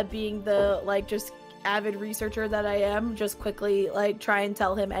I, being the like just avid researcher that I am, just quickly like try and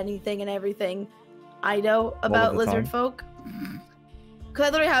tell him anything and everything I know about the lizard time? folk? Because I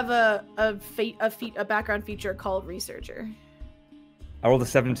literally have a background feature called researcher. I rolled a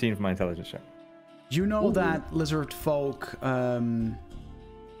 17 for my intelligence check. You know that lizard folk,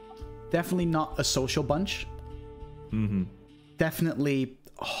 definitely not a social bunch. Mm-hmm. Definitely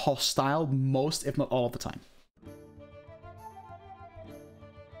hostile most, if not all of the time.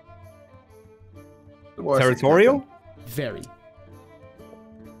 The worst thing Territorial? happened. Very.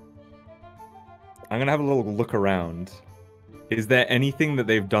 I'm gonna have a little look around. Is there anything that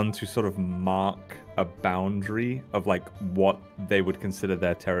they've done to sort of mark a boundary of like what they would consider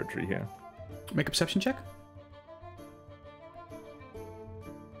their territory here? Make a perception check.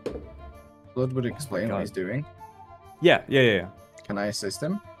 Blood would explain God. what he's doing. Yeah. Can I assist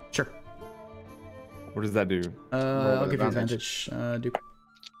him? Sure. What does that do? I'll with give you advantage. advantage. Duke.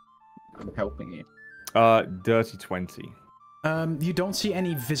 I'm helping you. Dirty 20. You don't see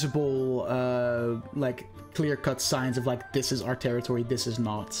any visible, like, clear-cut signs of, like, this is our territory, this is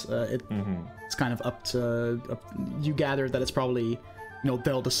not. Mm-hmm. It's kind of up to... you gather that it's probably, you know,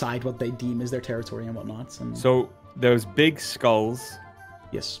 they'll decide what they deem is their territory and whatnot. And So those big skulls,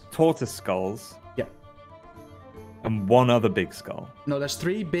 yes. tortoise skulls, Yeah. and one other big skull. No, there's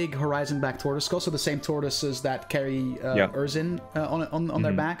 3 big horizon-back tortoise skulls, so the same tortoises that carry Urzin on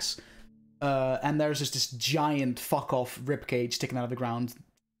their backs. And there's just this giant fuck-off ribcage sticking out of the ground,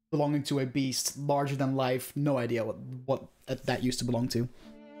 belonging to a beast larger than life. No idea what that used to belong to.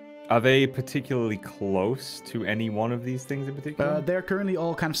 Are they particularly close to any one of these things in particular? They're currently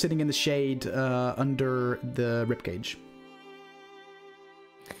all kind of sitting in the shade under the ribcage.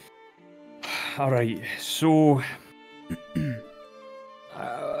 All right, so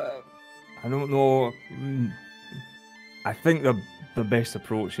I don't know. I think the best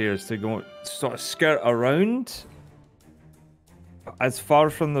approach here is to go sort of skirt around as far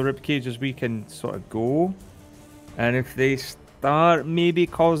from the ribcage as we can sort of go, and if they start maybe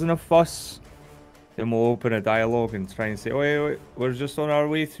causing a fuss, then we'll open a dialogue and try and say, wait, we're just on our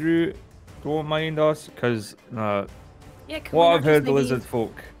way through, don't mind us, because Yeah, can we what not I've heard, just the maybe- lizard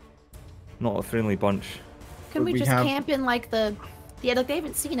folk, not a friendly bunch. Can But we we just have- camp in like the? Yeah, like they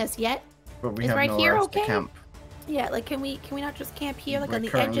haven't seen us yet. But we Is have right nowhere here else okay? to camp. Yeah, like can we not just camp here, like We're on the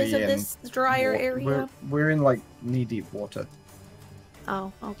edges currently of in this drier Wa- area? We're in like knee-deep water.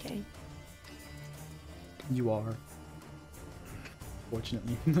 Oh, okay. You are.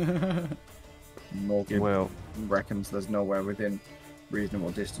 Fortunately. Morgan Well, reckons there's nowhere within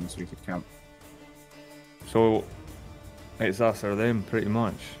reasonable distance we could camp. so it's us or them, pretty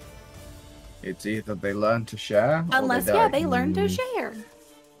much. It's either they learn to share, Unless or they yeah, die. they learn to share.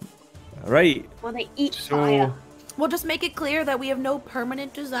 Right. Well, they eat So fire. We'll just make it clear that we have no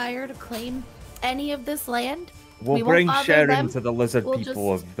permanent desire to claim any of this land. We'll We won't bring bother Sharon them. to the lizard We'll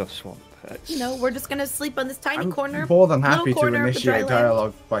people just- of the swamp. You know, we're just gonna sleep on this tiny I'm corner. more than little happy to corner of the dry initiate land.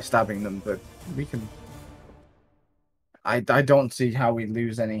 dialogue by stabbing them, but we can. I don't see how we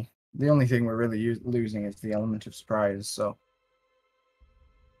lose any. The only thing we're really losing is the element of surprise. So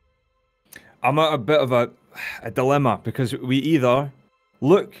I'm at a bit of a dilemma because we either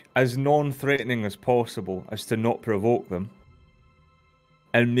look as non-threatening as possible as to not provoke them,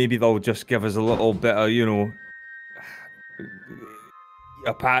 and maybe they'll just give us a little bit of, you know,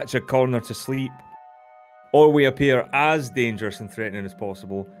 a patch, a corner to sleep, or we appear as dangerous and threatening as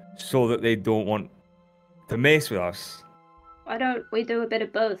possible so that they don't want to mess with us. Why don't we do a bit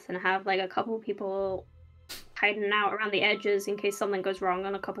of both and have like a couple people hiding out around the edges in case something goes wrong,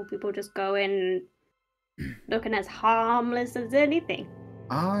 and a couple people just go in looking as harmless as anything?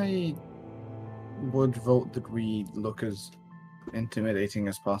 I would vote that we look as intimidating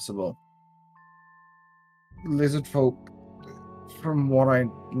as possible. Lizard folk, from what I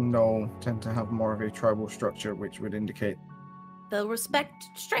know, tend to have more of a tribal structure, which would indicate They'll respect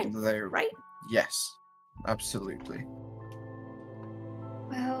strength, they're right? Yes, absolutely.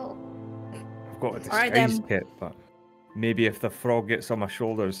 Well, I've got a disguise Alright then. kit, but maybe if the frog gets on my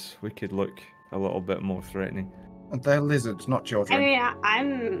shoulders, we could look a little bit more threatening. They're lizards, not I children. mean,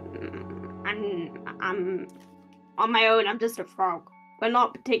 I'm on my own. I'm just a frog. We're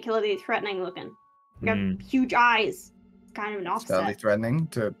not particularly threatening looking. We have Hmm. huge eyes. It's kind of an It's fairly offset. threatening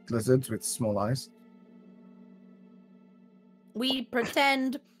to lizards with small eyes. We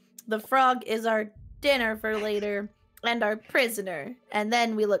pretend the frog is our dinner for later and our prisoner, and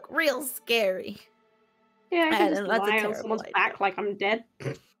then we look real scary. Yeah, I Yeah, can just that's a lie on terrible someone's idea. back like I'm dead.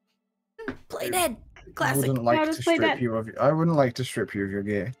 Play dead. I Classic. wouldn't like No, to just play strip that. you of. I wouldn't like to strip you of your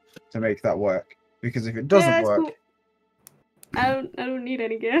gear to make that work. Because if it doesn't Yeah, it's work, cool. I don't need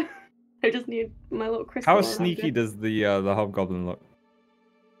any gear. I just need my little crystal. How and I'm sneaky good. does the hobgoblin look?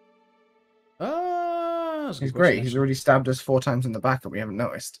 That's a he's good great. question, He's already stabbed us 4 times in the back and we haven't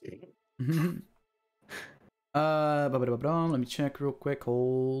noticed. actually. Let me check real quick.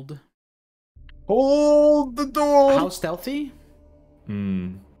 Hold. Hold the door! How stealthy?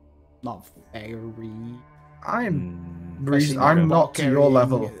 Hmm. Not very. I'm Especially I'm not to your carrying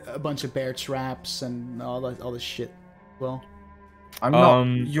level. A bunch of bear traps and all this shit. Well, I'm not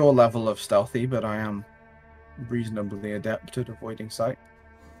Um, your level of stealthy, but I am reasonably adept at avoiding sight.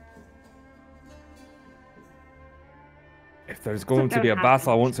 If there's going to be a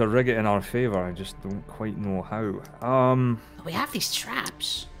battle, I want to rig it in our favor. I just don't quite know how. We have these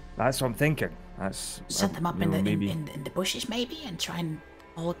traps. That's what I'm thinking. That's Set them up you in know, the maybe. in the bushes, maybe, and try and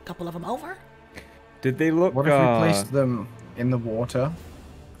pull a couple of them over. Did they look? What if we placed them in the water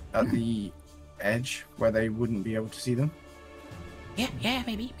at the edge where they wouldn't be able to see them? Yeah,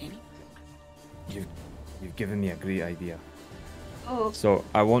 maybe. You've given me a great idea. Oh, So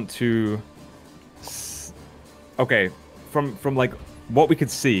I want to. Okay, from like what we could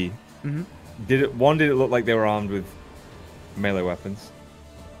see, Mhm. did it look like they were armed with melee weapons?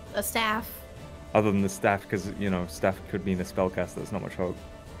 A staff. Other than the staff, because you know staff could be in a spellcaster. That's not much hope.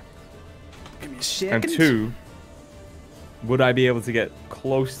 give me a And second. 2, would I be able to get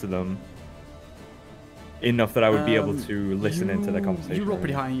close to them enough that I would be able to listen into the conversation? You roll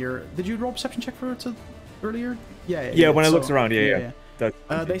pretty high in your. Did you roll perception check for it earlier? Yeah. Yeah, when I looked around, yeah.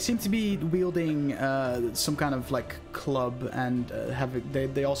 They seem to be wielding some kind of like club and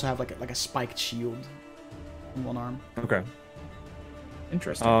they also have like a spiked shield in one arm. Okay.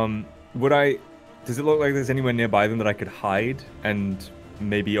 Interesting. Does it look like there's anyone nearby them that I could hide and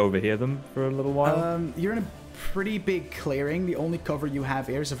maybe overhear them for a little while? You're in a pretty big clearing. The only cover you have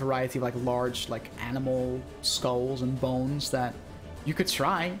here is a variety of like large like animal skulls and bones that you could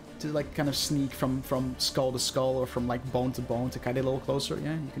try to like kind of sneak from skull to skull or from like bone to bone to kind of a little closer.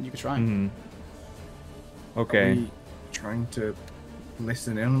 Yeah, you could try. Mhm. Are Okay. we trying to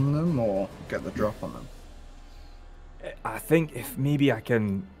listen in on them or get the drop on them? I think if maybe I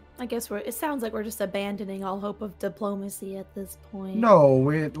can. I guess it sounds like we're just abandoning all hope of diplomacy at this point. No,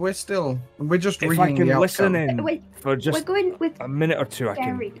 we're just If reading I can the listen outcome. in wait, for we're just going with a minute or two,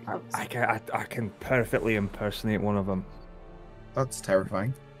 very close. I can perfectly impersonate one of them. That's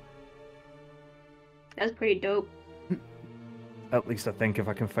terrifying. That's pretty dope. At least I think if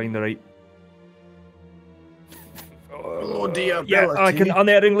I can find the right. Oh, dear Yeah, I can ability.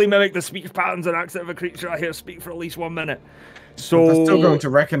 unerringly mimic the speech patterns and accent of a creature I hear speak for at least 1 minute. But So they're still going to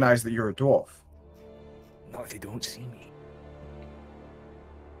recognize that you're a dwarf. No, they don't see me.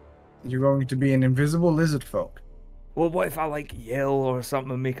 You're going to be an invisible lizard folk. Well, what if I like yell or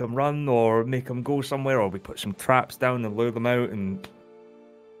something and make them run or make them go somewhere, or we put some traps down and lure them out and...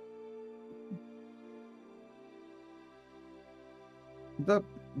 That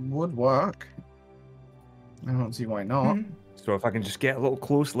would work. I don't see why not. So if I can just get a little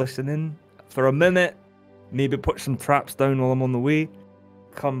close listening for a minute, maybe put some traps down while I'm on the way,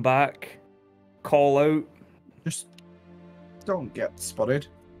 come back, call out. Just don't get spotted.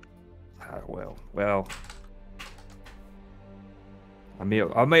 Well. I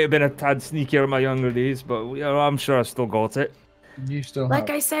might have been a tad sneakier in my younger days, but I'm sure I still got it. You still Like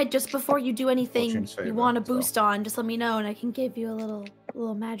have I said, just before you do anything Fortune's you favour, want to so. boost on, just let me know and I can give you a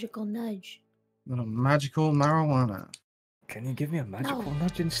little magical nudge. little magical marijuana. Can you give me a magical No.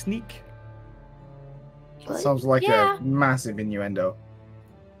 nudge and sneak? But, Sounds like yeah. a massive innuendo.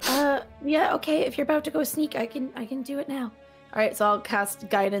 Yeah, okay, if you're about to go sneak, I can do it now. Alright, so I'll cast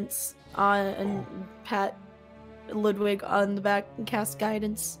guidance on and pat Ludwig on the back and cast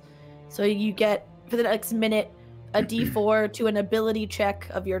guidance. So you get for the next minute a D4 to an ability check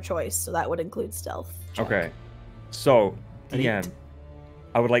of your choice. So that would include stealth. check. Okay. So, Eight. DM,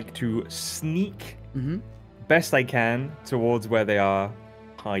 I would like to sneak Mm-hmm. best I can towards where they are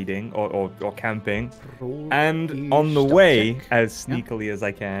hiding or camping. And on the way, as sneakily as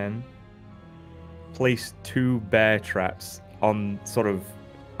I can, place 2 bear traps on sort of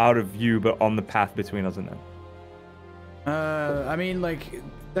out of view, but on the path between us and them. I mean, like,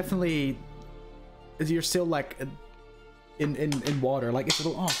 definitely, you're still like in water. Like, it's a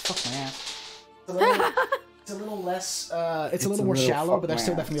little. Oh, fuck my ass. It's a little less. It's a little more shallow, but there's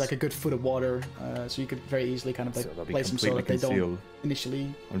still definitely like a good foot of water. So you could very easily kind of like So they'll be place them so that they completely don't concealed.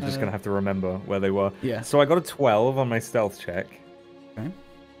 initially. I'm just gonna have to remember where they were. Yeah. So I got a 12 on my stealth check. Okay.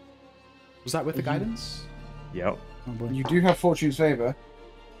 Was that with the guidance? Yep. Oh boy. You do have Fortune's favor.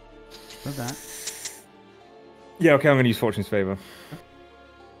 Love that. Yeah, okay, I'm gonna use Fortune's favor.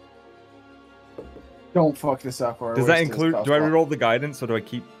 Don't fuck this up. Or Does that include, do I reroll the guidance, or do I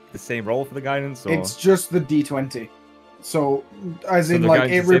keep the same roll for the guidance? Or? It's just the D20. So, as So in, the like,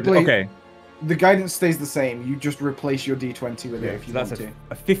 guidance it is the- replaces. Okay, The guidance stays the same. You just replace your D20 with it if so you that's want to.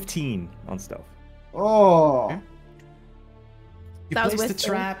 a 15 on stealth. Oh. Okay. You That was place the with the-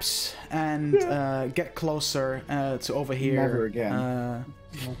 traps and get closer to overhear Never again.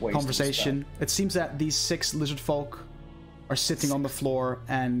 Waste of conversation. It seems that these 6 lizard folk are sitting on the floor,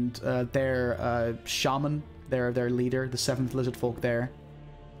 and their shaman, their leader, the 7th lizard folk there.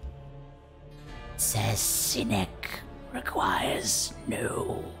 Says cynic requires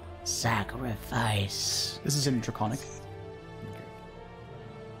no sacrifice. This is in Draconic.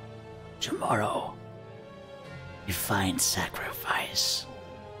 Tomorrow, you find sacrifice.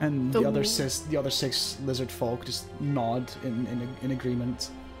 And the other 6 lizard folk just nod in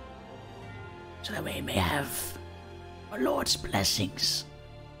agreement. So that we may have our Lord's blessings.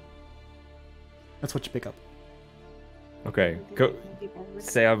 That's what you pick up. Okay, go.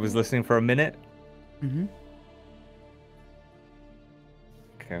 Say I was listening for a minute. Mm-hmm.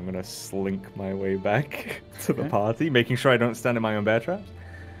 Okay, I'm gonna slink my way back to the Okay. party, making sure I don't stand in my own bear traps.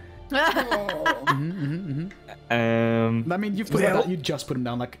 I mean, you just put them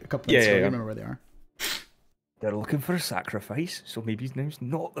down like a couple minutes ago. You remember where they are. They're looking for a sacrifice, so maybe now's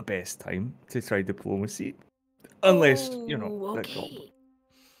not the best time to try diplomacy. Unless, you know, Ooh, that goblin. okay.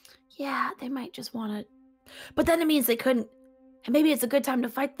 Yeah, they might just want to. But then it means they couldn't. And maybe it's a good time to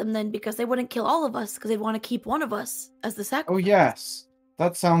fight them then, because they wouldn't kill all of us, because they'd want to keep one of us as the Oh, sacrifice. yes.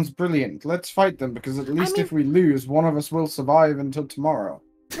 That sounds brilliant. Let's fight them, because at least mean- if we lose, one of us will survive until tomorrow.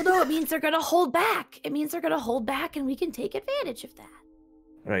 Well, no, it means they're going to hold back. It means they're going to hold back, and we can take advantage of that.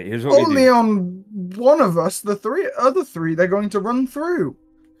 Right, here's what we Only do. on one of us, the other three, they're going to run through.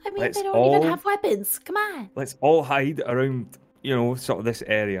 I mean, Let's they don't all- even have weapons. Come on. Let's all hide around, you know, sort of this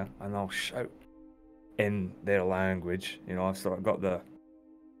area, and I'll shout in their language. You know, I've sort of got the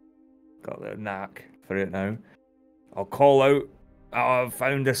knack for it now. I'll call out, "Oh, I've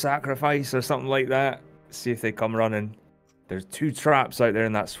found a sacrifice," or something like that. See if they come running. There's 2 traps out there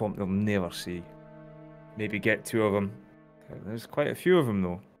in that swamp they'll never see. Maybe get 2 of them. There's quite a few of them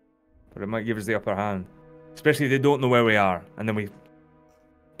though, but it might give us the upper hand, especially if they don't know where we are, and then we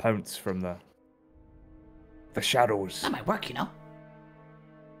pounce from the shadows. That might work, you know.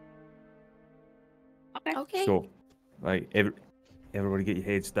 Okay. So, like, everybody get your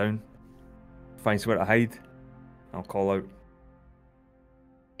heads down. Find somewhere to hide. I'll call out.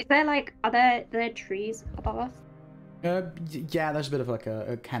 Is there like, are there trees above us? Yeah, there's a bit of like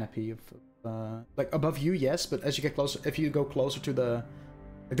a canopy of like above you, yes, but as you get closer, if you go closer to the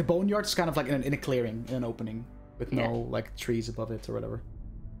boneyard's kind of like in a clearing, in an opening with no like trees above it or whatever.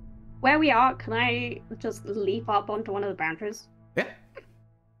 where we are, can I just leap up onto one of the branches? Yeah.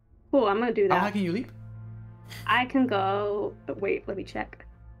 Cool, I'm gonna do How that. high can you leap? I can go. Wait, let me check.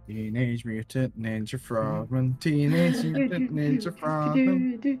 Teenage Mutant Ninja Frogman. Teenage Mutant Ninja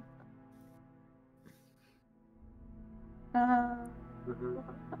Frogman.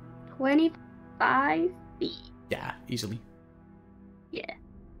 25 feet. Yeah, easily. Yeah.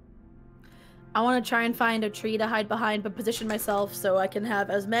 I want to try and find a tree to hide behind, but position myself so I can have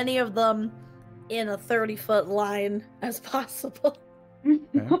as many of them in a 30-foot line as possible.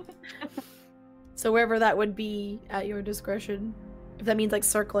 Okay. So wherever that would be at your discretion. If that means like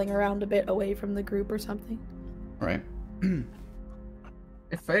circling around a bit away from the group or something. All right.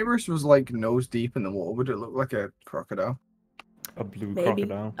 If Faberus was like nose deep in the water, would it look like a crocodile? A blue Maybe.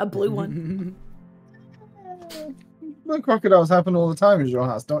 crocodile. A blue one. Well, crocodiles happen all the time in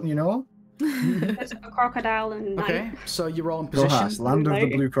Xhorhas, don't you know? There's a crocodile and Okay, so you're all in position. Xhorhas, land of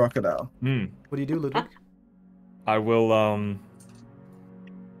the blue crocodile. Hmm. What do you do, Ludwig? I will,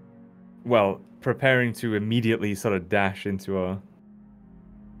 well, preparing to immediately sort of dash into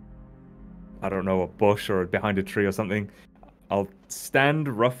I don't know, a bush or behind a tree or something. I'll stand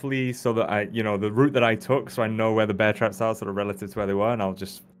roughly so that the route that I took, so I know where the bear traps are, sort of relative to where they were, and I'll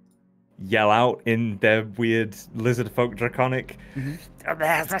just yell out in their weird lizard folk draconic. Mm-hmm.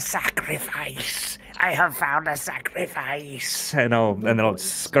 There's a sacrifice. I have found a sacrifice. And then I'll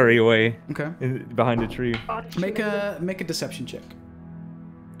scurry away Okay. behind a tree. Make a deception check.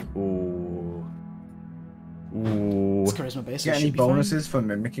 Ooh. Ooh. It's charisma based. Get so it any should be fine. bonuses for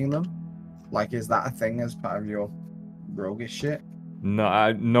mimicking them? Like, is that a thing as part of your roguish shit?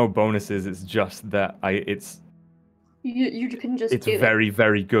 No, no bonuses. It's just that You can just it's do very,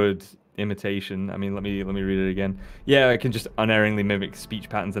 very good imitation. I mean, let me read it again. Yeah, I can just unerringly mimic speech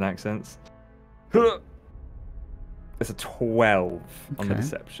patterns and accents. It's a 12 on the Okay.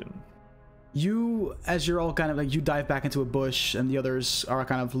 deception. You, as you're all kind of like, you dive back into a bush, and the others are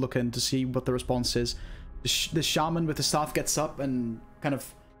kind of looking to see what the response is. The shaman with the staff gets up and kind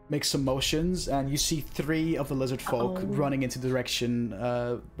of makes some motions, and you see 3 of the lizard folk running into the direction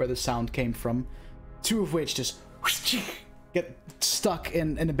where the sound came from. 2 of which just get stuck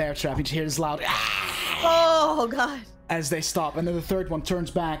in a bear trap. You just hear this loud Oh god. as they stop, and then the 3rd one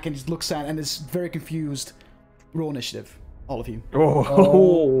turns back and just looks at and is very confused. Roll initiative, all of you.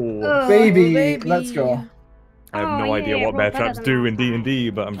 Oh, baby, baby. let's go. I have Oh, no idea yeah, what roll bear better traps than do last in D&D,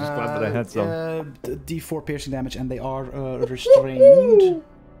 but I'm just glad that I had some. D4 piercing damage, and they are restrained. Do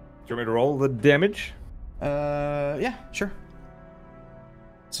you want me to roll the damage? Yeah, sure.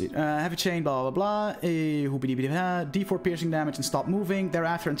 Let's see. Heavy chain, blah, blah, blah. D4 piercing damage and stop moving.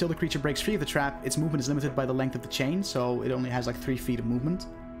 Thereafter, until the creature breaks free of the trap, its movement is limited by the length of the chain, so it only has like 3 feet of movement.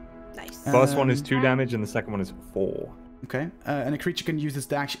 Nice. First one is 2 damage, and the second one is 4. Okay. And a creature can use its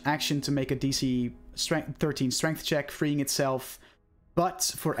action to make a DC 13 strength check, freeing itself. But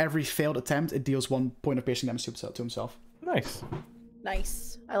for every failed attempt, it deals 1 point of piercing damage to himself. Nice.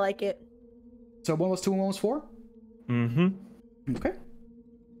 Nice. I like it. So 1 was 2 and 1 was 4? Mm-hmm. Okay.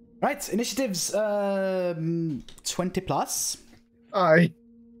 Right, initiatives 20 plus. Aye.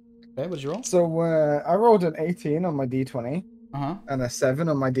 Okay, what did you roll? So I rolled an 18 on my d20 Uh-huh. and a 7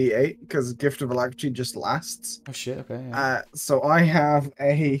 on my d8 because Gift of Alacrity just lasts. Oh shit, okay. Yeah. So I have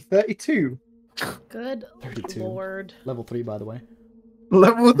a 32. Good 32. lord. Level 3, by the way.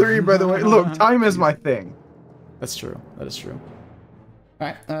 Level 3, by the way. Look, time is my thing. That's true. That is true.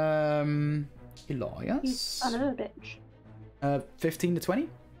 Alright, You Elias. son of a bitch. 15 to 20?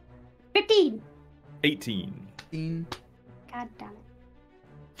 15! 18. 15. God damn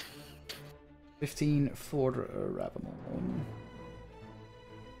it. 15 for Ravamon.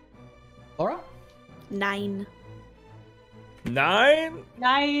 Laura? 9. 9?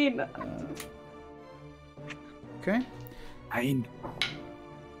 9! Okay. 9.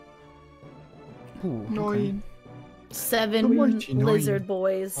 Ooh, okay. 7 mighty nine. lizard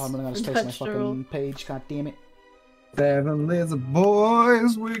boys. Oh, I'm running out of from space on my Treacherous. fucking page, god damn it. 7 lizard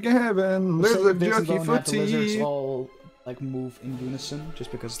boys, we're having lizard Vincent jockey don't have the lizards footy. all like move in unison,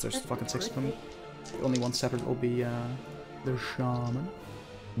 just because there's fucking 6 of them. Only one separate will be the shaman.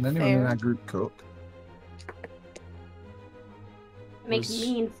 And anyone in Fair. that group cook. Make Was-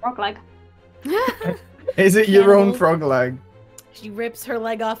 mean frog leg. Is it your own Camel. frog leg? She rips her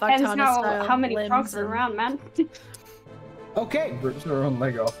leg off Depends Octana style. how many limbs frogs are and- around, man. Okay, Rips her own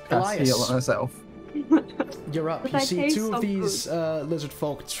leg off. Cast Elias. heal on herself. you're up. But You I see taste 2 so of these lizard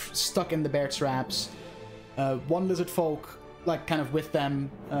folk stuck in the bear traps. 1 lizard folk, like, kind of with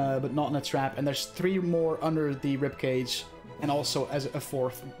them, but not in a trap. And there's 3 more under the ribcage, and also as a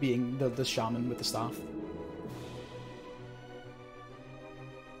 4th being the shaman with the staff.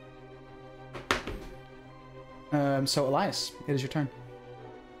 So Elias, it is your turn.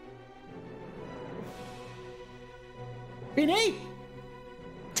 Beanie!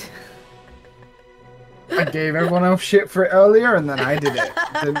 I gave everyone else shit for it earlier, and then I did it.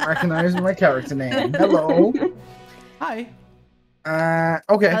 Didn't recognize my character name. Hello. Hi.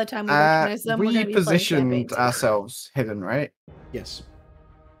 Okay. By the time we recognize them, we're we gonna be playing positioned campaigns. ourselves hidden, right? Yes.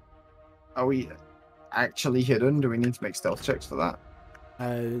 Are we actually hidden? Do we need to make stealth checks for that?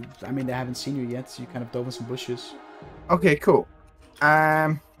 I mean, they haven't seen you yet, so you kind of dove in some bushes. Okay, cool.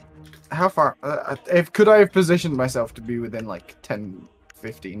 How far? Could I have positioned myself to be within like 10,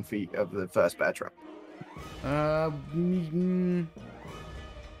 15 feet of the first bear trap? Or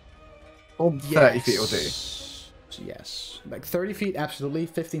 30 feet will do. Yes. Like 30 feet, absolutely.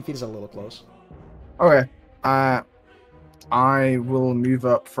 15 feet is a little close. Okay. I will move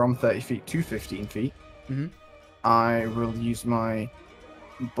up from 30 feet to 15 feet. Mm-hmm. I will use my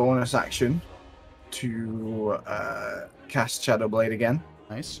bonus action to cast Shadow Blade again.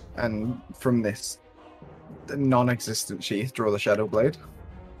 Nice. And from this non-existent sheath, draw the Shadow Blade.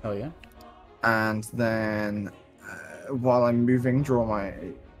 Oh, yeah. And then while I'm moving, draw my...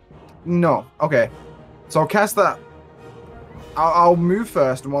 No. Okay. So I'll cast that. I'll move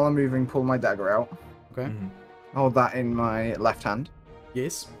first, and while I'm moving, pull my dagger out. Okay. Mhm. Hold that in my left hand.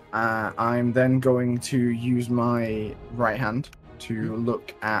 Yes. I'm then going to use my right hand to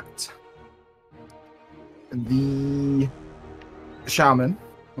look at the shaman,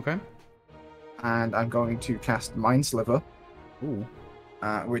 Okay. and I'm going to cast Mind Sliver, Ooh.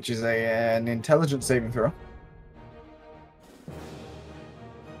 which is an intelligence saving throw.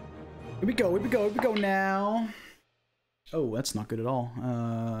 Here we go, here we go, here we go now. Oh, that's not good at all.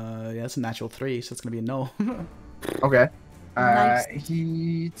 Yeah, that's a natural 3, so it's gonna be a no. Okay. Nice.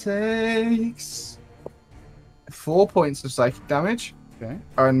 He takes 4 points of psychic damage Okay.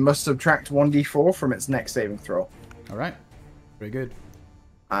 and must subtract 1d4 from its next saving throw. Alright. Very good.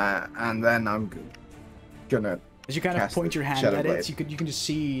 And then I'm gonna... As you kind of Cast point the your hand Shadow at Blade. it, you can just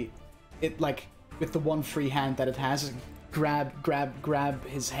see it, like, with the one free hand that it has, grab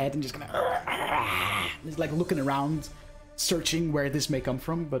his head and just kind of... He's like looking around, searching where this may come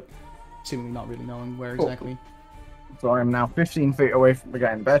from, but seemingly not really knowing where Cool. exactly. So I'm now 15 feet away from the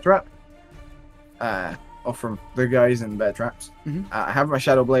guy in the bear trap. Or from the guys in the bear traps. Mhm. I have my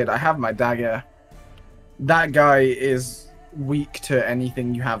Shadow Blade. I have my dagger. That guy is weak to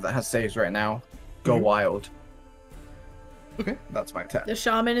anything you have that has saves right now. Go Mhm. wild. Okay. That's my turn. The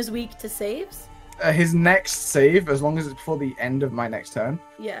shaman is weak to saves? His next save, as long as it's before the end of my next turn,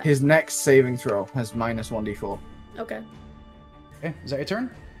 Yeah. his next saving throw has minus 1d4. Okay. Okay, is that your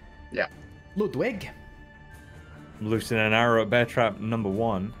turn? Yeah. Ludwig. Loosen an arrow at bear trap number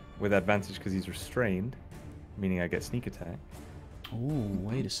 1 with advantage because he's restrained, meaning I get sneak attack. Oh,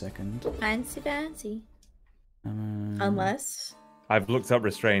 wait a second. Fancy. Unless. I've looked up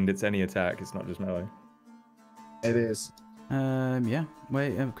restrained. It's any attack. It's not just melee. It is. Yeah.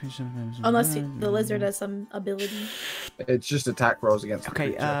 Wait. Unless the lizard has some ability. It's just attack rolls against the Okay.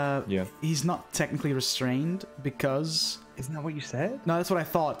 creature. Yeah. He's not technically restrained because. Isn't that what you said? No, that's what I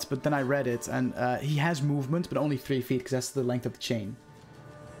thought, but then I read it, and he has movement, but only 3 feet because that's the length of the chain.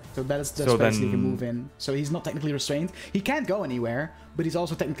 So that's So space he can then- move in. So he's not technically restrained. He can't go anywhere, but he's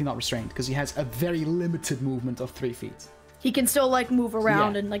also technically not restrained because he has a very limited movement of 3 feet. He can still like move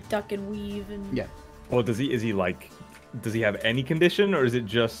around Yeah. and like duck and weave and Yeah. Or does he? Is he like? Does he have any condition, or is it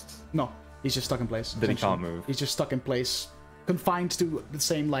just No, he's just stuck in place. that he essentially. can't move? He's just stuck in place, confined to the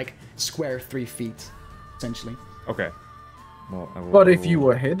same like square 3 feet, essentially. Okay. Well, But if you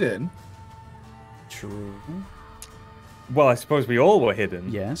were hidden, True. Well, I suppose we all were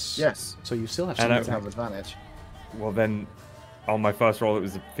hidden. Yes. yes, So you still have And some I- you attack. have advantage. Well, then, on my first roll, it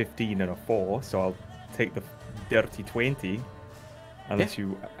was a 15 and a 4, so I'll take the dirty 20. Unless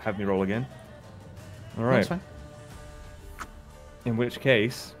you have me roll again. All right. That's fine. In which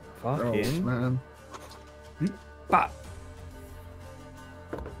case, Oh, fucking. man. Bah.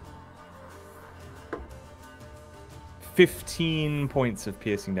 $15 points of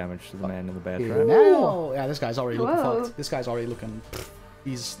piercing damage to the man in the bear trap. Now, yeah, this guy's already looking Whoa. fucked. This guy's already looking.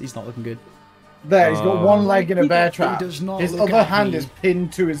 He's not looking good. There, he's got one leg in a bear He trap. does not His look other happy. hand is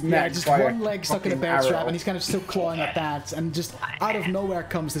pinned to his Yeah, neck. just by a one leg stuck in a fucking bear arrow. trap, and he's kind of still clawing at that, and just out of nowhere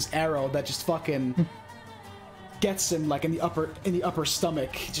comes this arrow that just fucking gets him like in the upper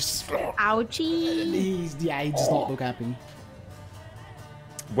stomach. Just ouchie. he does not look happy.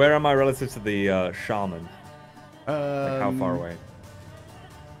 Where am I relative to the shaman? Like how far Um, away?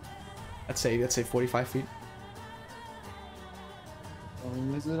 Let's say 45 feet. A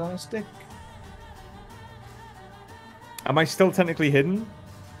lizard on a stick. Am I still technically hidden?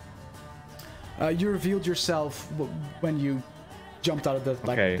 You revealed yourself when you jumped out of the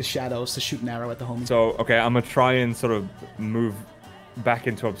Okay. the shadows to shoot an arrow at the homie. So, okay, I'm gonna try and sort of move back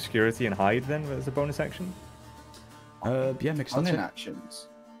into obscurity and hide then as a bonus action. Yeah, make On sense. actions.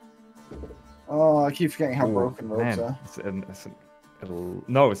 Oh, I keep forgetting how Ooh, broken rogues man. are.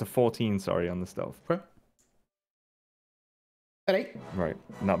 No, it's a 14, sorry, on the stealth. Okay. Alright. Right,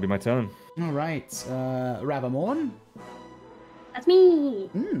 and that'll be my turn. Alright. Ravamorn. That's me.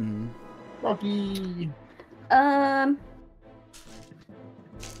 Hmm. Rocky.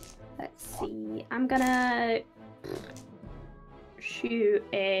 Let's see. I'm gonna shoot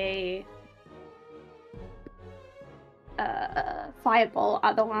a fireball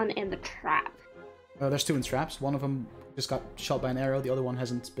at the one in the trap. There's 2 in traps. One of them just got shot by an arrow. The other one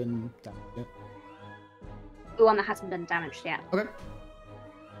hasn't been damaged yet. The one that hasn't been damaged yet. Okay.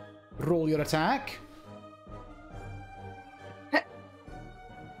 Roll your attack.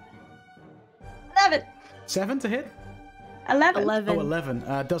 11. 7 to hit. 11. 11. Oh,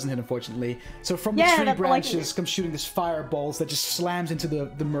 11. Doesn't hit, unfortunately. So from Yeah, the tree that's what I branches figured. comes shooting this fireballs that just slams into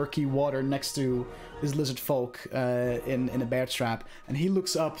the murky water next to this lizard folk in a bear trap. And he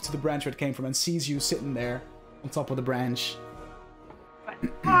looks up to the branch where it came from and sees you sitting there on top of the branch.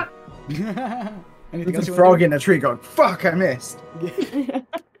 Anything else There's a you frog want to in a tree going, fuck, I missed. do?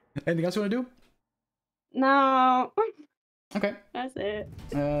 Anything else you want to do? No. Okay. That's it.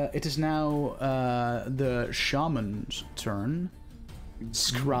 It is now the shaman's turn. Where the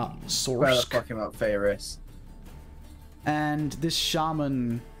Sorsk. fuck about Feyris? And this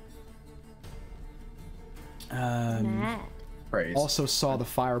shaman Mad. Praise. also saw the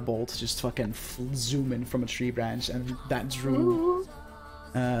firebolt just fucking zoom in from a tree branch, and that drew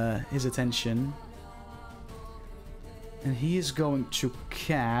Ooh. his attention. And he is going to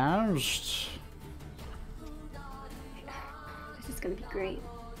cast... This is gonna be great.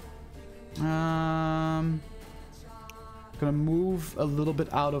 Gonna move a little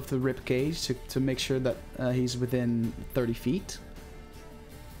bit out of the rib cage to make sure that he's within 30 feet.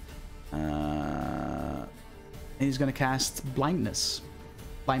 And he's gonna cast blindness,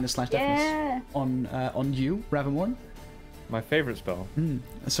 /deafness Yeah. on you, Ravamorn. My favorite spell.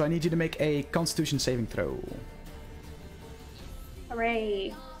 So I need you to make a Constitution saving throw.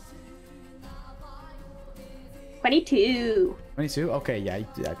 Hooray. 22. 22. Okay, yeah,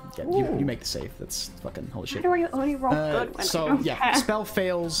 you make the save. That's fucking holy How shit. do I only roll good when I So don't yeah, care? spell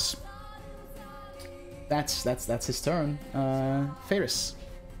fails. That's his turn. Ferris.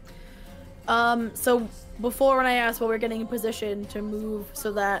 So before when I asked what we're getting in position to move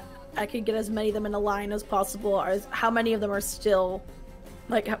so that I could get as many of them in a line as possible, how many of them are still,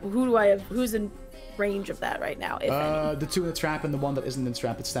 like, who do I have, who's in range of that right now, if any? The 2 in the trap and the one that isn't in the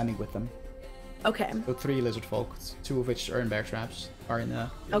trap, it's standing with them. Okay. So 3 lizard folk, 2 of which are in bear traps, are in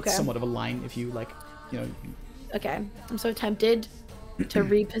Okay. somewhat of a line if you like, Okay. I'm so tempted to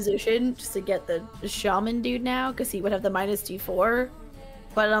reposition just to get the shaman dude now, because he would have the -2/4.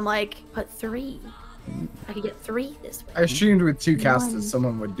 But I'm like, but 3. I could get 3 this way. I assumed with 2 One. casters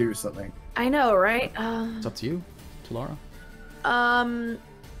someone would do something. I know, right? it's up to you, to Laura.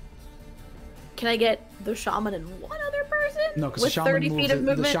 Can I get the shaman and one other person? No, because with 30 feet of the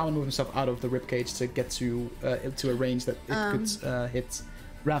movement. shaman moved himself out of the ribcage to get to a range that it could hit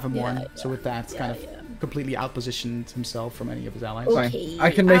Ravamorn. yeah, so with that, kind of yeah. completely outpositioned himself from any of his allies. Okay. Fine.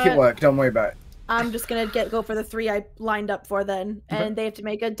 I can make it work, don't worry about it. I'm just gonna go for the 3 I lined up for then, and they have to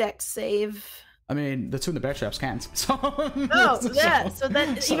make a dex save. I mean, the 2 in the bear traps can't. So, Oh, yeah. So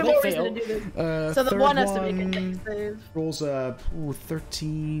then so even they more fail. reason to do this. So the third one has to make a dex save. Rolls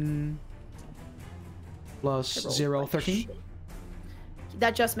 13 plus I rolled 0, like 13. shit.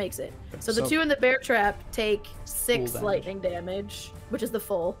 That just makes it. So the So- 2 in the bear trap take 6 damage. lightning damage, which is the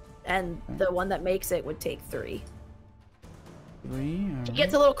full, and the one that makes it would take 3. 3. It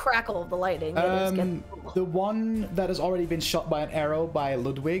gets a little crackle of the lightning. It is getting- The one that has already been shot by an arrow by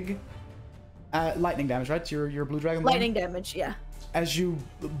Ludwig. Lightning damage, right? Your blue dragon. one? lightning damage, yeah. As you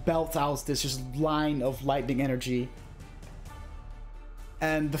belt out this just line of lightning energy,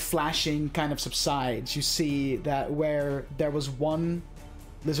 and the flashing kind of subsides, you see that where there was one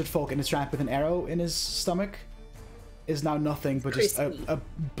lizard folk in his trap with an arrow in his stomach is now nothing but just Crispy. a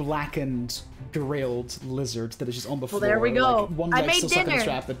blackened, grilled lizard that is just on the floor. there we go. Like, one I leg made still stuck in the dinner.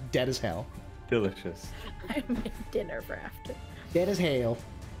 trap, but dead as hell. Delicious. I made dinner for after. Dead as hell.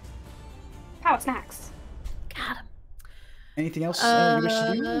 Power snacks. Got him. Anything else you wish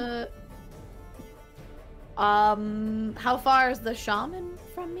to do? How far is the shaman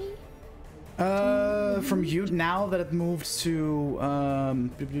from me? From you now that it moved to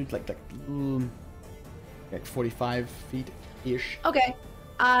like 45 feet ish. Okay,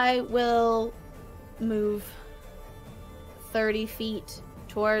 I will move 30 feet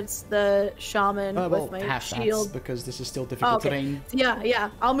towards the shaman with my shield. Because this is still difficult terrain. Yeah.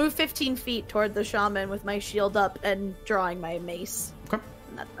 I'll move 15 feet toward the shaman with my shield up and drawing my mace. Okay.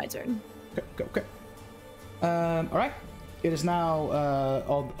 And that's my turn. Okay. All right. It is now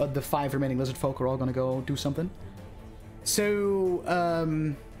all the 5 remaining lizard folk are all gonna go do something. So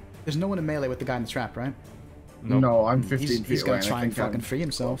there's no one in melee with the guy in the trap, right? Nope. No, I'm 15 feet He's away. gonna try and fucking free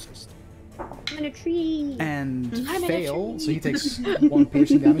himself. I'm in a tree. And I'm in a fail, tree. so he takes 1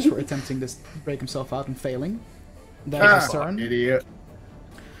 piercing damage for attempting to break himself out and failing. That is his turn. Idiot.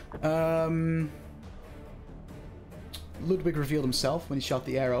 Ludwig revealed himself when he shot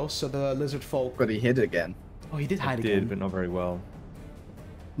the arrow, so the lizard folk... But he hid again. Oh, he did hide Did, again. but not very well.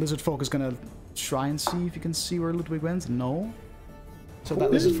 Lizard folk is gonna try and see if you can see where Ludwig went. No. So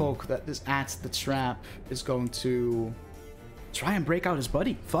that lizard folk that is at the trap is going to try and break out his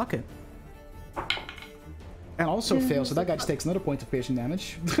buddy. Fuck it. And also fail, so that guy just takes another point of piercing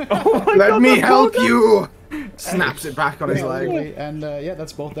damage. Let me help you! Snaps it back on his leg. And yeah,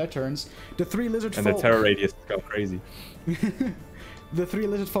 that's both their turns. The 3 lizard And folk... the terror radius go crazy. The 3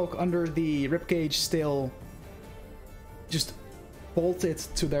 lizard folk under the ribcage still just bolt it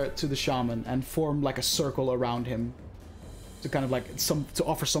to the shaman and form like a circle around him to kind of like to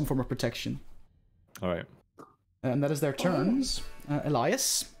offer some form of protection. All right. And that is their turns.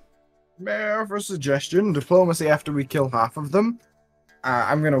 Elias. May I offer a suggestion? Diplomacy after we kill half of them.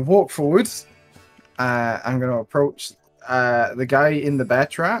 I'm gonna walk forwards. I'm gonna approach the guy in the bear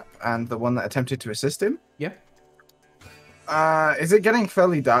trap and the one that attempted to assist him. Yeah. Is it getting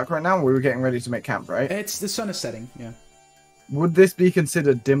fairly dark right now? We were getting ready to make camp, right? It's the sun is setting. Yeah. Would this be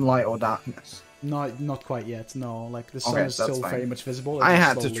considered dim light or darkness? Not quite yet. No, like the sun Okay, is that's still fine. very much visible. I It's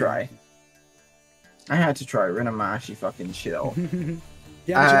had to slowly- try. We're in a marshy fucking shit.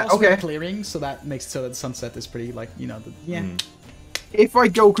 Yeah, but you also okay. get clearing, so that makes it so that the sunset is pretty like yeah. If I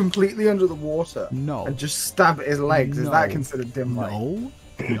go completely under the water No. and just stab at his legs, is that No. considered dim light?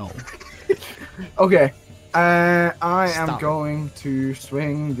 No. Okay. I am Stop it. going to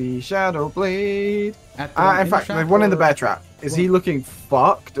swing the shadow blade. At the one In the fact, trap there's one in the or- bear trap. Is he looking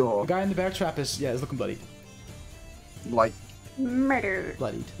fucked or The guy in the bear trap is looking bloodied. like Murder.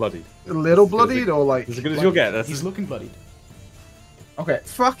 Bloodied. a little As good as bloodied or like? As good as you'll get. That's He's looking bloodied. Okay,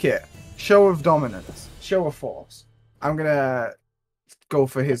 fuck it. Show of dominance. Show of force. I'm gonna go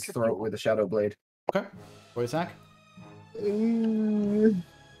for his throat with a shadow blade. Okay. For attack.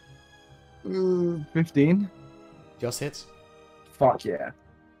 15. Just hits. Fuck yeah.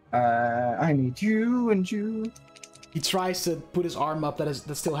 I need you and you. He tries to put his arm up that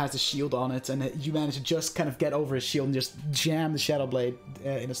still has the shield on it, and you manage to just kind of get over his shield and just jam the shadow blade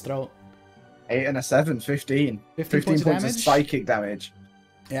in his throat. 8 and a 7, 15. 15 points of damage? psychic damage.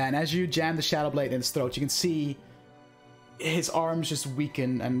 Yeah, and as you jam the shadow blade in his throat, you can see his arms just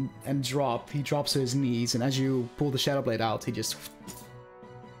weaken and drop. He drops to his knees, and as you pull the shadow blade out, he just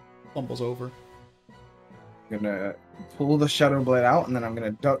fumbles over. I'm gonna pull the shadow blade out, and then I'm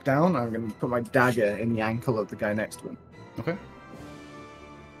gonna duck down. I'm gonna put my dagger in the ankle of the guy next to him. Okay.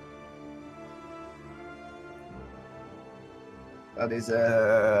 That is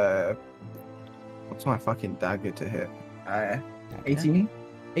what's my fucking dagger to hit? 18.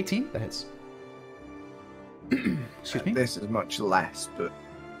 18? That hits. Excuse me? This is much less, but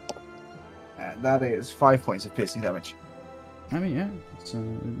that is 5 points of piercing damage. I mean, yeah,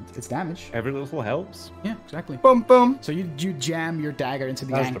 it's damage. every little helps. Yeah, exactly. Bum bum. So you jam your dagger into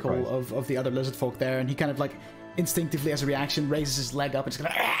the That's the ankle prize. of the other lizard folk there, and he kind of like instinctively, as a reaction, raises his leg up and just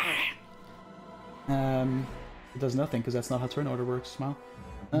kind of. It does nothing because that's not how turn order works. Smile.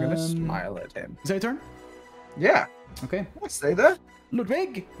 I'm gonna smile at him. Is that your turn? Yeah, Okay. let's stay there.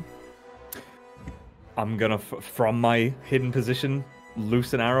 Ludwig. I'm gonna, from my hidden position,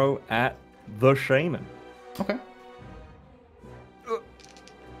 loose an arrow at the shaman. Okay.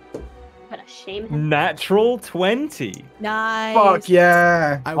 What a shame. Natural 20. Nice. Fuck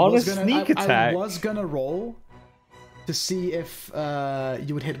yeah. I On was a gonna, sneak I attack. was gonna roll to see if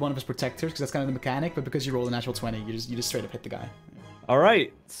you would hit one of his protectors, because that's kind of the mechanic. But because you rolled a natural 20, you just straight up hit the guy. All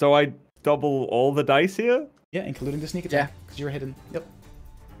right, so I double all the dice here. Yeah, including the sneak attack, because you were hidden. Yep.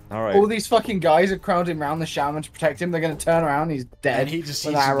 All right. All these fucking guys are crowding around the shaman to protect him. They're gonna turn around. He's dead. And he just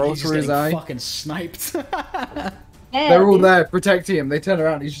with an arrow he's through his getting eye. fucking sniped. They're all there protecting him. They turn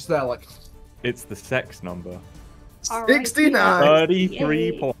around. He's just there like It's the sex number. Alright. 69. 33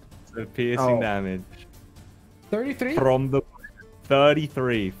 Yay. points of piercing Oh. damage 33. from the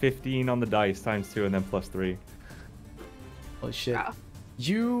 33. 15 on the dice times 2 and then plus 3. Holy shit. Wow.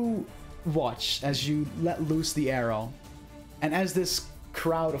 You watch as you let loose the arrow, and as this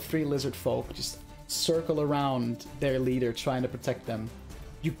crowd of 3 lizard folk just circle around their leader, trying to protect them.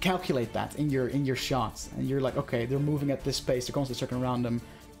 You calculate that in your shots, and you're like, okay, they're moving at this pace. They're constantly circling around them,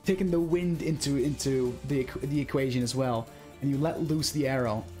 taking the wind into the equation as well. And you let loose the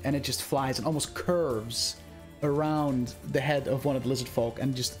arrow, and it just flies and almost curves around the head of one of the lizard folk,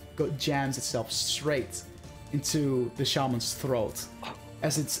 and just jams itself straight into the shaman's throat.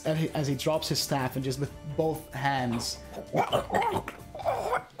 As he drops his staff and just with both hands,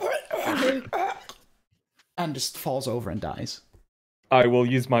 and just falls over and dies. I will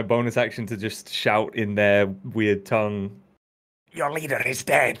use my bonus action to just shout in their weird tongue. Your leader is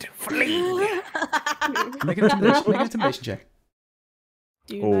dead. Flee! Make an intimidation check.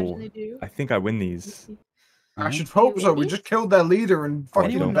 Do you imagine they do? I think I win these. I should hope so. We just killed their leader and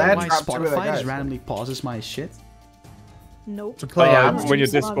fucking Anyone know bad why trapped two of their Spotify guys. just randomly pauses my shit? Nope. To play ads. When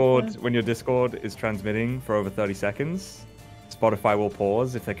your Discord is transmitting for over 30 seconds, Spotify will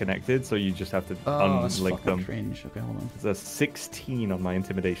pause if they're connected, so you just have to That's unlink fucking them. cringe. Okay, hold on. There's a 16 on my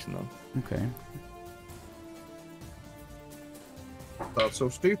intimidation though. Okay. That's so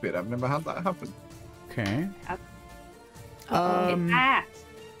stupid. I've never had that happen. Okay. Ah.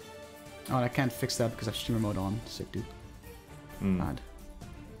 Oh, and I can't fix that because I have streamer mode on. Sick, dude. Mm.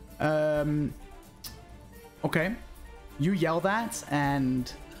 Bad. Okay. You yell that,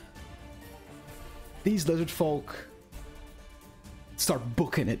 and these lizard folk start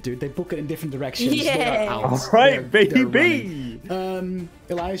booking it, dude. They book it in different directions. Yeah. They are out. All right, They're baby. running.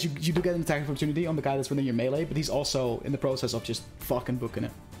 Elias, you do get an attack opportunity on the guy that's within your melee, but he's also in the process of just fucking booking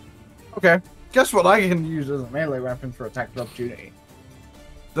it. Okay. Guess what I can use as a melee weapon for attack of opportunity?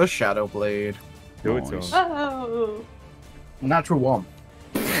 The Shadow Blade. Do it to Nice. him. Oh. Natural 1.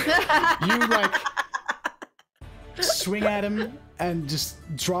 You like swing at him and just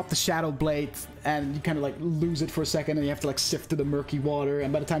drop the shadow blade, and you kind of like lose it for a second, and you have to like sift through the murky water.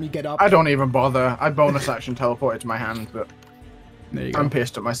 And by the time you get up, I don't even bother. I bonus action teleported to my hand, but there you go. I'm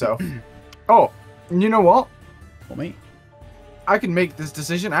pissed at myself. Oh, and you know what? For me. I can make this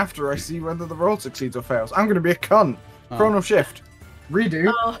decision after I see whether the roll succeeds or fails. I'm going to be a cunt. Chrono shift.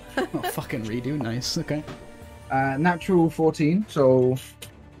 Redo. Oh. Oh, fucking redo. Nice. Okay. Natural 14, so...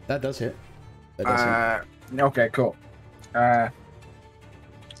 That does hit. That does hit. Okay, cool.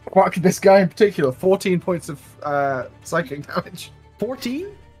 This guy in particular, 14 points of psychic damage. 14?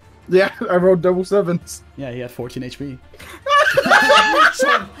 Yeah, I rolled double 7s. Yeah, he had 14 HP.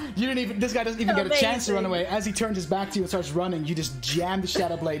 So you didn't even. This guy doesn't even get a chance to run away. As he turns his back to you and starts running, you just jam the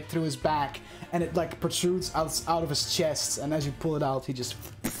shadow blade through his back, and it like protrudes out of his chest. And as you pull it out, he just.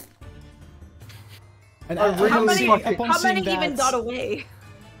 And How many seeing even got away?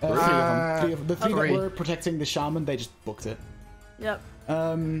 Three of them. Three of them. The three three. that were protecting the shaman, they just booked it. Yep.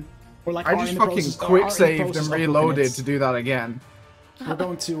 Or like I just fucking quick saved and reloaded to do that again. We're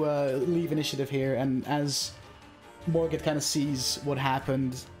going to leave initiative here, and as Morgan kind of sees what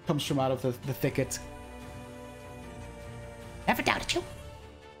happened, comes from out of the thicket. Never doubted you.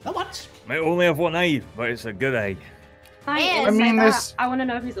 No once. Might only have one eye, but it's a good eye. And- I mean, this- I want to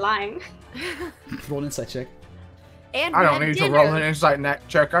know if he's lying. Roll an insight check. And I don't we had need to dinner. roll an insight neck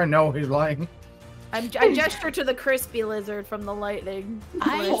check. I know he's lying. I gesture to the crispy lizard from the lightning.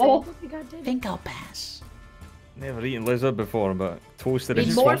 I We got dinner. think I'll pass. Never eaten lizard before, but toasted in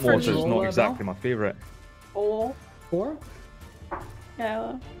Need more swamp for water is you, not Bell? exactly my favourite. Or 4?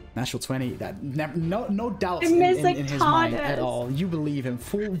 yeah. Natural 20. That never, no doubts I miss, in his mind Xhorhas. at all. You believe him,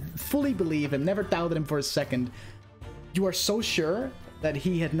 fully believe him. Never doubted him for a second. You are so sure that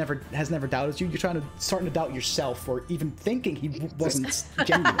he has never doubted you. You're starting to doubt yourself for even thinking he wasn't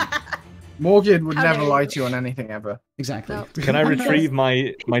genuine. Morgan would never Okay. lie to you on anything ever. Exactly. No. Can I retrieve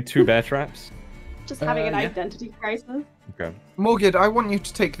my 2 bear traps? Just having an yeah. identity crisis. Okay. Morgan, I want you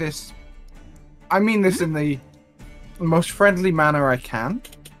to take this. I mean this in the most friendly manner I can,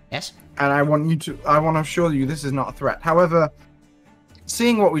 Yes? and I want to assure you this is not a threat. However,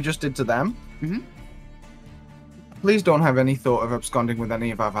 seeing what we just did to them, please don't have any thought of absconding with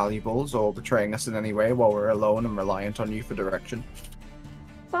any of our valuables or betraying us in any way while we're alone and reliant on you for direction.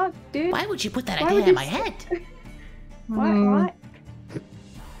 Fuck, dude. Why would you put that Why idea would in you my head? What?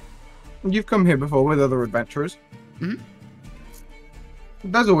 You've come here before with other adventurers.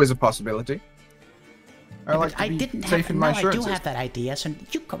 There's always a possibility. I like to I be didn't safe have. in Now my I do assurances. have that idea, so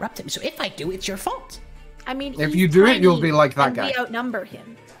you corrupted me. So if I do, it's your fault. I mean, If he's you do it, tiny you'll be like that and guy. We outnumber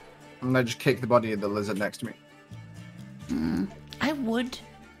him. And I just kick the body of the lizard next to me. I would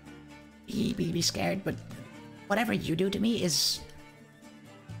be scared, but whatever you do to me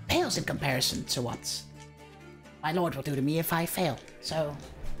pales in comparison to what my lord will do to me if I fail. So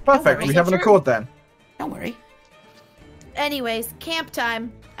Perfect, worry. we have an Sure. accord then. don't worry. Anyways, camp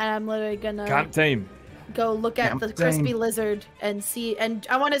time. and I'm literally gonna Can't tame. go look at the Damn. crispy lizard and see. And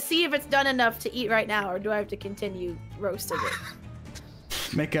I want to see if it's done enough to eat right now, or do I have to continue roasting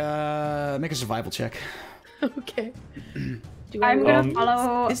it? Make a survival check. Okay. Do I I'm roll? gonna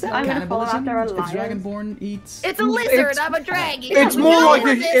follow. Is that I'm gonna follow cannibalism? after a If lion. Dragonborn eats. It's a lizard. It's- I'm a dragon. It's We more know like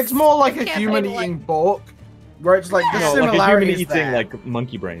this. it's more like a Campaign human one. eating bulk, where it's like the No, like a human similarities eating there. like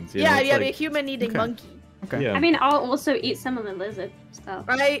monkey brains. You Yeah, know? It's yeah, like, be a human eating Okay. monkey. Okay. Yeah. I mean, I'll also eat some of the lizard stuff.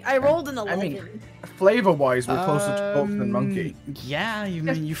 I rolled an 11. I mean, flavor-wise, we're closer to bulk than monkey. Yeah,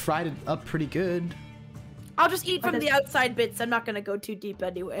 you fried it up pretty good. I'll just eat from What the outside bits. I'm not gonna go too deep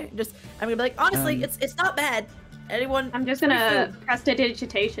anyway. I'm gonna be like, honestly, it's not bad. Anyone? I'm just free gonna food.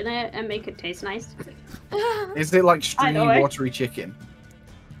 prestidigitation it and make it taste nice. Is it like Either stringy, way. watery chicken?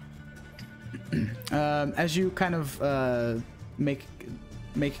 As you kind of make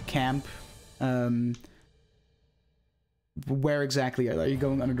camp, where exactly are you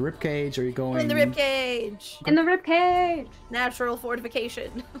going? Under the ribcage? Are you going In the rib cage. In the ribcage. Natural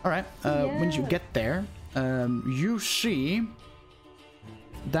fortification. All right. When you Yeah. get there, you see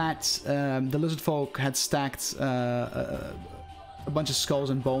that the lizard folk had stacked a bunch of skulls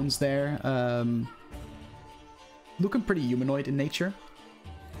and bones there, looking pretty humanoid in nature.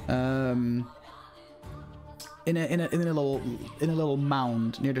 In a little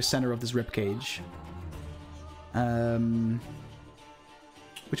mound near the center of this ribcage.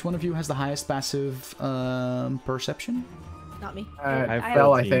 Which one of you has the highest passive perception? Not me. I have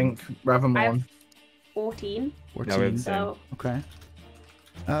Bell, I 14. think. I have Ravamorn. 14. 14. we're the same. So Okay.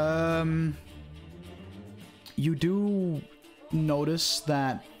 You do notice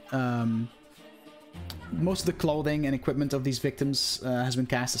that most of the clothing and equipment of these victims has been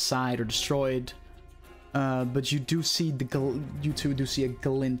cast aside or destroyed. But you do see you two do see a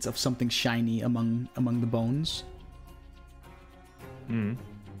glint of something shiny among the bones. Mm.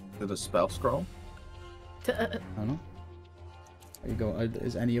 To the spell scroll. I don't know.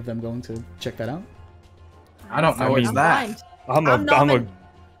 Is any of them going to check that out? I don't know I what's mean- that. Blind. I'm I'm a nomin-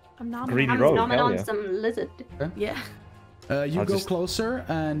 I'm not. greedy I'm rogue. nomming Hell on yeah. some lizard. Yeah. You I'll go just- closer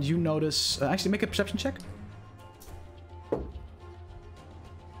and you notice. Actually, make a perception check.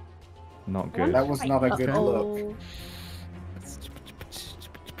 Not good. That was not a good look. Oh.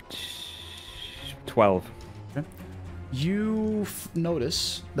 12. You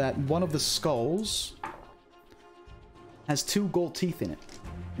notice that one of the skulls has 2 gold teeth in it,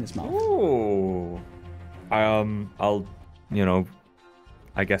 in its mouth. Ooh. I'll,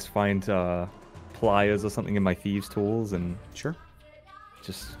 I guess find pliers or something in my thieves' tools and Sure.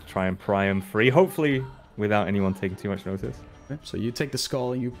 just try and pry them free. Hopefully, without anyone taking too much notice. Okay, so you take the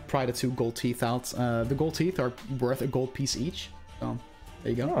skull and you pry the 2 gold teeth out. The gold teeth are worth a gold piece each. So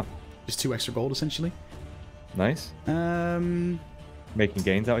there you go. Oh, Just 2 extra gold essentially. nice. Making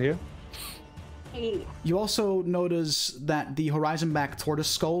gains out here. Hey. You also notice that the horizon-back tortoise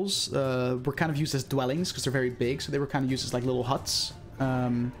skulls were kind of used as dwellings because they're very big, so they were kind of used as like little huts.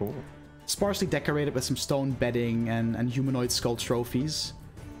 Cool. Sparsely decorated with some stone bedding and humanoid skull trophies.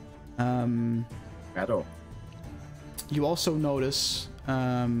 At all. You also notice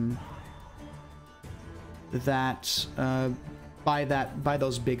that by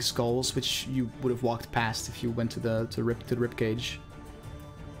those big skulls, which you would have walked past if you went to the rib cage.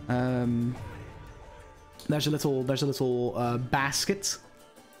 There's a little basket,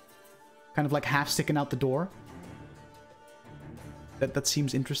 kind of like half sticking out the door. That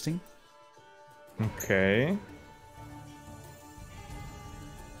seems interesting. Okay.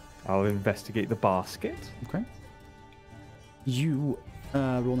 I'll investigate the basket. Okay. You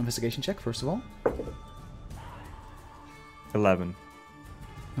roll an investigation check first of all. 11.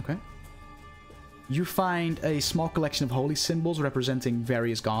 Okay. You find a small collection of holy symbols representing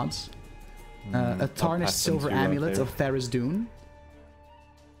various gods. A I'll tarnished pass them silver to, amulet Theo. of Theris Dune,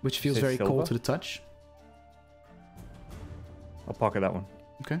 which feels Say very silver? cold to the touch. I'll pocket that one.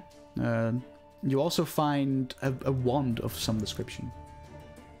 Okay. You also find a wand of some description.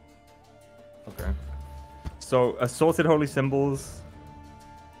 Okay. So, assorted holy symbols,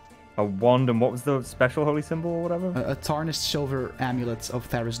 a wand, and what was the special holy symbol or whatever? A tarnished silver amulet of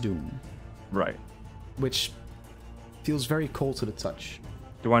Theris Dune, Right. which feels very cold to the touch.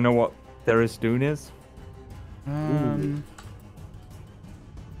 Do I know what Theris Dune is?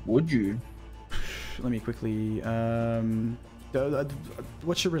 Would you? Let me quickly.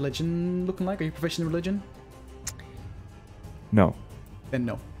 What's your religion looking like? Are you proficient in religion? No. Then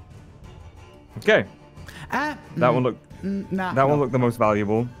no. Okay. That one looked. Nah. That no. one looked the most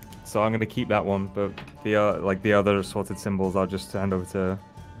valuable, so I'm gonna keep that one. But the other assorted symbols, I'll just hand over to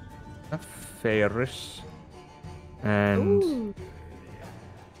Ferris. And Ooh.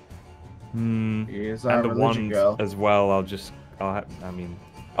 He is And our the religion wand girl. as well. I mean,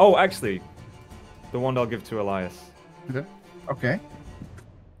 oh, actually, the wand I'll give to Elias. Okay. Okay.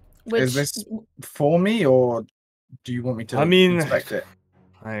 Which Is this for me, or do you want me to I mean, inspect it?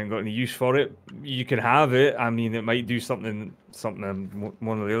 I ain't got any use for it. You can have it. I mean, it might do something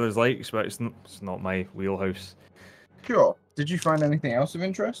one of the others likes, but it's not my wheelhouse. Sure. Did you find anything else of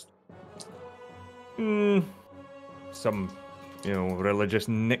interest? Some, religious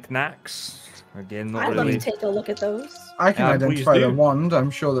knickknacks. Again, not I'd love really. to take a look at those. I can Please identify the do. wand.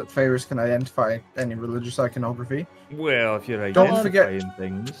 I'm sure that Ferris can identify any religious iconography. Well, if you're Don't identifying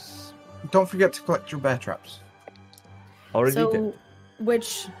things, Don't forget to collect your bear traps. already So, did.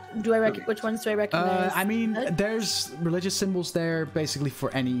 which ones do I recognize? I mean, there's religious symbols there basically for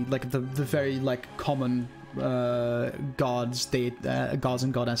any, like, the very, like, common gods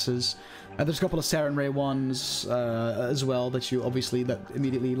and goddesses. There's a couple of Saren Ray ones as well that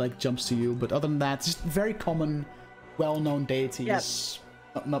immediately, like, jumps to you. But other than that, just very common, well-known deities.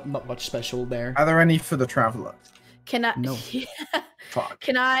 Yep. Not much special there. Are there any for the traveler? Can I? No. Fuck.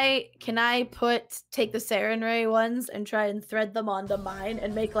 Can I take the Saren Ray ones and try and thread them onto mine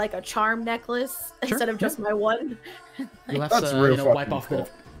and make like a charm necklace instead of just my one? You'll have That's to, real wipe fucking off a bit of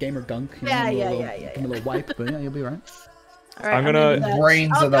gamer gunk. Yeah. Give him a little wipe, but yeah, you'll be right. All right, I'm gonna- do that.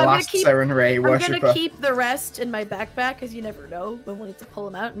 Brains I'm are the gonna last keep- Saren Ray I'm worshipper. gonna keep the rest in my backpack because you never know when we need to pull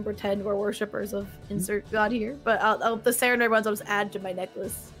them out and pretend we're worshippers of insert god here. But the Saren Ray ones I'll just add to my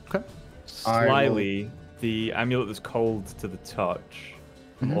necklace. Okay. Slyly, the amulet that's cold to the touch.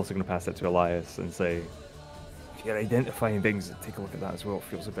 I'm also going to pass that to Elias and say, if you're identifying things, take a look at that as well. It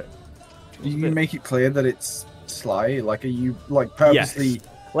feels a bit. You make it clear that it's sly. Like, are you like purposely? Yes.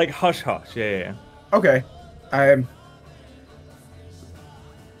 Like hush hush. Yeah. Okay.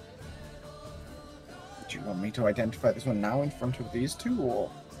 Do you want me to identify this one now in front of these two,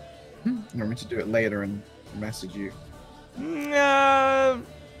 or you want me to do it later and message you?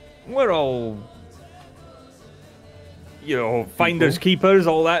 We're all, finders keepers,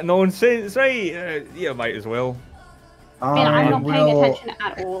 all that nonsense, right? Yeah, might as well. I mean, I'm not paying will attention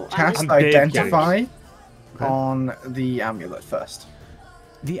at all. Cast I'm dead identify Okay. on the amulet first.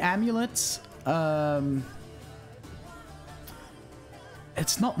 The amulet,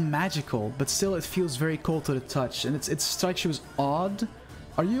 it's not magical, but still it feels very cold to the touch, and it strikes you as odd.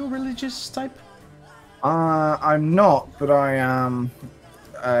 Are you a religious type? I'm not, but I am.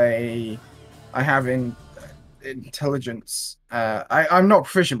 I have intelligence. I'm not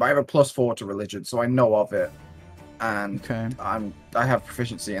proficient, but I have a +4 to religion, so I know of it, and Okay. I have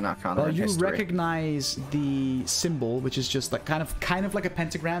proficiency in Arcana Well, and you history. recognize the symbol, which is just like kind of like a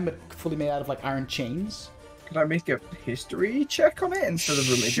pentagram, but fully made out of like iron chains. Could I make a history check on it instead of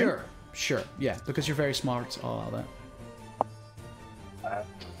religion? Sure, yeah, because you're very smart. All that.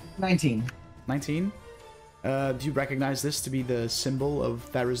 19. 19. Do you recognize this to be the symbol of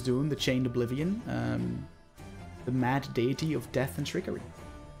Tharizdun, the Chained Oblivion, the mad deity of death and trickery?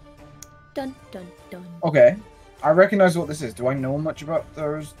 Dun dun dun. Okay, I recognize what this is. Do I know much about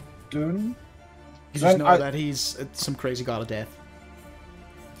Tharizdun? You just know I- that he's some crazy god of death.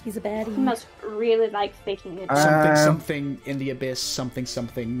 He's a He baddie. must really like faking it. Something in the abyss,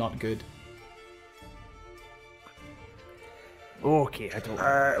 something not good. Okay, I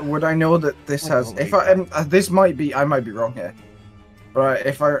don't. Would I know that this I has? don't If like I this might be, I might be wrong here, but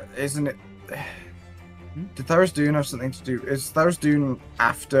isn't it? Did Tharizdun have something to do? Is Tharizdun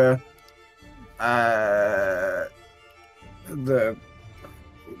after the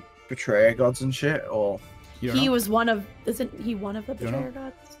betrayer gods and shit, or? You don't He know? was one of. Isn't he one of the You don't know? betrayer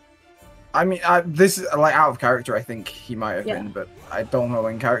gods? I mean, this is like out of character. I think he might have Yeah. been, but I don't know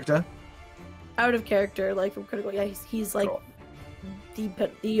in character. Out of character, like from critical. Yeah, he's like Cool.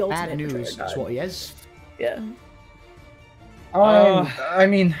 the ultimate Bad news betrayer is god. what he is. Yeah. I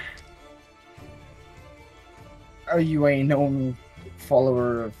mean, are you a known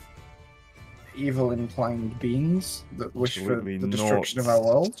follower of evil inclined beings that wish for Absolutely the destruction not. of our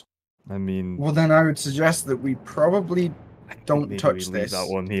world? I mean, Well, then I would suggest that we probably don't maybe touch we leave this. that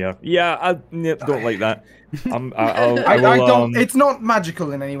one here. Yeah, I don't like that. I I will, don't. It's not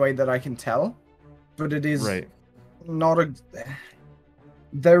magical in any way that I can tell, but it is right. not a.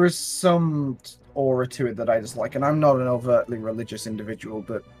 There is some aura to it that I dislike, and I'm not an overtly religious individual,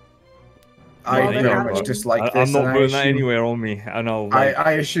 but I Well, then very how much would- dislike I'm this. not and putting that anywhere on me, and I'll. Like,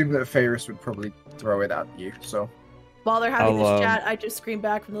 I assume that Ferris would probably throw it at you. So While they're having I'll, this chat, I just scream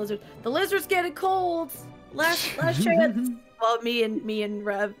back from the lizard. The lizard's getting cold. Last chance. Well, me and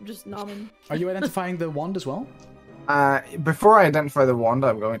Rev just nomming. Are you identifying the wand as well? before I identify the wand,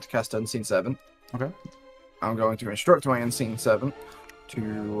 I'm going to cast Unseen Servant. Okay. I'm going to instruct my Unseen Servant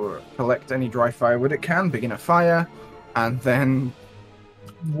to collect any dry firewood it can, begin a fire, and then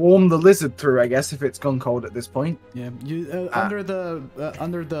warm the lizard through, I guess, if it's gone cold at this point. Yeah, you under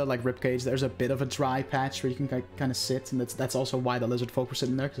the like rib cage, there's a bit of a dry patch where you can kind of sit, and that's also why the lizard folk were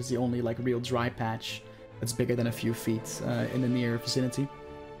sitting there, because it's the only like real dry patch that's bigger than a few feet in the near vicinity.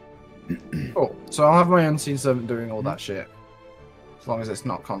 Cool. So I'll have my unseen servant doing all that shit, as long as it's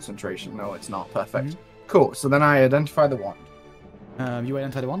not concentration. No, it's not. Perfect. Cool. So then I identify the wand. You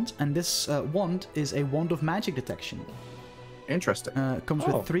identify the wand, and this wand is a wand of magic detection. Interesting. Comes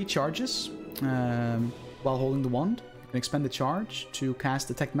with 3 charges. While holding the wand, you can expend the charge to cast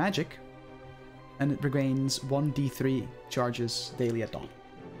Detect Magic, and it regains 1d3 charges daily at dawn.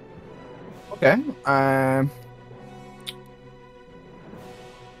 Okay.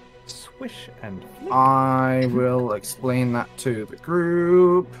 Swish and flick. I will explain that to the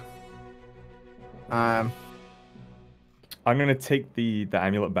group. I'm gonna take the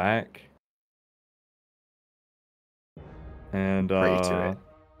amulet back. And Pray to it.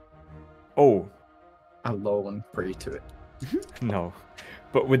 Oh Alone, pray to it. no.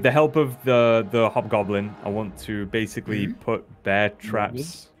 But with the help of the hobgoblin, I want to basically put bear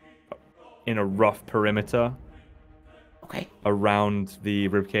traps in a rough perimeter around the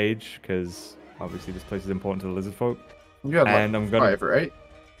ribcage, because obviously this place is important to the lizard folk. You had like And I'm gonna 5, right?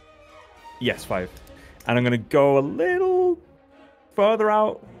 Yes, 5. And I'm gonna go a little further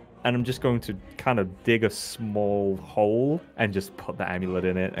out, and I'm just going to kind of dig a small hole and just put the amulet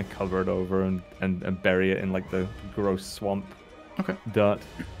in it and cover it over and bury it in like the gross swamp dirt.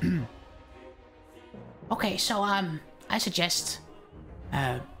 Okay, so I suggest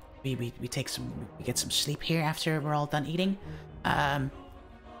we get some sleep here after we're all done eating.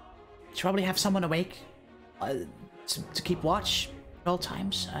 Should probably have someone awake to keep watch at all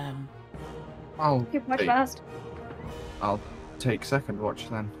times. Keep watch last. I'll take second watch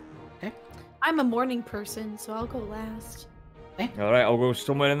then. I'm a morning person, so I'll go last. All right, I'll go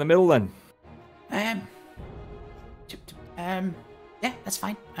somewhere in the middle then. Yeah, that's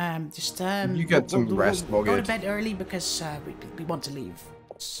fine. You get some rest, we'll go to Morgan. bed early because we want to leave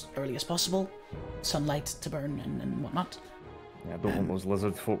as early as possible. Sunlight to burn and whatnot. Yeah, I don't want those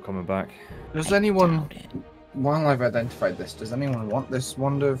lizard folk coming back. Does I anyone, doubt it. while I've identified this, does anyone want this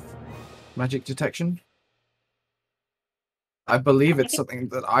wand of magic detection? I believe it's something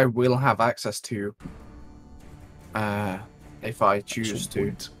that I will have access to if I choose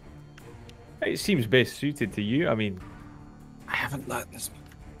to. It seems best suited to you. I mean, I haven't learned this.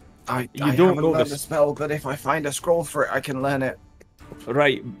 You I don't haven't know learned this- the spell, but if I find a scroll for it, I can learn it.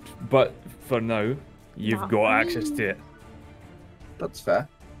 right, but for now, you've Not got for access me. to it. That's fair.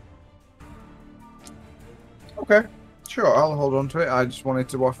 Okay, sure, I'll hold on to it. I just wanted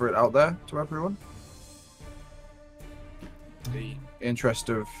to offer it out there to everyone. The interest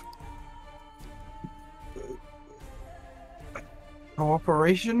of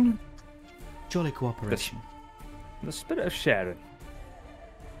cooperation. Jolly cooperation. The spirit of sharing.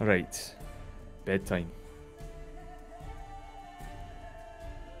 Right, bedtime.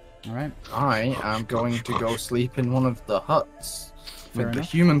 All right. I am going to go sleep in one of the huts Fair with the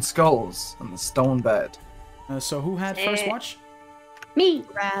enough. human skulls and the stone bed. So who had first watch? Me.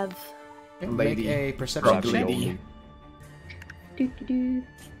 Rav. Okay, Lady. Make a perception Probably check. only. Do.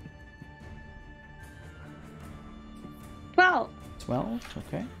 12. 12.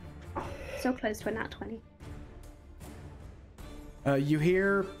 Okay. So close to a nat 20. You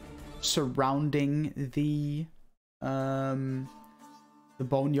hear surrounding the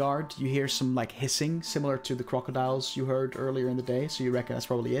boneyard. You hear some like hissing, similar to the crocodiles you heard earlier in the day. So you reckon that's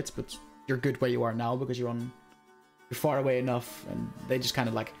probably it. But you're good where you are now because you're far away enough, and they just kind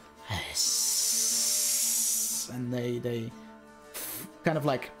of like, and they kind of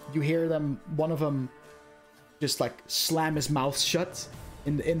like you hear them. One of them just like slam his mouth shut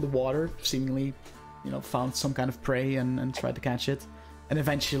in the water, seemingly, found some kind of prey and tried to catch it. And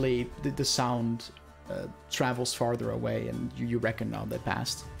eventually the sound travels farther away, and you reckon now they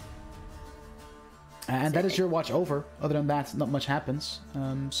passed. And that is your watch over. Other than that, not much happens.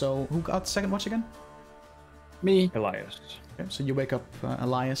 So who got second watch again? Me. Elias. Okay, so you wake up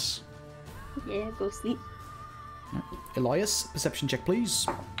Elias. Yeah, go sleep. Elias, perception check, please.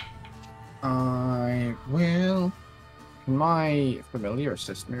 I will. Can my familiar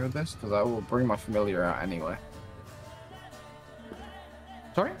assist me with this? Because I will bring my familiar out anyway.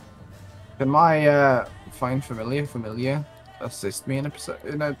 Sorry? Can my find familiar assist me in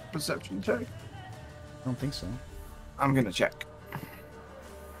a perception check? I don't think so. I'm gonna check.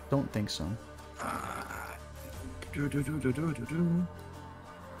 Don't think so.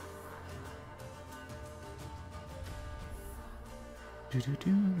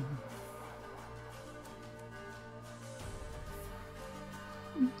 Do-do-do.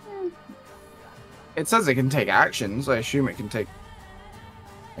 It says it can take actions. I assume it can take.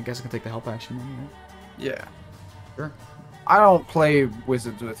 I guess I can take the help action. Then, right? Yeah. Sure. I don't play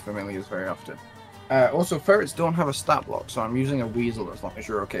wizards with familiars very often. Also, ferrets don't have a stat block, so I'm using a weasel as long as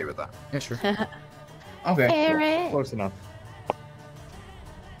you're okay with that. Yeah, sure. Okay. Ferret. Close enough.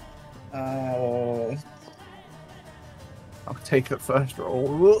 I'll take the first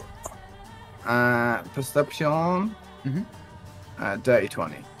roll. Perception. Dirty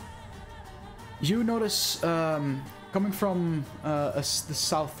 20. You notice, coming from the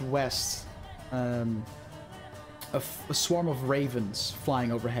southwest, a swarm of ravens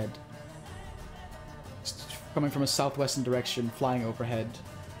flying overhead. Coming from a southwestern direction, flying overhead.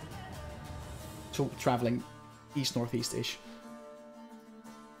 Traveling east-northeast-ish.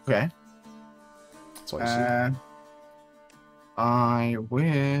 Okay. That's what I see. I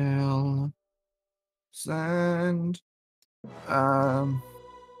will send. Do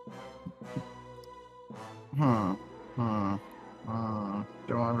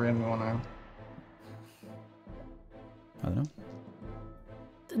I really want to? I don't know.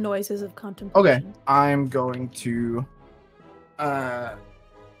 The noises of contemplation. Okay, I'm going to.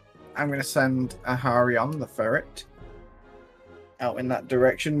 I'm going to send Aharion, the ferret, out in that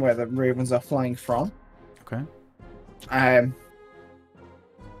direction where the ravens are flying from. Okay.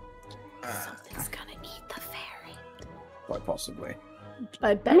 Something's gonna eat the fairy. Quite possibly.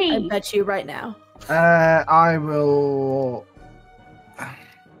 I bet you right now. I will.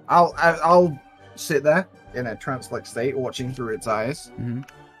 I'll sit there in a trance-like state, watching through its eyes.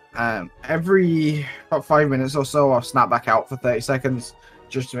 Every about 5 minutes or so, I'll snap back out for 30 seconds,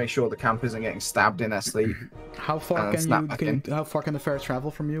 just to make sure the camp isn't getting stabbed in their sleep. How far how far can the ferret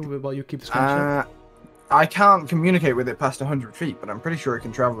travel from you while you keep the screen? I can't communicate with it past 100 feet, but I'm pretty sure it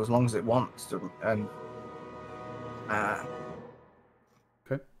can travel as long as it wants to. And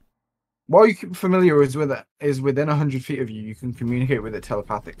okay. While you keep familiar with it is within 100 feet of you, you can communicate with it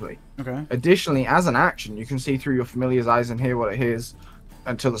telepathically. Okay. Additionally, as an action, you can see through your familiar's eyes and hear what it hears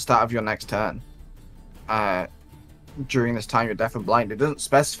until the start of your next turn. During this time, you're deaf and blind. It doesn't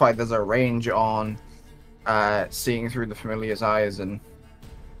specify there's a range on seeing through the familiar's eyes and.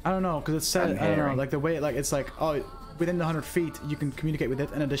 I don't know, because it said, I don't know, like the way, like it's like, oh, within the 100 feet, you can communicate with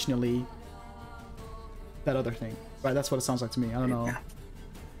it, and additionally, that other thing. Right, that's what it sounds like to me. I don't know.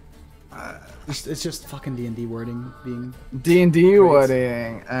 It's just fucking D&D wording being. D&D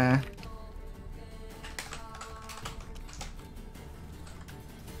wording.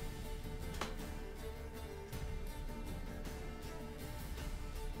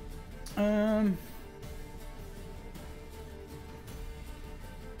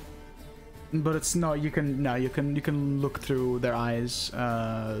 But it's no, you can look through their eyes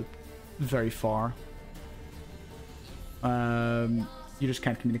very far. You just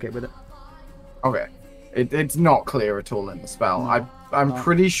can't communicate with it. Okay. It's not clear at all in the spell. No, I'm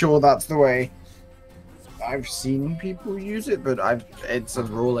pretty sure that's the way I've seen people use it, but it's a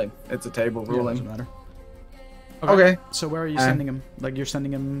ruling. It's a table ruling. Yeah, doesn't matter. Okay. So where are you sending him? Like you're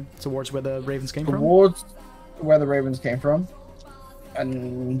sending him towards where the ravens came from? Towards where the ravens came from.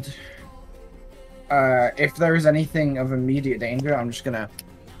 And if there is anything of immediate danger, I'm just gonna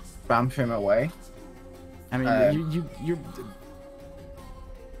bamf him away. I mean, you're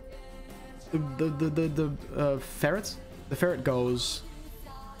the ferret. The ferret goes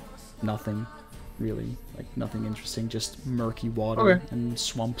nothing, really, like nothing interesting. Just murky water and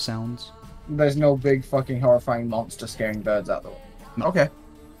swamp sounds. There's no big fucking horrifying monster scaring birds out there. No. Okay,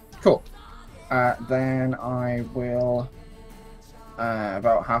 cool. Then I will.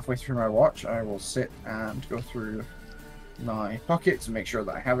 About halfway through my watch, I will sit and go through my pockets and make sure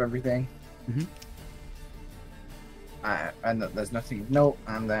that I have everything. And that there's nothing of note,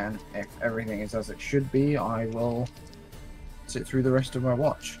 and then if everything is as it should be, I will sit through the rest of my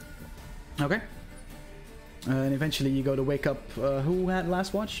watch. Okay. And eventually you go to wake up, who had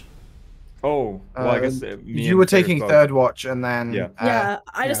last watch? Oh, well, I guess me you and were Ferret taking both. third watch, and then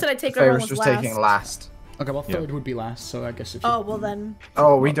I just said I'd take Ferris everyone's was last. taking last. Okay, well third would be last, so I guess if you... Oh, well then.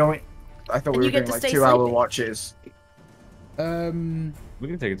 Oh, we don't. I thought And we you were get doing to like stay 2 hour sleeping. watches. We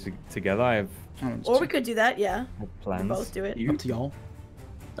can take it together. I have Or we could do that, yeah. plans. both do it. You- Up to y'all.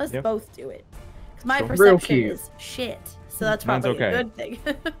 Let's Yep. both do it. 'Cause my Sure. Real perception cute. is shit. So that's Mine's probably okay. a good thing.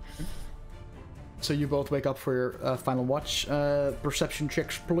 So you both wake up for your final watch. Perception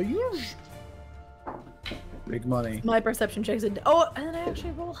checks, please. Big money. My perception checks it. Oh, and then I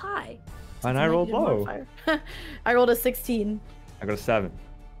actually roll high. And I rolled Negative low. modifier. I rolled a 16. I got a 7.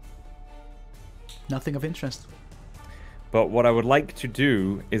 Nothing of interest. But what I would like to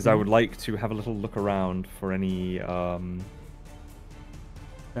do is I would like to have a little look around for any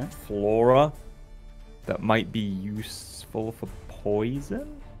flora that might be useful for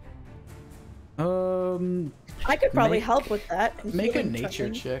poison. I could probably help with that. and Make a healing nature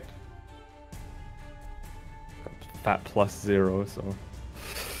something. check. Fat +0, so.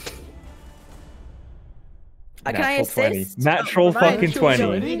 Can I Natural 20. assist? Natural Oh, fucking Ryan, 20.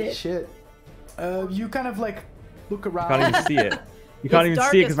 don't need it. Shit. You kind of like look around. You can't even see it. You can't It's even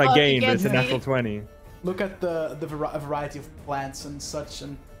dark see it as because my fuck, game, you but it's a can't see. natural 20. Look at the variety of plants and such,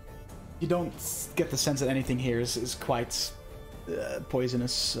 and you don't get the sense that anything here is quite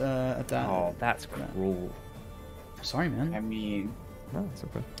poisonous at that. Oh, that's cruel. Sorry, man. I mean, No, it's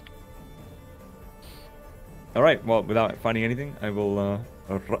okay. Alright, well, without finding anything, I will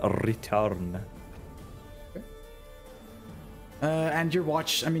return. And your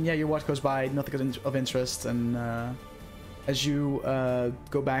watch, I mean, yeah, your watch goes by, nothing of interest, and as you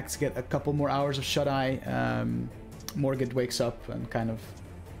go back to get a couple more hours of shut-eye, Morgan wakes up and kind of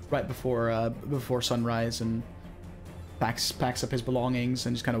right before sunrise and packs up his belongings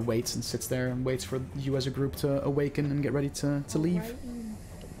and just kind of waits and sits there and waits for you as a group to awaken and get ready to leave.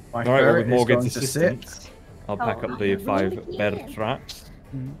 my Alright, well, ferret with is Morgan's going to assistance, I'll pack up the Oh, 5 bear yeah. traps.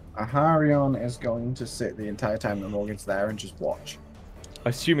 Aharion is going to sit the entire time that Morgan's there and just watch.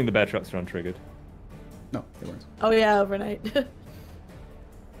 Assuming the bear traps are untriggered. No, they weren't. Oh yeah, overnight.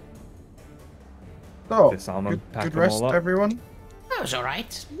 So, Disarm 'em, pack good 'em rest, all up. everyone. That was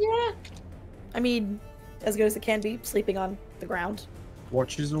alright. yeah. I mean, as good as it can be, sleeping on the ground.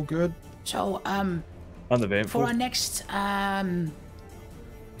 Watch is all good. So, Uneventful. for our next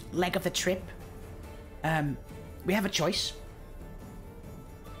leg of the trip, we have a choice.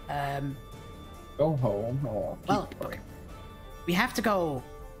 Go home or Well, keep going. we have to go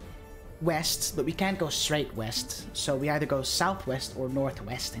west, but we can't go straight west. So we either go southwest or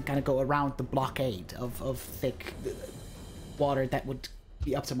northwest and kind of go around the blockade of thick water that would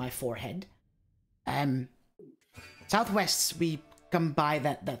be up to my forehead. Southwest, we come by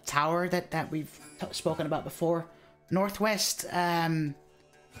that tower that we've spoken about before. Northwest, a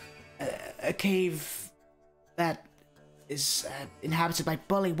cave that is inhabited by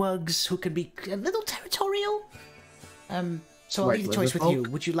bullywugs who can be a little territorial. So I'll Like leave the choice with you. Witherfolk?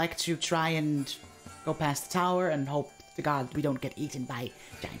 Would you like to try and go past the tower and hope to God we don't get eaten by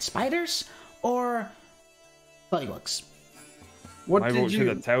giant spiders, or bullywugs? What I did walk to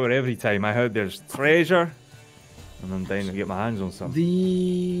you? the tower every time. I heard there's treasure, and I'm dying to get my hands on some.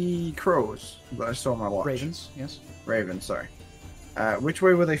 The crows that I saw on my watch. Ravens, yes. Ravens, sorry. Which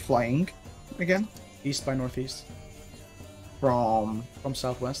way were they flying again? East by northeast. From. From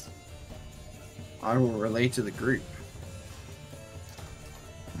southwest. I will relay to the group.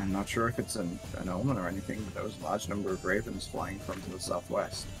 I'm not sure if it's an omen or anything, but there was a large number of ravens flying from the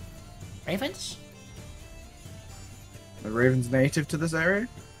southwest. Ravens? The ravens native to this area?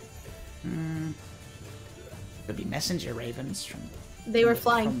 Could be messenger ravens from. They were from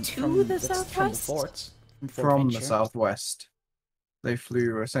flying to the From the southwest. forts. Fort From the Venture. southwest. They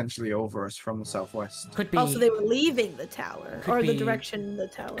flew essentially over us from the southwest. Could be. Also, they were leaving the tower, Could or the be- direction the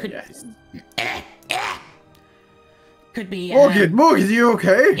tower. could- is. Could be. Morgan, you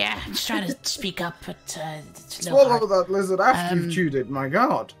okay? Yeah, I'm just trying to speak up, but it's a little Swallow hard. that lizard after Um, you've chewed it, my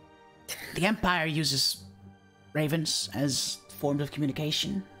god. The Empire uses ravens as forms of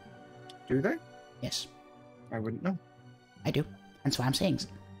communication. Do they? Yes, I wouldn't know. I do. That's why I'm saying.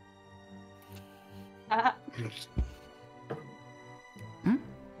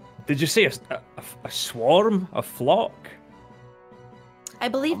 Did you say a swarm? A flock? I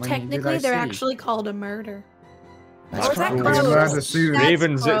believe How many did technically I they're see? actually called a murder. That's Or is that There'll be a crows? murder soon. That's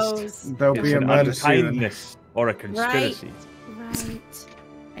Ravens, crows. There'll It's be a an murder soon. unkindness or a conspiracy.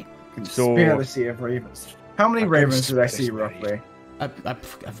 Right. Conspiracy of ravens. How many A ravens did I see conspiracy. roughly?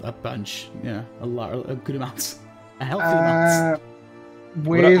 A bunch. Yeah, a good amount. A healthy amount.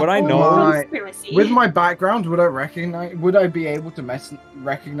 Would I know- Conspiracy. With my background, would I be able to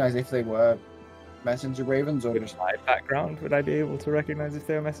recognize if they were messenger ravens or With just my background, would I be able to recognize if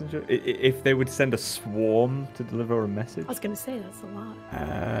they're a messenger? If they would send a swarm to deliver a message? I was gonna say that's a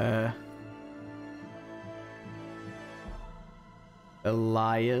lot.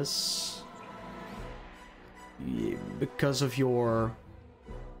 Elias, because of your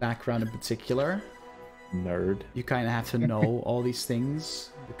background in particular, Nerd. you kind of have to know all these things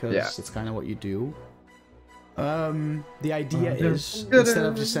because Yeah. it's kind of what you do. The idea is instead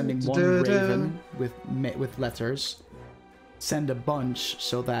of just sending one raven with letters, send a bunch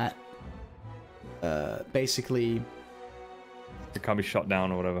so that basically It can't be shot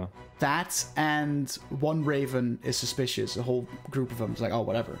down or whatever. That and one raven is suspicious. A whole group of them is like, oh,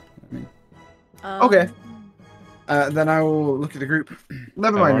 whatever. I mean, Okay. Then I will look at the group.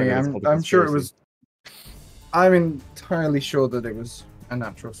 Never mind me. I'm sure it was. I'm entirely sure that it was a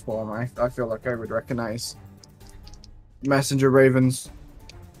natural swarm. I feel like I would recognize messenger ravens.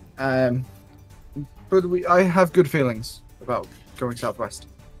 But I have good feelings about going southwest.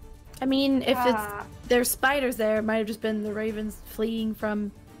 I mean, if there's spiders there, it might have just been the ravens fleeing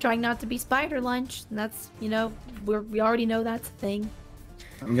from trying not to be spider lunch. And that's, you know, we already know that's a thing.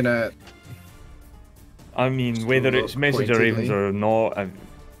 I'm gonna. I mean, whether it's messenger pointedly. ravens or not,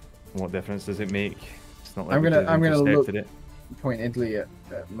 what difference does it make? It's not like I'm gonna look it. pointedly at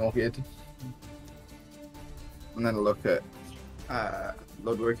Morgid, and then look at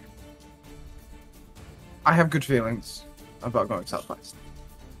Ludwig. I have good feelings about going southwest.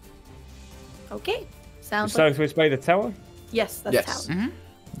 Okay. Sounds like... Southwest by the tower? Yes, that's Yes. how.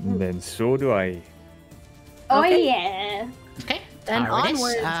 Then so do I. Oh Okay. yeah. Okay. Then Alright,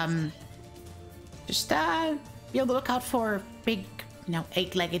 onwards. Just be on the lookout for big,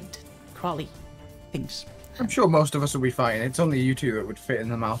 eight-legged crawly things. I'm sure most of us will be fine. It's only you two that would fit in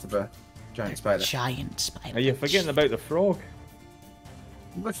the mouth of a giant spider. Giant spider. Are you forgetting about the frog?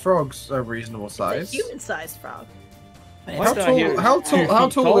 The frogs are reasonable It's a size. human-sized frog. But Why How it's- did I hear tall? How 2 tall? How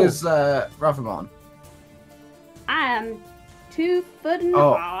feet tall tall? is Ravamon? I am 2 foot and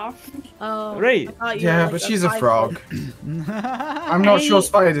Oh. a half. Oh, Right. I thought you were Yeah, like but she's a 5 frog. foot. I'm not sure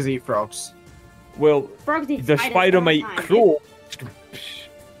spiders eat frogs. Well, Frogs eat the spiders spider all the might time. crow,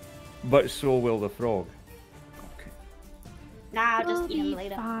 but so will the frog. Nah, I'll just We'll eat them be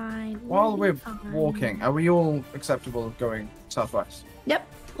later. fine. While we'll we're be fine. walking, are we all acceptable of going southwest? Yep,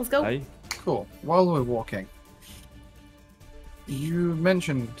 let's go. Aye. Cool. While we're walking, you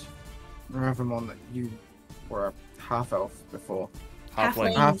mentioned, Ravamon, that you were a half-elf before.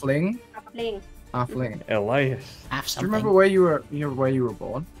 Halfling. Halfling. Halfling? Halfling. Halfling. Elias. Have Do something. you remember where you were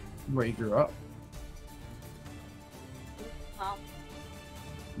born? Where you grew up? Well,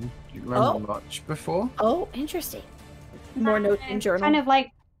 Do you remember Oh. much before? Oh, interesting. More notes in journal. Kind of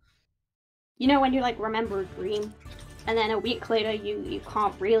like, you know, when you like remember a dream, and then a week later you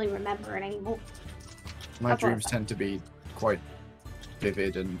can't really remember it anymore. My That's what- dreams tend to be quite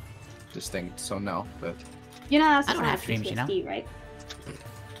vivid and distinct, so no, but You know, that's I don't kind have of dreams, you know? PTSD, right?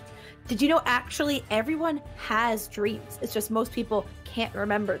 Did you know actually everyone has dreams? It's just most people can't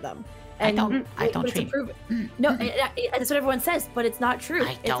remember them. I don't but it's dream. a prove- No, that's what everyone says, but it's not true. I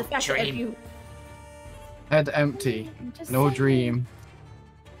It's a don't fact that if dream. you head empty, I'm just no saying. dream.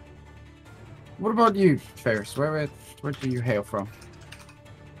 What about you, Ferris? Where do you hail from?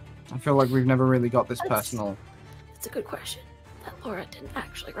 I feel like we've never really got this That's- personal. That's a good question. That Laura didn't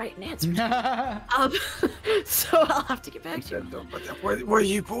actually write an answer. So I'll have to get back to you. Were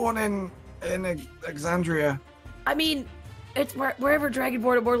you born in Alexandria? I mean, it's wherever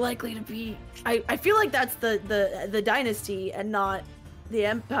Dragonborn are more likely to be. I feel like that's the dynasty and not the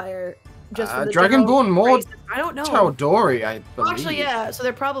empire. Just from the Dragonborn general more race. I don't know. Taldori, I believe. Actually, yeah. So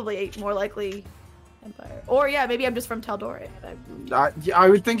they're probably more likely empire. Or yeah, maybe I'm just from Taldori. I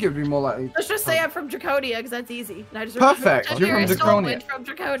would think it would be more likely. Let's just say I'm from Draconia because that's easy. And I just Perfect, remember you're from Draconia, Draconia. From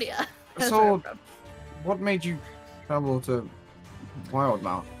Draconia. That's So- where I'm from. What made you travel to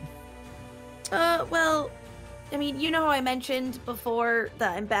Wildemount? Well, I mean, you know how I mentioned before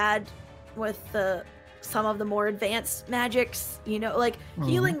that I'm bad with some of the more advanced magics. You know, like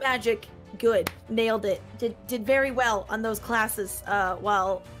healing magic. Good, nailed it. Did very well on those classes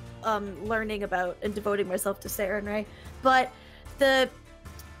while learning about and devoting myself to Saren, right? But the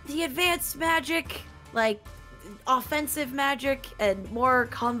advanced magic, like offensive magic and more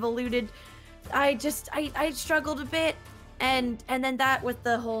convoluted, I struggled a bit, and then that with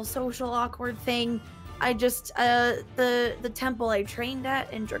the whole social awkward thing, I just the temple I trained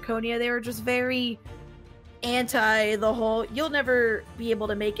at in Draconia, they were just very anti the whole you'll never be able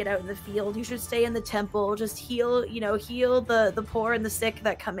to make it out in the field, you should stay in the temple, just heal the poor and the sick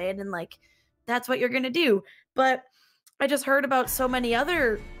that come in, and like that's what you're gonna do. But I just heard about so many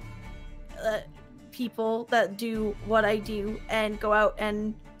other people that do what I do and go out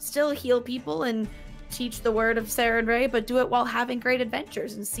and still heal people and teach the word of Saren Ray, but do it while having great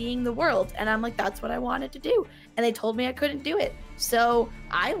adventures and seeing the world. And I'm like, that's what I wanted to do, and they told me I couldn't do it, so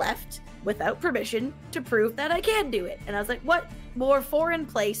I left without permission to prove that I can do it. And I was like, what more foreign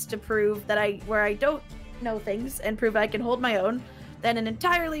place to prove that where I don't know things and prove I can hold my own than an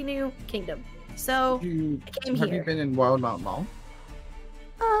entirely new kingdom. So I came Have here. you been in Wildemount long?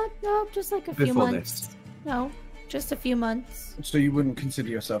 No, just like a few Before months. this? No, just a few months. So you wouldn't consider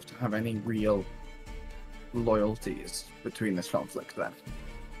yourself to have any real loyalties between this conflict then?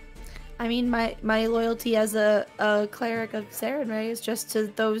 I mean, my loyalty as a cleric of Sarenrae is just to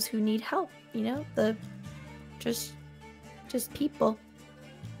those who need help. You know, just people.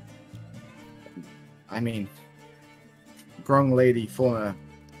 I mean, Grung lady, former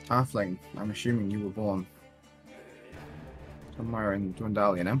halfling, I'm assuming you were born somewhere in the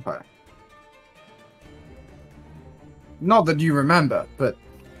Dwendalian Empire. Not that you remember, but...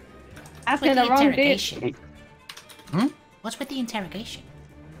 After With the the wrong interrogation. dude. What's with the interrogation?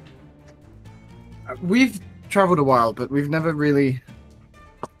 We've traveled a while, but we've never really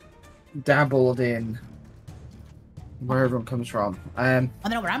dabbled in where everyone comes from. Want to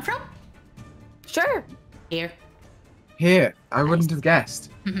know where I'm from? Sure. Here. Here, I wouldn't have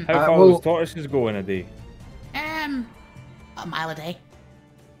guessed. How far well- does tortoises go in a day? A mile a day.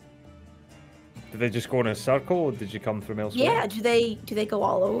 Did they just go in a circle, or did you come from elsewhere? Yeah. Do they go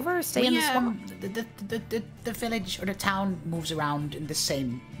all over? Stay in the swamp? The village or the town moves around in the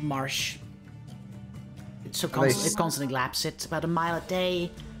same marsh. So it constantly laps it about a mile a day.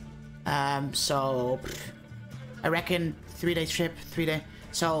 So I reckon 3-day trip, 3-day.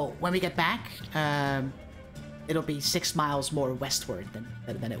 So when we get back, it'll be 6 miles more westward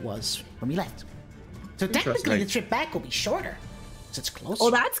than it was when we left. So technically the trip back will be shorter. So it's closer. Oh,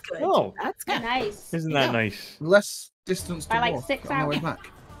 that's good. Oh. That's good. Nice. Isn't that nice? Less distance to By, like, walk 6 on the way hours.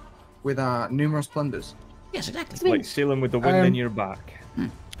 back. With our numerous plunders. Yes, exactly. Like sailing with the wind in your back.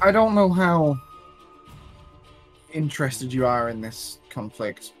 I don't know how interested you are in this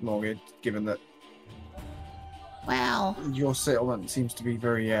conflict, Morgan, given that Well, your settlement seems to be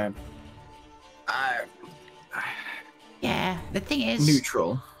very yeah, the thing is,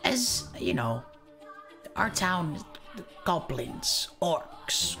 neutral. as you know, our town, goblins,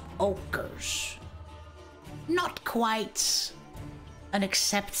 orcs, ogres, not quite an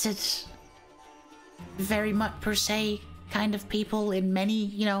accepted, very much per se kind of people in many,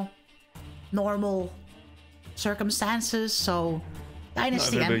 normal circumstances. So,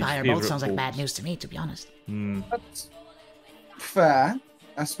 Dynasty and everybody's Empire both favourite sounds like bad folks. news to me, to be honest. That's fair,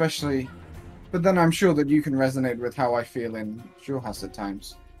 especially. But then I'm sure that you can resonate with how I feel in Xhorhas at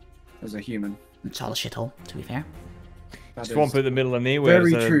times, as a human. It's all a shithole, to be fair. That Swamp is out the middle of nowhere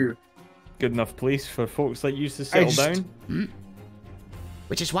very is a true. good enough place for folks like you to settle just- down.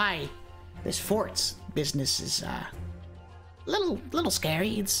 Which is why this fort business is a little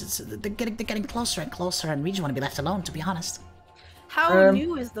scary. They're getting closer and closer, and we just want to be left alone, to be honest. How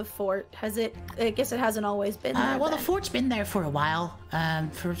new is the fort? Has it? I guess it hasn't always been there. Well, the then. fort's been there for a while,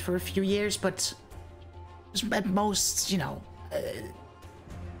 for a few years, but there's at most, a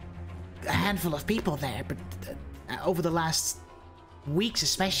handful of people there. But over the last weeks,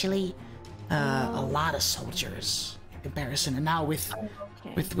 especially, a lot of soldiers in comparison. And now with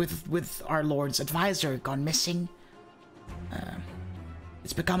our Lord's advisor gone missing,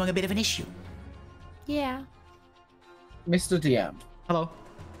 it's becoming a bit of an issue. Yeah. Mr. DM, Hello.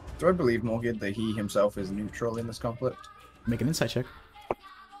 do I believe Morgan that he himself is neutral in this conflict? Make an insight check.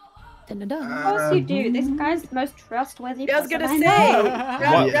 Dun-dun-dun. Of course you do. This guy's the most trustworthy. I was gonna person say. I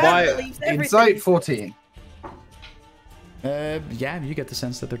know. Why- believes everything. Insight 14. Yeah, you get the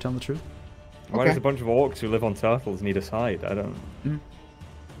sense that they're telling the truth. Why Okay. does a bunch of orcs who live on turtles need a side? I don't.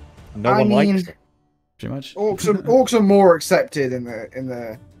 No I one mean, likes it. Pretty much. orcs are more accepted in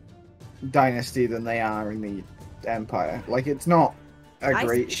the dynasty than they are in the empire. Like, it's not a I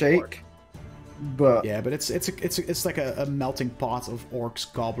great speak shake, but Yeah, but it's like a melting pot of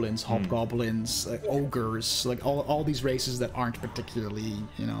orcs, goblins, hobgoblins, ogres, like all these races that aren't particularly,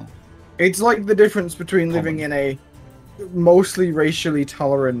 it's like the difference between living in a mostly racially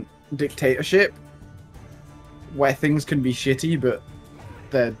tolerant dictatorship where things can be shitty but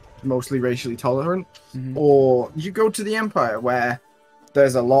they're mostly racially tolerant, or you go to the empire where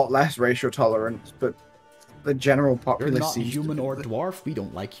there's a lot less racial tolerance but the general you're populace not seems to human be- or dwarf. We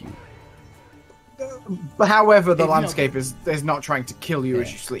don't like you. However, the If, landscape is not trying to kill you as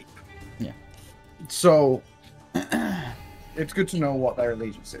Yeah. you sleep. Yeah. So it's good to know what their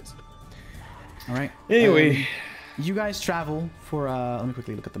allegiance is. All right. Anyway, You guys travel for let me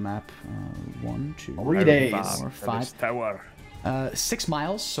quickly look at the map. 1, 2, 3 days. 4, 5, Tower. 6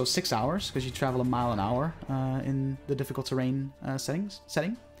 miles, so 6 hours, because you travel a mile an hour in the difficult terrain setting.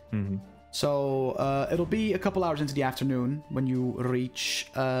 So it'll be a couple hours into the afternoon when you reach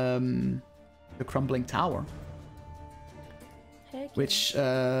the crumbling tower, Heck which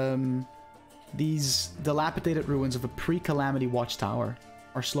these dilapidated ruins of a pre-calamity watchtower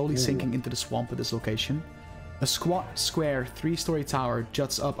are slowly sinking into the swamp at this location. A squat, square, 3-story tower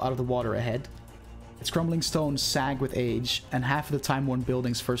juts up out of the water ahead. Its crumbling stones sag with age, and half of the time-worn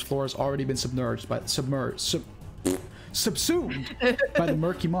building's first floor has already been subsumed by the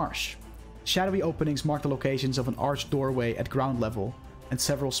murky marsh. Shadowy openings mark the locations of an arched doorway at ground level and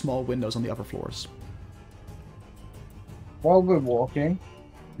several small windows on the upper floors. While we're walking,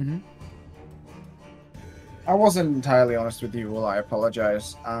 I wasn't entirely honest with you, Will. I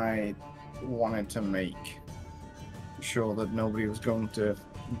apologize. I wanted to make sure that nobody was going to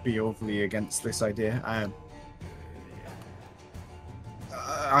be overly against this idea.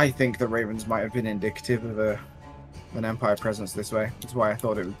 I think the Ravens might have been indicative of an Empire presence this way. That's why I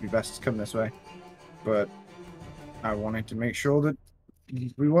thought it would be best to come this way. But I wanted to make sure that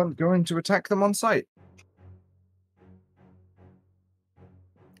we weren't going to attack them on sight.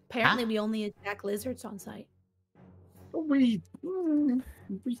 Apparently, we only attack lizards on sight. We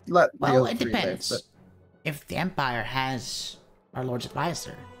let the Well, other it three live, depends. but If the Empire has our Lord's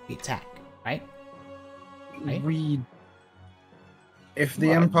Advisor, we attack, right? Right? if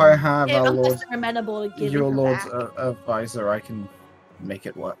the Empire have our Unless Lord's, they're amenable to giving your her Lord's back. advisor, I can make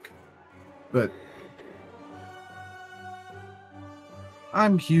it work. But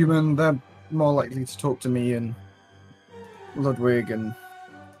I'm human. They're more likely to talk to me and Ludwig, and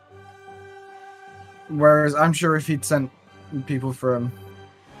whereas I'm sure if he'd sent people from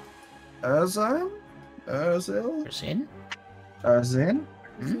Urzin, Sin?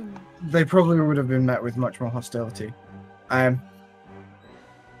 they probably would have been met with much more hostility. I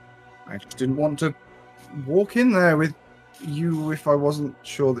just didn't want to walk in there with you if I wasn't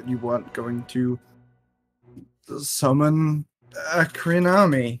sure that you weren't going to summon a Kryn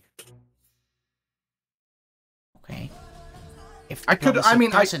army. Okay. If I could- diplomacy I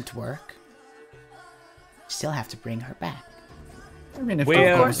mean, I- doesn't work, you still have to bring her back. I mean, if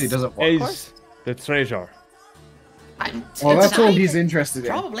Where diplomacy doesn't work. is the treasure? Well, that's all inside, he's interested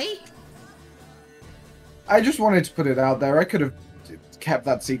in. Probably. I just wanted to put it out there. I could have kept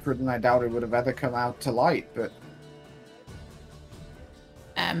that secret, and I doubt it would have ever come out to light, but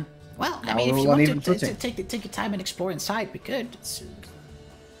Well, I Now mean, if we're you on want even to footing. take your time and explore inside, we could.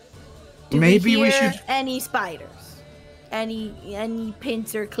 Do maybe we hear should. any spiders, any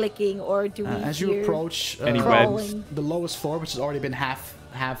pincer clicking, or do we As hear you approach Any crawling? the lowest floor, which has already been half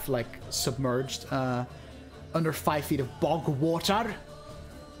like submerged, under 5 feet of bog water.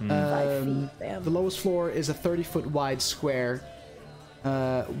 5 feet, damn. The lowest floor is a 30-foot wide square,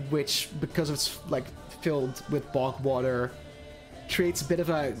 which, because it's like filled with bog water, creates a bit of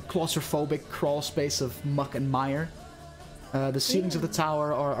a claustrophobic crawl space of muck and mire. The ceilings of the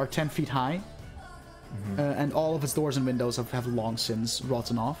tower are 10 feet high, and all of its doors and windows have long since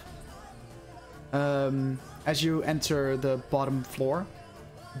rotten off. As you enter the bottom floor,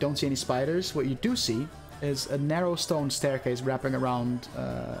 you don't see any spiders. What you do see is a narrow stone staircase wrapping around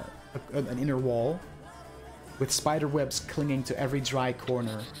an inner wall, with spider webs clinging to every dry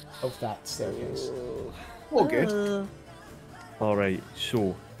corner of that staircase. More good. All right,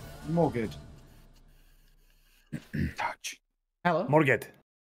 so More good. Touch. Hello. Morged.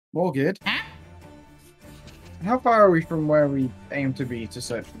 More good. How far are we from where we aim to be to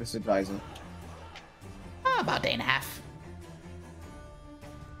search for this advisor? About a day and a half.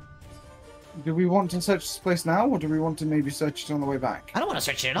 Do we want to search this place now, or do we want to maybe search it on the way back? I don't want to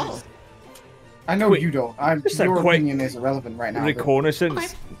search it at all. I know Quick- you don't. just a Your quick opinion is irrelevant right now. but- Reconnaissance.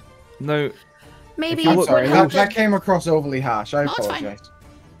 Okay. Now, Maybe you it look- would Sorry, help. that came across overly harsh. I No, it's fine. apologize.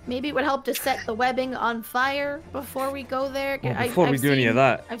 Maybe it would help to set the webbing on fire before we go there. well, before we I've do any of seen-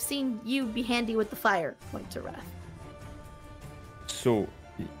 that, I've seen you be handy with the fire. Point to Wrath. so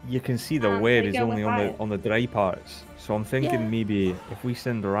you can see the There web you is go only with fire. on the dry parts. So I'm thinking Yeah. maybe if we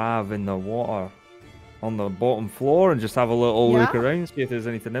send Rav in the water on the bottom floor and just have a little look Yeah. around, see if there's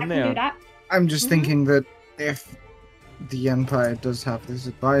anything I in can do there. that. I'm just Mhm. thinking that if the Empire does have this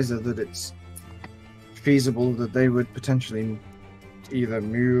advisor, that it's feasible that they would potentially either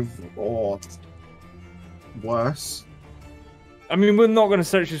move or worse. I mean, we're not going to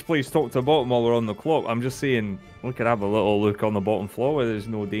search this place top to bottom while we're on the clock. I'm just saying we could have a little look on the bottom floor where there's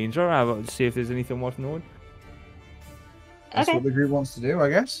no danger. See if there's anything worth knowing. That's Okay. what the group wants to do, I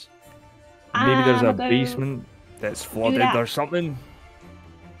guess. Maybe there's a I'll go basement that's flooded that. or something.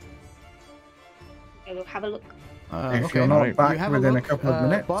 Go have a look. If you're not Alright. back You have within a look, couple of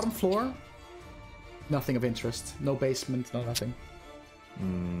minutes. Bottom floor, nothing of interest. No basement, no nothing.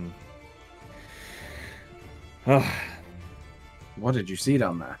 Hmm. Ah, What did you see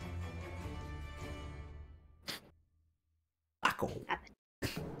down there? Buckle.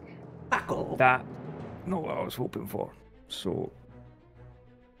 Buckle. that not what I was hoping for. So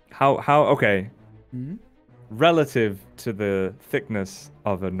how okay. Hmm? Relative to the thickness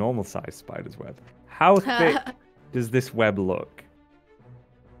of a normal sized spider's web, How thick does this web look?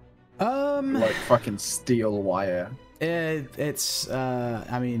 Like fucking steel wire. It's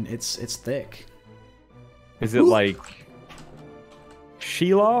I mean, it's thick. Is it like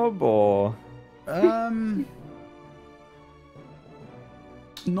Shelob or?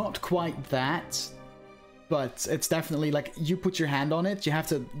 Not quite that, but it's definitely like you put your hand on it. You have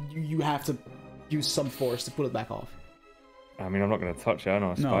to use some force to pull it back off. I mean, I'm not going to touch it. I know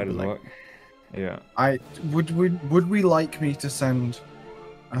how spiders work. Yeah. Would we like me to send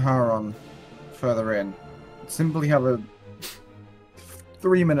Aharon further in? Simply have a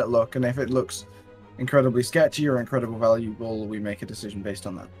 3-minute look, and if it looks incredibly sketchy or incredibly valuable, we make a decision based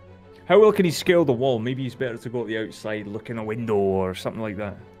on that. How well can he scale the wall? Maybe he's better to go to the outside, look in a window or something like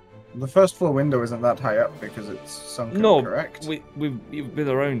that. The first floor window isn't that high up because it's sunken, No, correct? we've been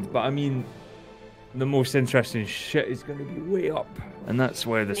around, but I mean, the most interesting shit is going to be way up, and that's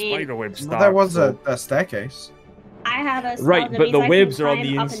where the spider web starts. Well, there was a staircase. I have a spell Right, that but means the I can webs are on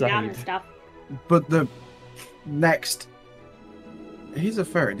climb the up and down and inside. stuff. But the next... He's a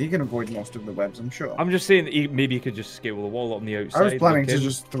ferret. He can avoid most of the webs, I'm sure. I'm just saying that maybe he could just scale the wall on the outside. I was planning to look in.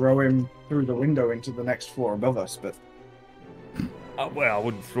 just throw him through the window into the next floor above us, but... Well, I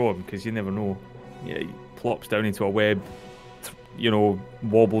wouldn't throw him, because you never know. Yeah, he plops down into a web,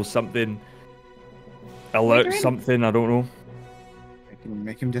 wobbles something, alerts something, I don't know.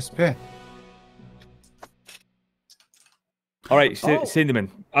 Make him disappear. Alright, send him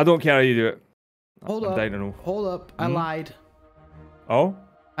in. I don't care how you do it. Hold I'm up. down to know. Hold up. I lied. Oh?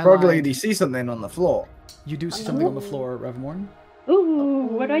 Frog Lady see something on the floor. You do see something on the floor, Revmorn. Ooh,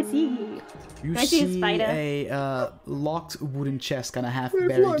 what do I see? You I see a spider. a locked wooden chest, kind of half We've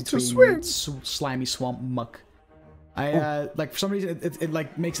buried learned to between swim. slimy swamp muck. Like for some reason it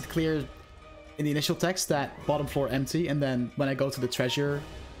like makes it clear in the initial text that bottom floor empty, and then when I go to the treasure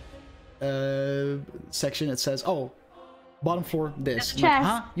section, it says, "Oh, bottom floor this." I'm like,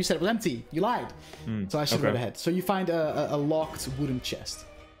 huh? You said it was empty. You lied. So I should have read ahead. So you find a locked wooden chest.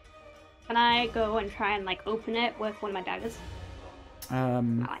 Can I go and try and like open it with one of my daggers? Yeah,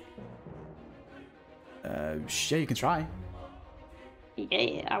 you can try.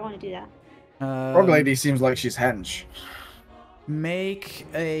 Yeah, I want to do that. Frog Lady seems like she's hench. Make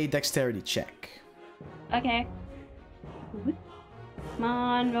a dexterity check. Okay. Come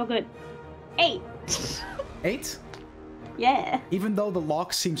on, real good. 8. 8? Yeah. Even though the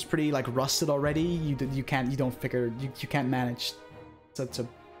lock seems pretty like rusted already, you can't manage to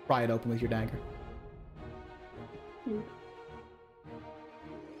pry it open with your dagger.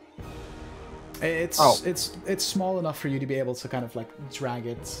 It's small enough for you to be able to kind of like drag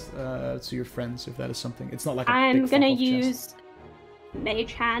it to your friends if that is something. It's not like a I'm big gonna fuck-off use chest.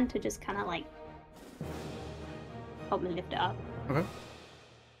 Mage Hand to just kind of like help me lift it up. Okay.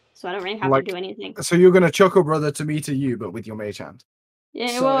 So I don't really have Like- to do anything. So you're gonna chuckle brother to me to you, but with your mage hand. Yeah,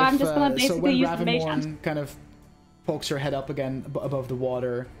 So well, if, I'm just gonna so basically when use the Mage Hand. Ravimorn kind of pokes her head up again above the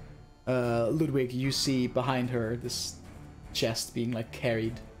water, Ludwig, you see behind her this chest being like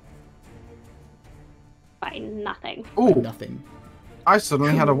carried By nothing. by Ooh, nothing. I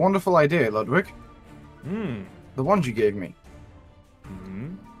suddenly had a wonderful idea, Ludwig. Hmm. The wand you gave me.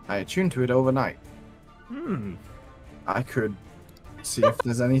 Hmm. I attuned to it overnight. Hmm. I could see if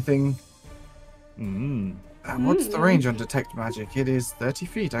there's anything. Hmm. What's the range on detect magic? It is 30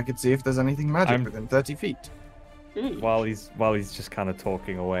 feet. I could see if there's anything magic I'm- within 30 feet. While he's just kind of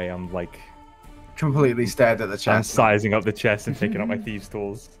talking away, I'm like, Completely stared at the I'm chest. sizing up the chest and picking up my thieves'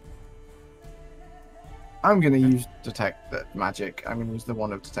 tools. I'm gonna use detect magic. I'm gonna use the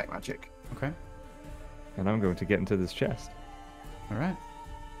wand of detect magic. Okay. And I'm going to get into this chest. All right.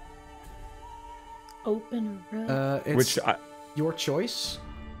 Open a room. It's Which your choice.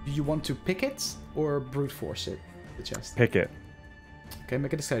 Do you want to pick it or brute force it? The chest. pick it. Okay,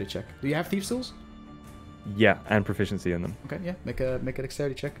 make a dexterity check. Do you have thieves tools? Yeah, and proficiency in them. Okay, yeah, make a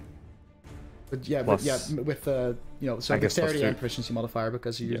dexterity check. But yeah, Plus- with so I guess plus dexterity 2. and proficiency modifier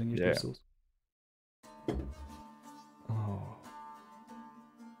because you're using your thieves tools. Oh.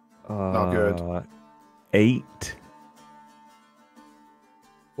 Not good. 8.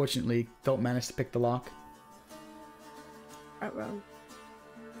 Fortunately, don't manage to pick the lock. Right, wrong.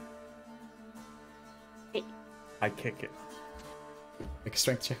 I kick it. Make a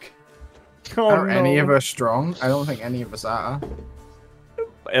strength check. Oh, Are any of us strong? I don't think any of us are.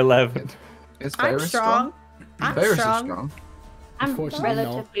 11. Is I'm Ferris strong. I'm Ferris strong. is strong. I'm Unfortunately, no.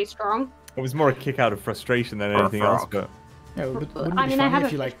 relatively strong. It was more a kick out of frustration than Or a anything else, frog. but Yeah, but wouldn't I it be mean, I funny have if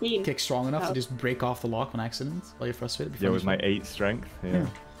a you like 15, kick strong enough so- to just break off the lock on accident while you're frustrated? It'd be yeah, funny with my shit. 8 strength.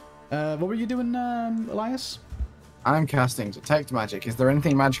 Yeah. What were you doing, Elias? I'm casting detect magic. Is there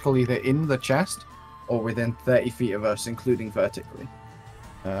anything magical either in the chest or within 30 feet of us, including vertically.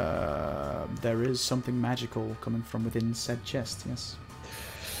 There is something magical coming from within said chest, yes.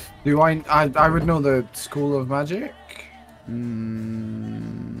 Do I would know the School of Magic,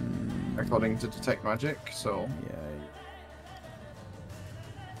 according to Detect Magic, so... Yeah.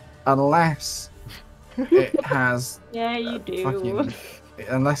 Unless it has... Yeah, you do. fucking...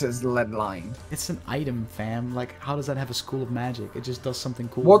 Unless it's lead lined. It's an item, fam. Like, how does that have a school of magic? It just does something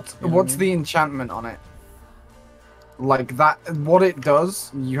cool. What's you know what I mean? the enchantment on it? Like that, what it does,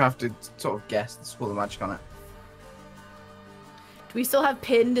 you have to sort of guess the School of Magic on it. Do we still have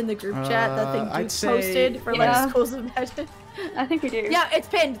pinned in the group chat that thing I'd Duke say posted for yeah. like schools of magic? I think we do. Yeah, it's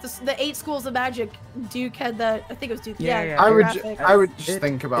pinned. The 8 schools of magic. Duke had that. I think it was Duke. Yeah, Yeah. yeah. I would just It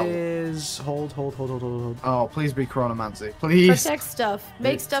think about. is hold. Oh, please be chronomancy, please. Protect stuff.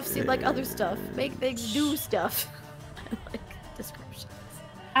 Make It stuff seem like other stuff. Make things do stuff. I like descriptions.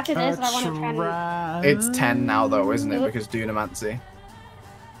 After this, I want to try and... It's 10 now, though, isn't it? Because Dunamancy.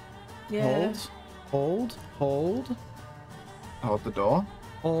 Yeah. Hold. Hold the door.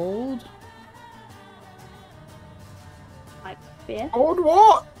 Hold. My fifth. Hold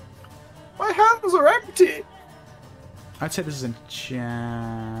what? My hands are empty. I'd say this is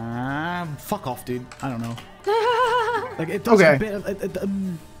fuck off, dude. I don't know. Like it does Okay. a bit of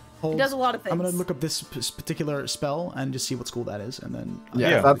hold. It does a lot of things. I'm gonna look up this particular spell and just see what school that is, and then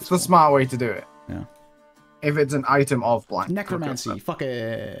Yeah, that's the smart way to do it. Yeah. If it's an item of blank. Necromancy. Fuck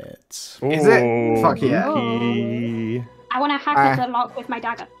it. Is it? Fuck yeah. Okay. I want to hack the lock with my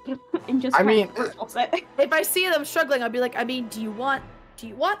dagger and just. I mean, force it. If I see them struggling, I'll be like, I mean, do you want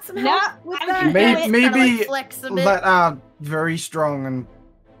some No, help with I that? would Maybe- do it. Kinda, maybe like, flex a bit. let our very strong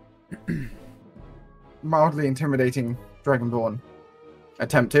and mildly intimidating Dragonborn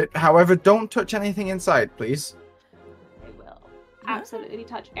attempt it. However, don't touch anything inside, please. I will absolutely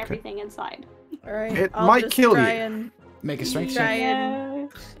touch everything inside. All right. It I'll might just kill try you. And Make a strength try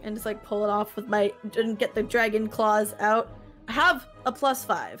check. and just like pull it off with my and get the dragon claws out. I have a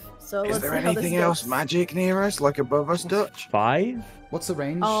 +5, so Is let's there see how this anything else goes. magic near us, like above us, Dutch? 5? What's the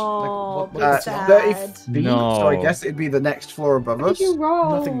range? Oh, like, big what's sad. 30 feet, No. so I guess it'd be the next floor above What us. did you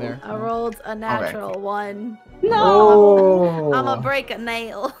roll? Nothing there. I rolled a natural 1. No. Oh! I'm gonna break a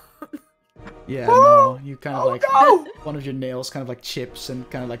nail. Yeah, no. You kind of like no! one of your nails kind of like chips and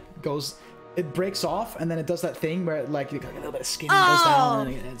kind of like goes. It breaks off and then it does that thing where like you got a little bit of skin goes down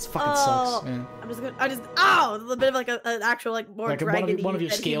and it fucking sucks. Yeah. I just a little bit of like an actual like more Like dragon. one of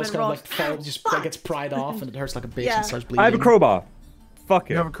your scales kind of like falls, just gets pried off and it hurts like a bitch Yeah. and starts bleeding. I have a crowbar. Fuck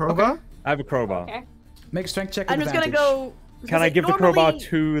it. You have a crowbar? I have a crowbar. Okay. Make a strength check with I'm just gonna advantage. go. Can I like, give the crowbar normally-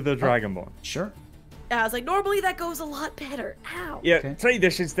 to the Dragonborn? Sure. Yeah, I was like, normally that goes a lot better. Ow. Yeah, Okay. try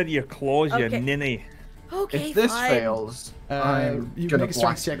this instead of your claws, you Okay. ninny. Okay, If this fine. fails, I'm You gonna make a strength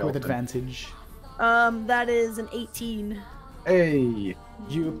blast check it with open. advantage. That is an 18. Hey!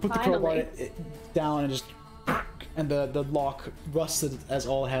 You put the crowbar Finally. down and just, and the lock, rusted as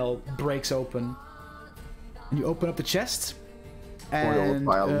all hell, breaks open. And you open up the chest, and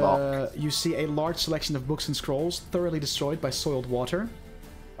by a lock. you see a large selection of books and scrolls, thoroughly destroyed by soiled water.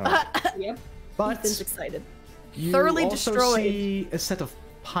 Yep. But Ethan's excited. you Thoroughly also destroyed. see a set of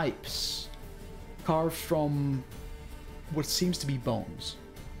pipes carved from what seems to be bones.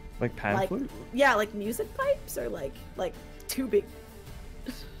 Like pan Like, flute? yeah, like music pipes or like tubing.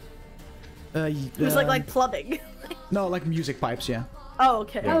 It was like plumbing. no, like music pipes. Yeah. Oh,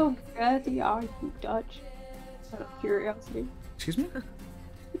 okay. Oh, girthy are you, Dutch? Out of curiosity. Excuse me.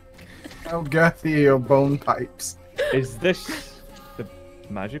 How girthy are your bone pipes? Is this the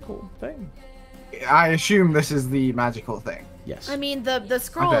magical thing? I assume this is the magical thing. Yes. I mean, the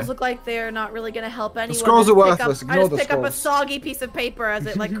scrolls Okay. look like they're not really gonna help anyone. scrolls I are just pick worthless. Up, Ignore I the just pick up a scrolls. soggy piece of paper as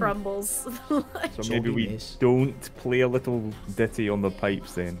it like crumbles. So maybe we Jogging don't play a little ditty on the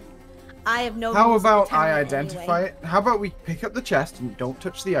pipes then. I have no. How musical about I talent identify anyway. it? How about we pick up the chest and don't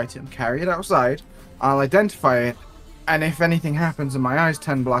touch the item, carry it outside, I'll identify it, and if anything happens and my eyes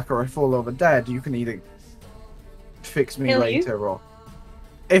turn black or I fall over dead, you can either fix me Kill you? later or...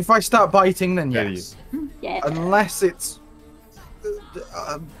 If I start biting, then Kill you. yes. Yeah. Unless it's...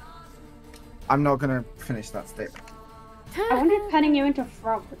 I'm not gonna finish that statement. I wonder if turning you into a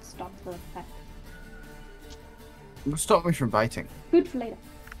frog would stop the effect. It'll stop me from biting. Food for later.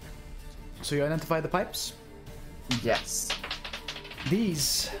 So you identify the pipes? Yes.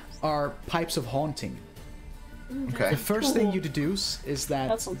 These are pipes of haunting. Okay. The first thing you deduce is that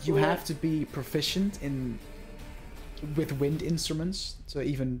That sounds you cool. have to be proficient with wind instruments to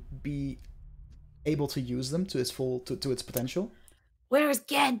even be able to use them to its full to its potential. Where's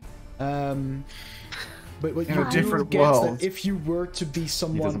Gen? But what In you a different do get is world. that if you were to be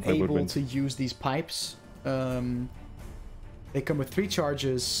someone play able woodwind. to use these pipes, they come with 3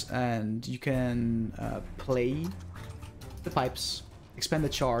 charges, and you can play the pipes, expend the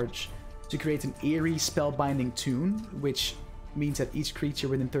charge to create an eerie spellbinding tune, which means that each creature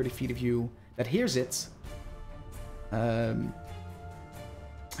within 30 feet of you that hears it has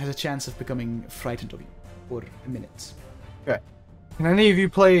a chance of becoming frightened of you for a minute. Okay. Can any of you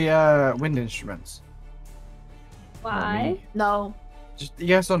play wind instruments? Why? No, Just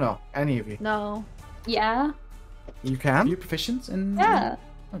yes or no? Any of you? no. Yeah. You Are can. you proficient in? Yeah.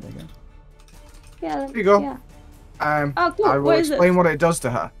 Oh, there you go. Yeah. There you go. Yeah. I cool. will What is it? explain what it does to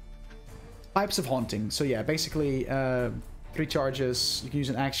her. Pipes of Haunting. So yeah, basically 3 charges. You can use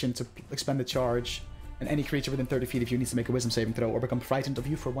an action to expend the charge, and any creature within 30 feet of you needs to make a wisdom saving throw or become frightened of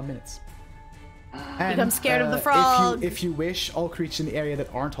you for 1 minute. And, Become scared of the if frog. If you wish, all creatures in the area that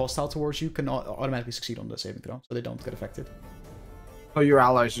aren't hostile towards you can automatically succeed on the saving throw, so they don't get affected. So your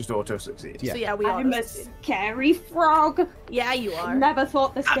allies just auto succeed. Yeah. So yeah, we I'm all. a scary frog. Yeah, you are. Never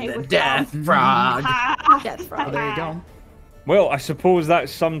thought this day would Death come. frog. Death Oh, frog. there you go. Well, I suppose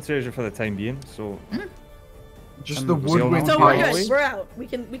that's some treasure for the time being. So Just the we'll woodwind So we're pipes. good. We're out. We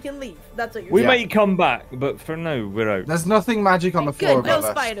can leave. That's what you're we saying. might come back, but for now we're out. There's nothing magic on the floor Good. No above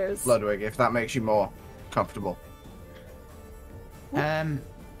us, spiders. Ludwig, if that makes you more comfortable.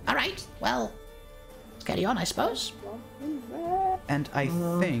 Alright, well, let's carry on, I suppose. And I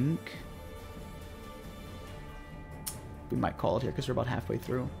think we might call it here because we're about halfway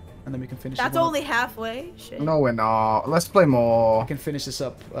through, and then we can finish. That's this one only halfway. Shit. No, we're not. Let's play more. We can finish this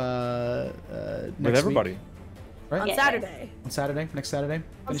up next With everybody. week, right? On Yeah. Saturday. On Saturday, next Saturday. On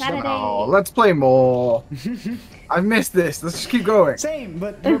Finish it up. Saturday. Oh, let's play more. I missed this. Let's just keep going. Same,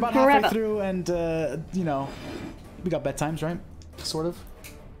 but we're about halfway Forever. through, and you know, we got bedtimes, right? Sort of.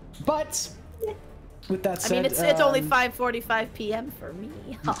 But with that I said, mean, it's only 5:45 p.m. for me.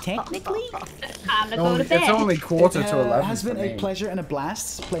 Technically, Time to go to bed. It's only quarter to 11. It has been for a me. pleasure and a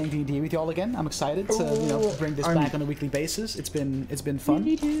blast playing D&D with you all again. I'm excited to bring this back on a weekly basis. It's been fun. I'm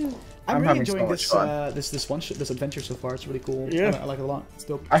really having so enjoying much this fun. this adventure so far. It's really cool. Yeah. I like it a lot. It's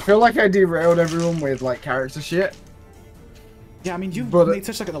dope. I feel like I derailed everyone with like character shit. Yeah, I mean, you But, made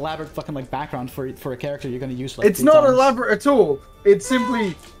such like an elaborate fucking like background for a character you're gonna use. Like, It's 3 not times. elaborate at all. It's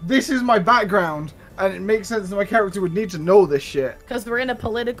simply this is my background, and it makes sense that my character would need to know this shit. Because we're in a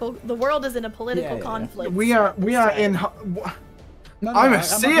political. The world is in a political Yeah. conflict. We are in. No, I'm a not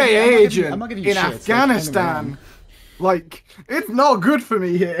CIA giving you agent I'm not giving you in shit. Like, don't get me Afghanistan. wrong. Like, it's not good for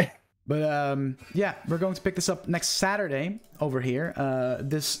me here. But yeah, we're going to pick this up next Saturday over here.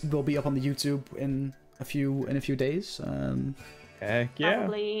 This will be up on the YouTube in a few days. Heck yeah.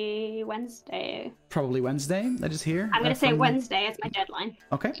 Probably Wednesday. Probably Wednesday. That is here. I'm gonna say from- Wednesday as my deadline.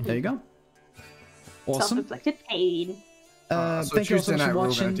 Okay, there you go. Awesome. Self-inflicted pain. So Thank you all so Tuesday much night for we're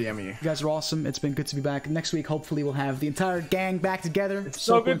watching. gonna DM you. You guys are awesome. It's been good to be back. Next week, hopefully, we'll have the entire gang back together. It's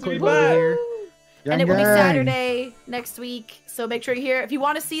so good to be cool over back. here. And it will be Young gang. Saturday next week. So make sure you're here. If you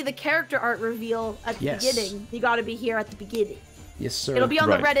want to see the character art reveal at the Yes. beginning, you got to be here at the beginning. Yes, sir. It'll be on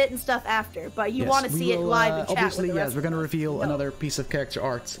Right. the Reddit and stuff after, but you Yes, want to we see it will, live and chat obviously, with the yes, rest we're going to of us. reveal No. another piece of character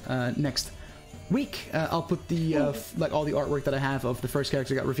art next week. I'll put the like all the artwork that I have of the first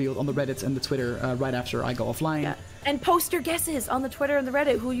character got revealed on the Reddit and the Twitter right after I go offline. Yeah. And post your guesses on the Twitter and the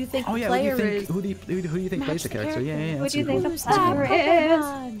Reddit who you think Oh the yeah, who do player you think is. who do you think plays the character? Yeah, yeah, yeah. Who that's do you super think cool. the That's super player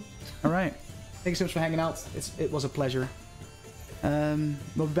cool. is? All right. Thank you so much for hanging out. It was a pleasure.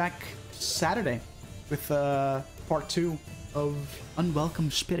 We'll be back Saturday with part 2 of Unwelcome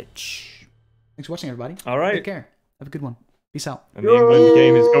Spirits. Thanks for watching, everybody. All right. Take care. Have a good one. Peace out. And the England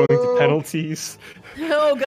game is going to penalties. Oh,